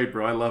was great,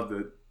 bro. I loved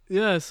it.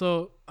 Yeah,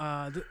 so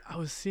I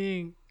was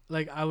seeing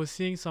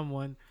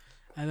someone,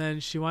 and then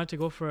she wanted to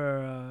go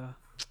for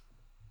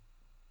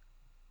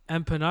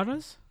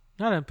empanadas,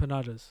 not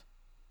empanadas,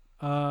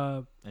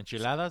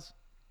 Enchiladas?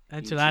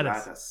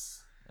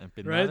 enchiladas,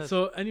 Empanadas? right?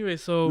 So anyway,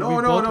 so No, we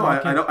no, both no.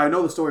 walk in- I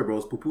know the story, bro.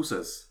 It's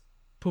pupusas.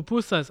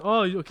 pupusas.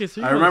 Oh, okay.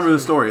 So you I know remember the story.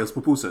 story. It was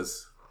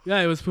pupusas. Yeah,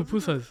 it was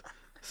pupusas.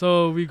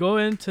 So we go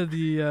into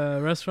the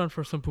restaurant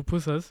for some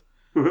pupusas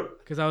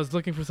because I was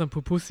looking for some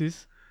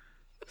pupusis.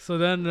 So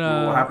then,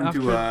 what happened after,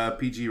 to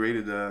PG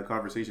rated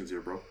conversations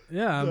here, bro?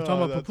 yeah, I'm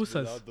talking about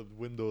pupusas. Out the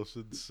window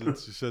since you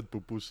said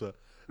pupusa.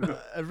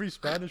 Every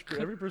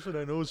person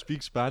I know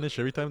speaks Spanish.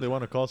 Every time they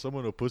want to call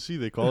someone a pussy,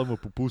 they call him a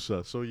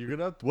pupusa. So you're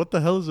gonna. What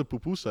the hell is a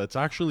pupusa? It's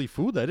actually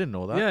food. I didn't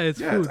know that. Yeah, it's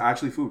Yeah, food. it's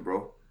actually food,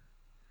 bro.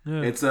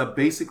 Yeah. It's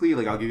basically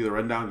like I'll give you the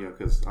rundown,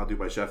 because I'll do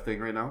my chef thing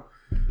right now.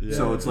 Yeah.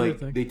 So it's like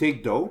Everything. they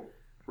take dough,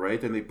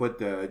 right, and they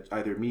put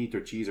either meat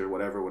or cheese or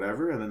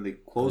whatever, and then they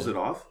close it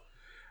off,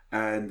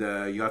 and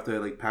you have to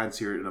like pan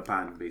sear it in a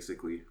pan,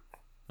 basically.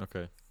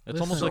 Okay.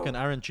 It's almost Listen. like an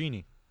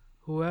arancini.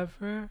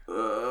 Whoever.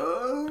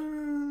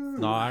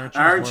 No,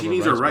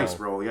 arancinis are rice,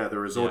 bro. Yeah, the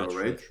risotto,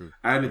 true, right? true.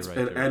 And You're it's right,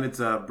 and, you're and it's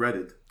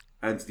breaded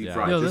and it's deep Yeah.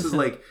 fried. Yo, this listen.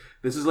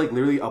 is like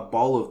literally a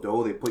ball of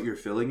dough. They put your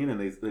filling in and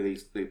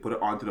they put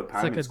it onto the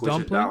pan like and a squish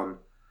dumpling? it down.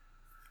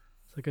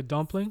 It's like a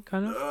dumpling,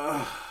 kind of,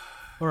 Ugh,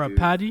 or a dude.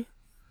 patty.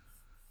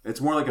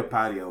 it's more like a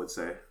patty, I would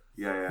say.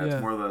 Yeah. Yeah.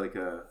 It's more like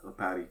a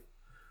patty.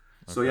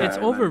 So yeah, It's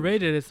and then-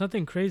 overrated. It's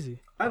nothing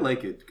crazy. I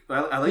like it.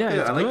 I like Yeah,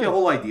 the it's I like good. the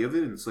whole idea of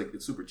it. And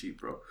it's super cheap,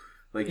 bro.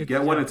 Like you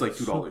get one, it's like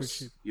super $2.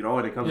 cheap. You know,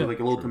 and it comes Yeah. with like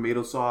a little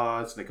tomato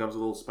sauce, and it comes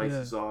with a little spicy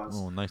Yeah. sauce,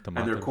 Oh, nice and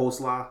their tomato.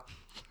 coleslaw.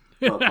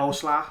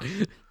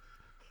 Coleslaw.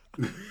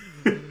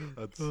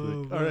 That's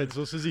Oh, sick. All man. right,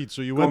 so Sizit,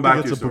 so you Going went to back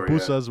get to your some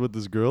story, pupusas with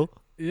this girl.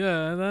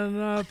 Yeah, and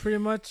then pretty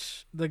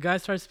much the guy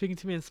started speaking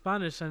to me in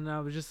Spanish, and I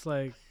was just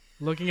like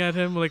looking at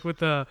him like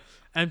with a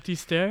empty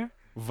stare,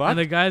 What? and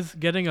the guy's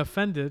getting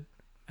offended,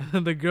 and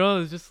then the girl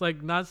is just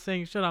like not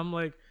saying shit. I'm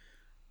like,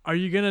 are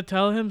you gonna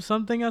tell him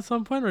something at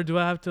some point, or do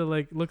I have to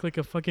like look like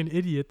a fucking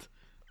idiot,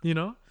 you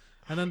know?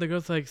 And then the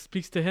girl's like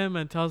speaks to him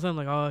and tells him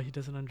like, oh, he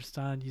doesn't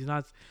understand. He's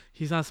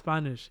not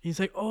Spanish. He's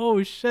like,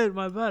 oh shit,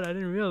 my bad. I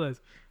didn't realize.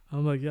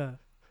 I'm like, yeah,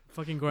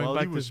 fucking going While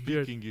back he to was his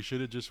beard. speaking, you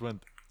should have just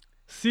went,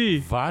 See,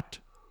 what?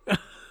 that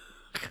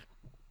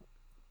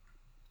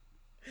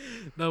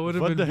would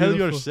have What been the hell you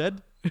beautiful.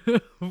 said?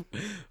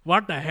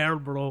 What the hell,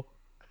 bro?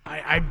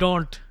 I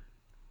don't.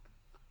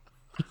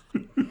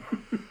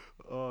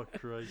 Oh,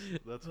 Christ.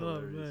 That's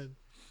Oh hilarious. man.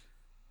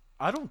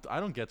 I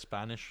don't get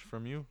Spanish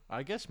from you.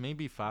 I guess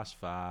maybe fast.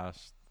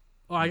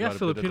 Oh, I You get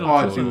got a bit of Filipino that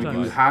Oh, too Filipino dude,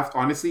 you sometimes. vibe. have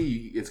honestly.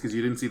 It's because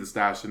you didn't see the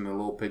stash and the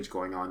little pinch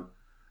going on.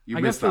 You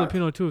I get missed that.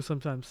 Filipino too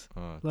sometimes.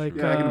 Like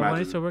True. Yeah, I can when I imagine.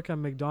 used to work at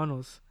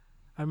McDonald's,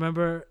 I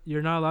remember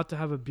you're not allowed to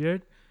have a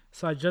beard,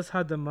 so I just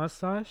had the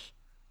mustache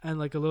and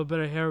like a little bit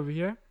of hair over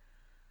here,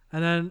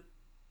 and then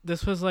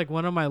this was like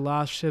one of my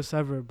last shifts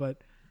ever.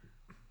 But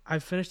I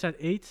finished at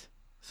 8,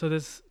 so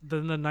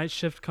then the night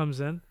shift comes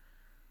in.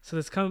 So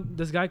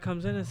this guy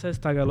comes in and says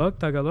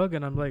Tagalog,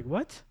 and I'm like,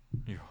 what?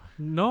 You-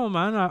 No,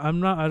 man, I'm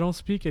not. I don't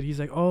speak it. He's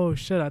like, oh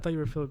shit, I thought you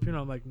were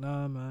Filipino. I'm like,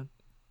 nah, man.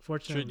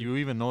 Fortunately, Should you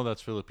even know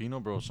that's Filipino,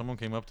 bro? Someone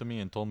came up to me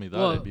and told me that.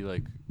 Well, I'd be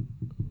like,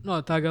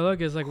 no,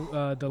 Tagalog is like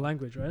the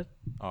language, right?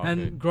 oh, okay.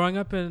 And growing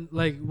up in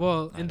like, well,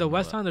 I in didn't the know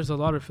West that. Town, there's a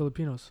lot of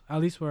Filipinos.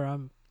 At least where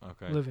I'm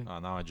Okay. living.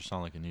 Now I just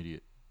sound like an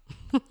idiot.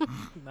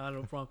 Nah,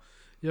 no problem.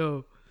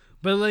 Yo,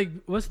 but like,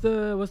 what's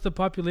the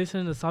population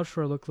in the South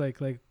Shore look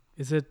like? Like,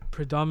 is it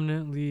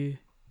predominantly,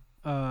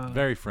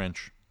 Very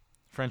French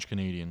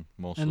Canadian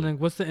mostly. and then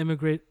what's the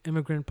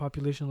immigrant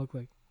population look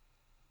like?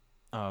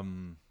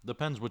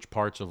 Depends which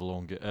parts of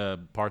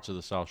parts of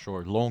the South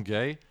Shore.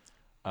 Longueuil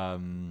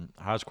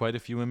has quite a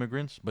few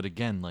immigrants, but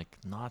again, like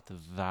not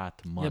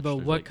that much. Yeah, but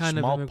There's, what like, kind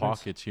of small immigrants?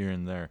 pockets here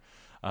and there.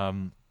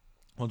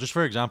 Well, just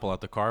for example,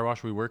 at the car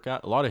wash we work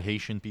at, a lot of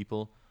Haitian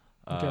people,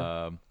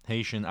 Okay.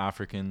 Haitian,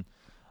 African,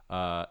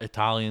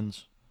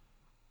 Italians.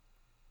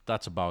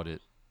 That's about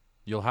it.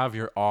 You'll have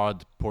your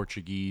odd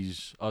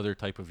Portuguese, other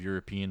type of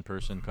European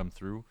person come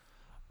through,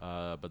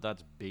 but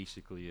that's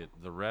basically it.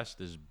 The rest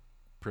is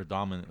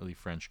predominantly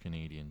French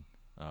Canadian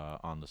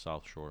on the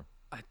South Shore.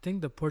 I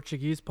think the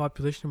Portuguese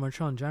population in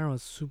Montreal in general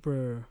is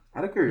super.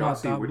 Out of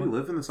curiosity, that where do you much.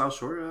 live in the South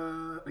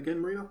Shore again,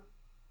 Mario?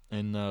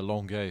 In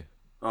Longueuil.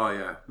 Oh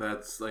yeah,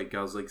 that's like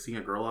I was like seeing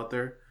a girl out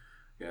there.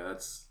 Yeah,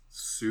 that's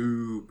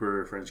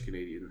super French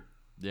Canadian.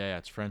 Yeah,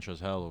 it's French as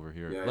hell over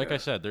here. Yeah, Like yeah. I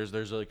said, there's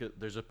there's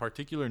a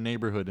particular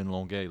neighborhood in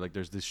Longueuil. Like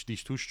there's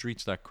these two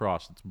streets that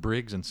cross. It's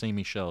Briggs and Saint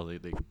Michel.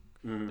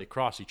 They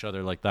cross each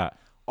other like that.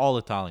 All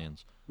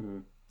Italians.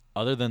 Mhm.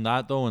 Other than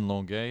that, though, in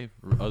Longueuil,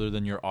 other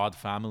than your odd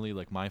family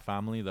like my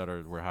family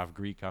we're half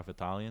Greek, half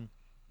Italian,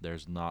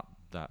 there's not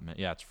that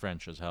many. Yeah, it's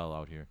French as hell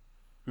out here.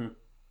 Hmm.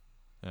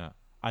 Yeah.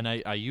 And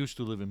I used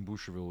to live in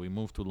Boucherville. We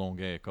moved to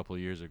Longueuil a couple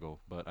of years ago,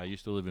 but I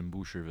used to live in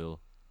Boucherville,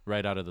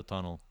 right out of the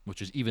tunnel,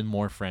 which is even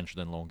more French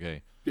than Longueuil.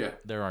 Yeah,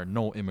 There are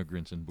no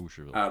immigrants in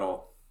Boucherville. at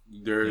all.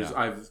 There's Yeah.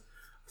 I've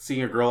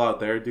seen a girl out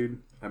there,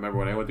 dude. I remember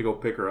when I went to go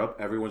pick her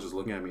up, everyone's just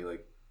looking at me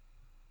like,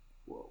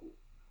 "Whoa,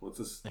 what's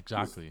this?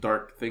 Exactly. This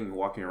dark thing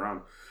walking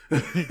around."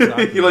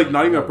 Exactly. You're like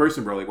not even a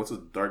person, bro. Like, what's this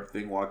dark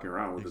thing walking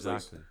around with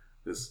Exactly.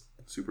 this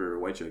super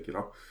white chick? You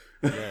know?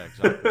 Yeah,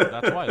 exactly.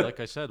 That's why, like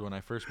I said, when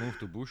I first moved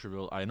to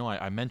Boucherville, I know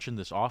I mentioned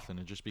this often,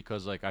 and just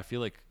because like I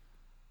feel like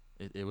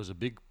it was a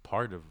big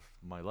part of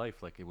my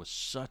life. Like it was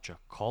such a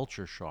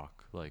culture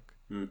shock. Like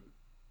Mm.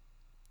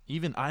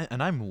 even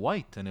I'm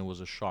white, and it was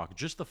a shock.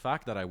 Just the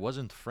fact that I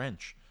wasn't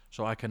French.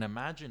 So I can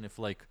imagine if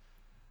like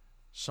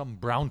some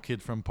brown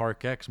kid from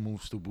Park X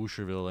moves to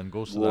Boucherville and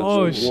goes to that.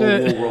 Oh,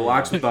 shit. Whoa,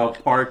 relax with the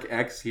Park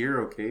X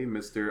here, okay,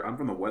 Mister. I'm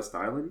from the West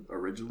Island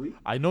originally.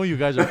 I know you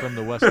guys are from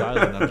the West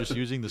Island. I'm just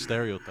using the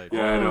stereotype.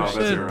 Yeah, I know. Oh that's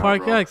shit, your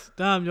Park bro. X.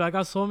 Damn, yo, I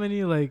got so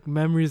many like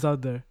memories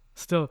out there.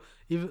 Still,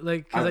 even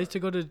like because I used to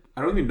go to.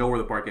 I don't even know where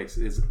the Park X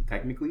is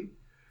technically.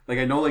 Like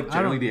I know like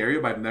generally don't- the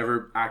area, but I've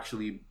never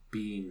actually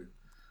been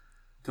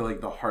to like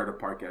the heart of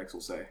Park X.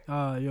 We'll say.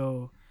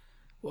 Yo.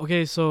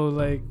 Okay, so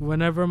like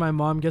whenever my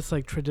mom gets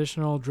like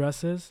traditional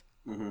dresses,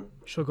 Mm-hmm.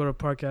 she'll go to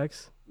Park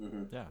X.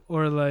 Mm-hmm. Yeah.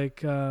 Or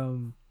like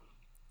when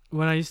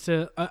I used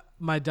to,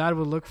 my dad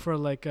would look for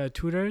like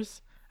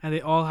tutors, and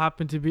they all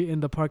happened to be in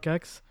the Park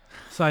X.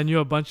 So I knew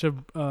a bunch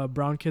of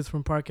brown kids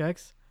from Park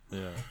X.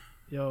 Yeah.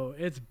 Yo,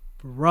 it's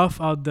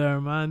rough out there,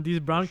 man.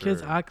 These brown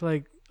kids Sure. act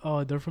like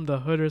they're from the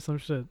hood or some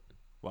shit.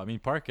 Well, I mean,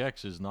 Park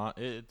X is not.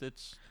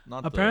 It's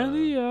not.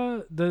 Apparently,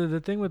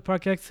 the thing with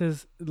Park X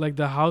is like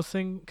the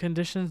housing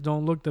conditions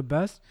don't look the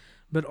best,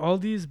 but all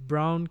these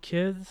brown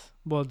kids,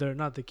 well, they're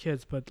not the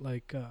kids, but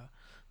like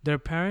their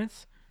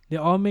parents, they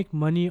all make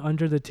money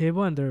under the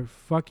table and they're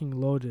fucking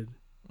loaded.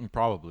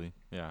 Probably,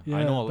 yeah. Yeah,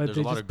 I know but there's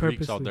they a lot just of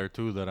Greeks out purposely- there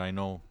too that I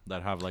know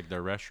that have like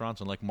their restaurants,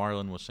 and like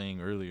Marlon was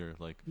saying earlier,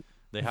 like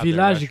they have their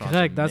Village restaurants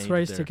Grec, and that's where I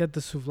made used to their get the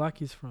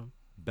souvlakis from.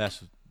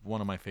 best. One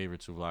of my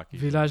favorite souvlaki.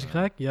 Village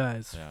Grec, yeah,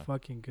 it's yeah.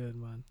 fucking good,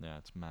 man. Yeah,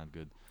 it's mad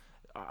good.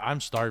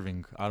 I'm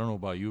starving. I don't know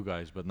about you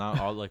guys, but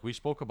now like we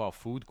spoke about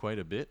food quite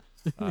a bit,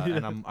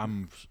 and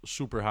I'm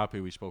super happy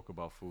we spoke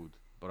about food.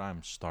 But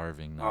I'm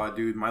starving now. Oh,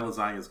 dude, my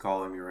lasagna is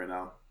calling me right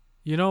now.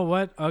 You know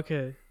what?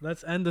 Okay,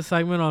 let's end the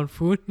segment on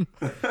food.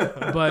 But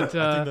I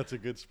think that's a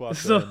good spot.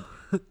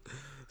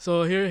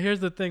 so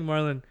here's the thing,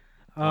 Marlon.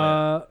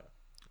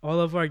 All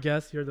of our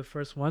guests, you're the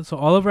first one. So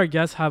all of our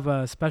guests have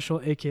a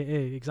special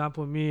AKA.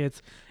 Example, me,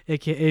 it's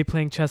AKA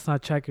playing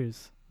chestnut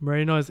checkers.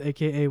 Marino is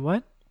AKA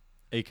what?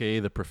 AKA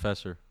the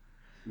professor.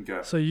 Okay.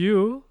 So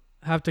you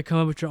have to come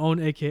up with your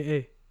own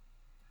AKA.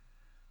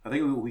 I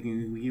think we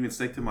can even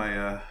stick to my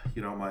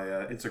my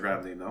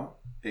Instagram name, no?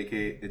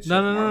 AKA it's No,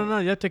 Chef no, no, no, Marlon. no.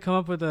 You have to come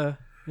up with a.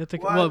 You have to.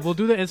 What? Well, we'll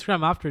do the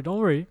Instagram after. Don't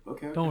worry.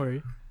 Okay. Don't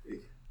worry.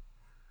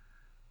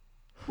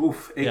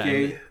 Oof. Yeah,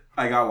 AKA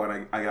I got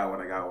one. I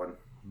got one.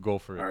 Go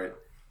for it. All right.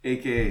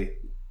 AKA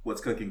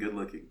what's cooking good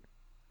looking.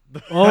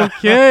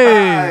 Okay.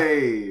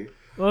 Hey.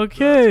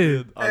 Okay.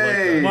 I like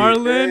Hey. that.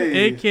 Marlon, Hey.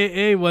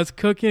 aka what's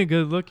cooking,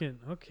 good looking.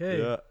 Okay.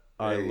 Yeah,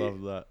 I Hey.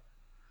 love that.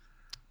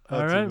 All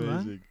That's right,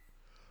 amazing. man.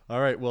 All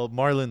right, well,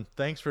 Marlon,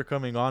 thanks for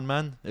coming on,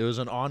 man. It was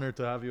an honor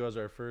to have you as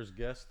our first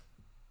guest.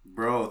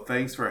 Bro,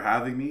 thanks for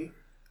having me.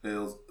 It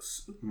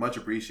was much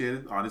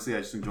appreciated. Honestly, I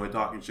just enjoy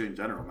talking shit in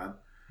general, man.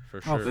 For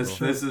Oh, sure. This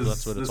bro. this is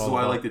That's what this it's is all what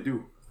I about. like to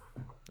do.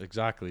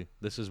 Exactly.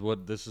 This is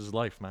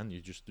life, man.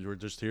 You're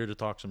just here to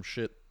talk some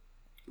shit.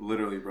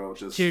 Literally, bro.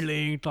 Just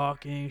Chilling,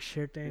 talking,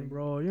 shitting,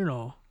 bro. You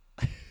know.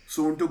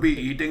 soon to be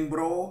eating,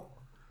 bro.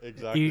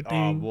 Exactly. Oh,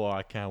 Eating. boy,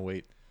 I can't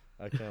wait.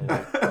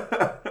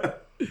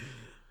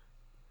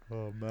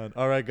 Oh man.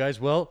 All right, guys.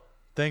 Well,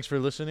 thanks for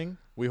listening.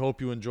 We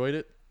hope you enjoyed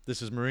it.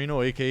 This is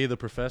Marino, aka the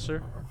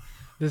Professor.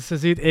 This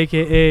is it,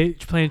 aka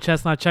playing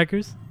chess, not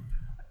checkers.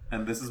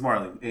 And this is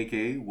Marlon,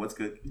 aka what's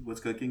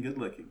cooking good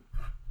looking.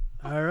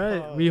 All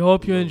right. We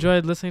hope you love it.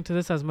 enjoyed listening to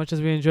this as much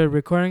as we enjoyed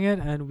recording it,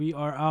 and we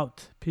are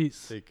out.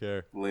 Peace. Take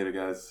care. Later,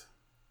 guys.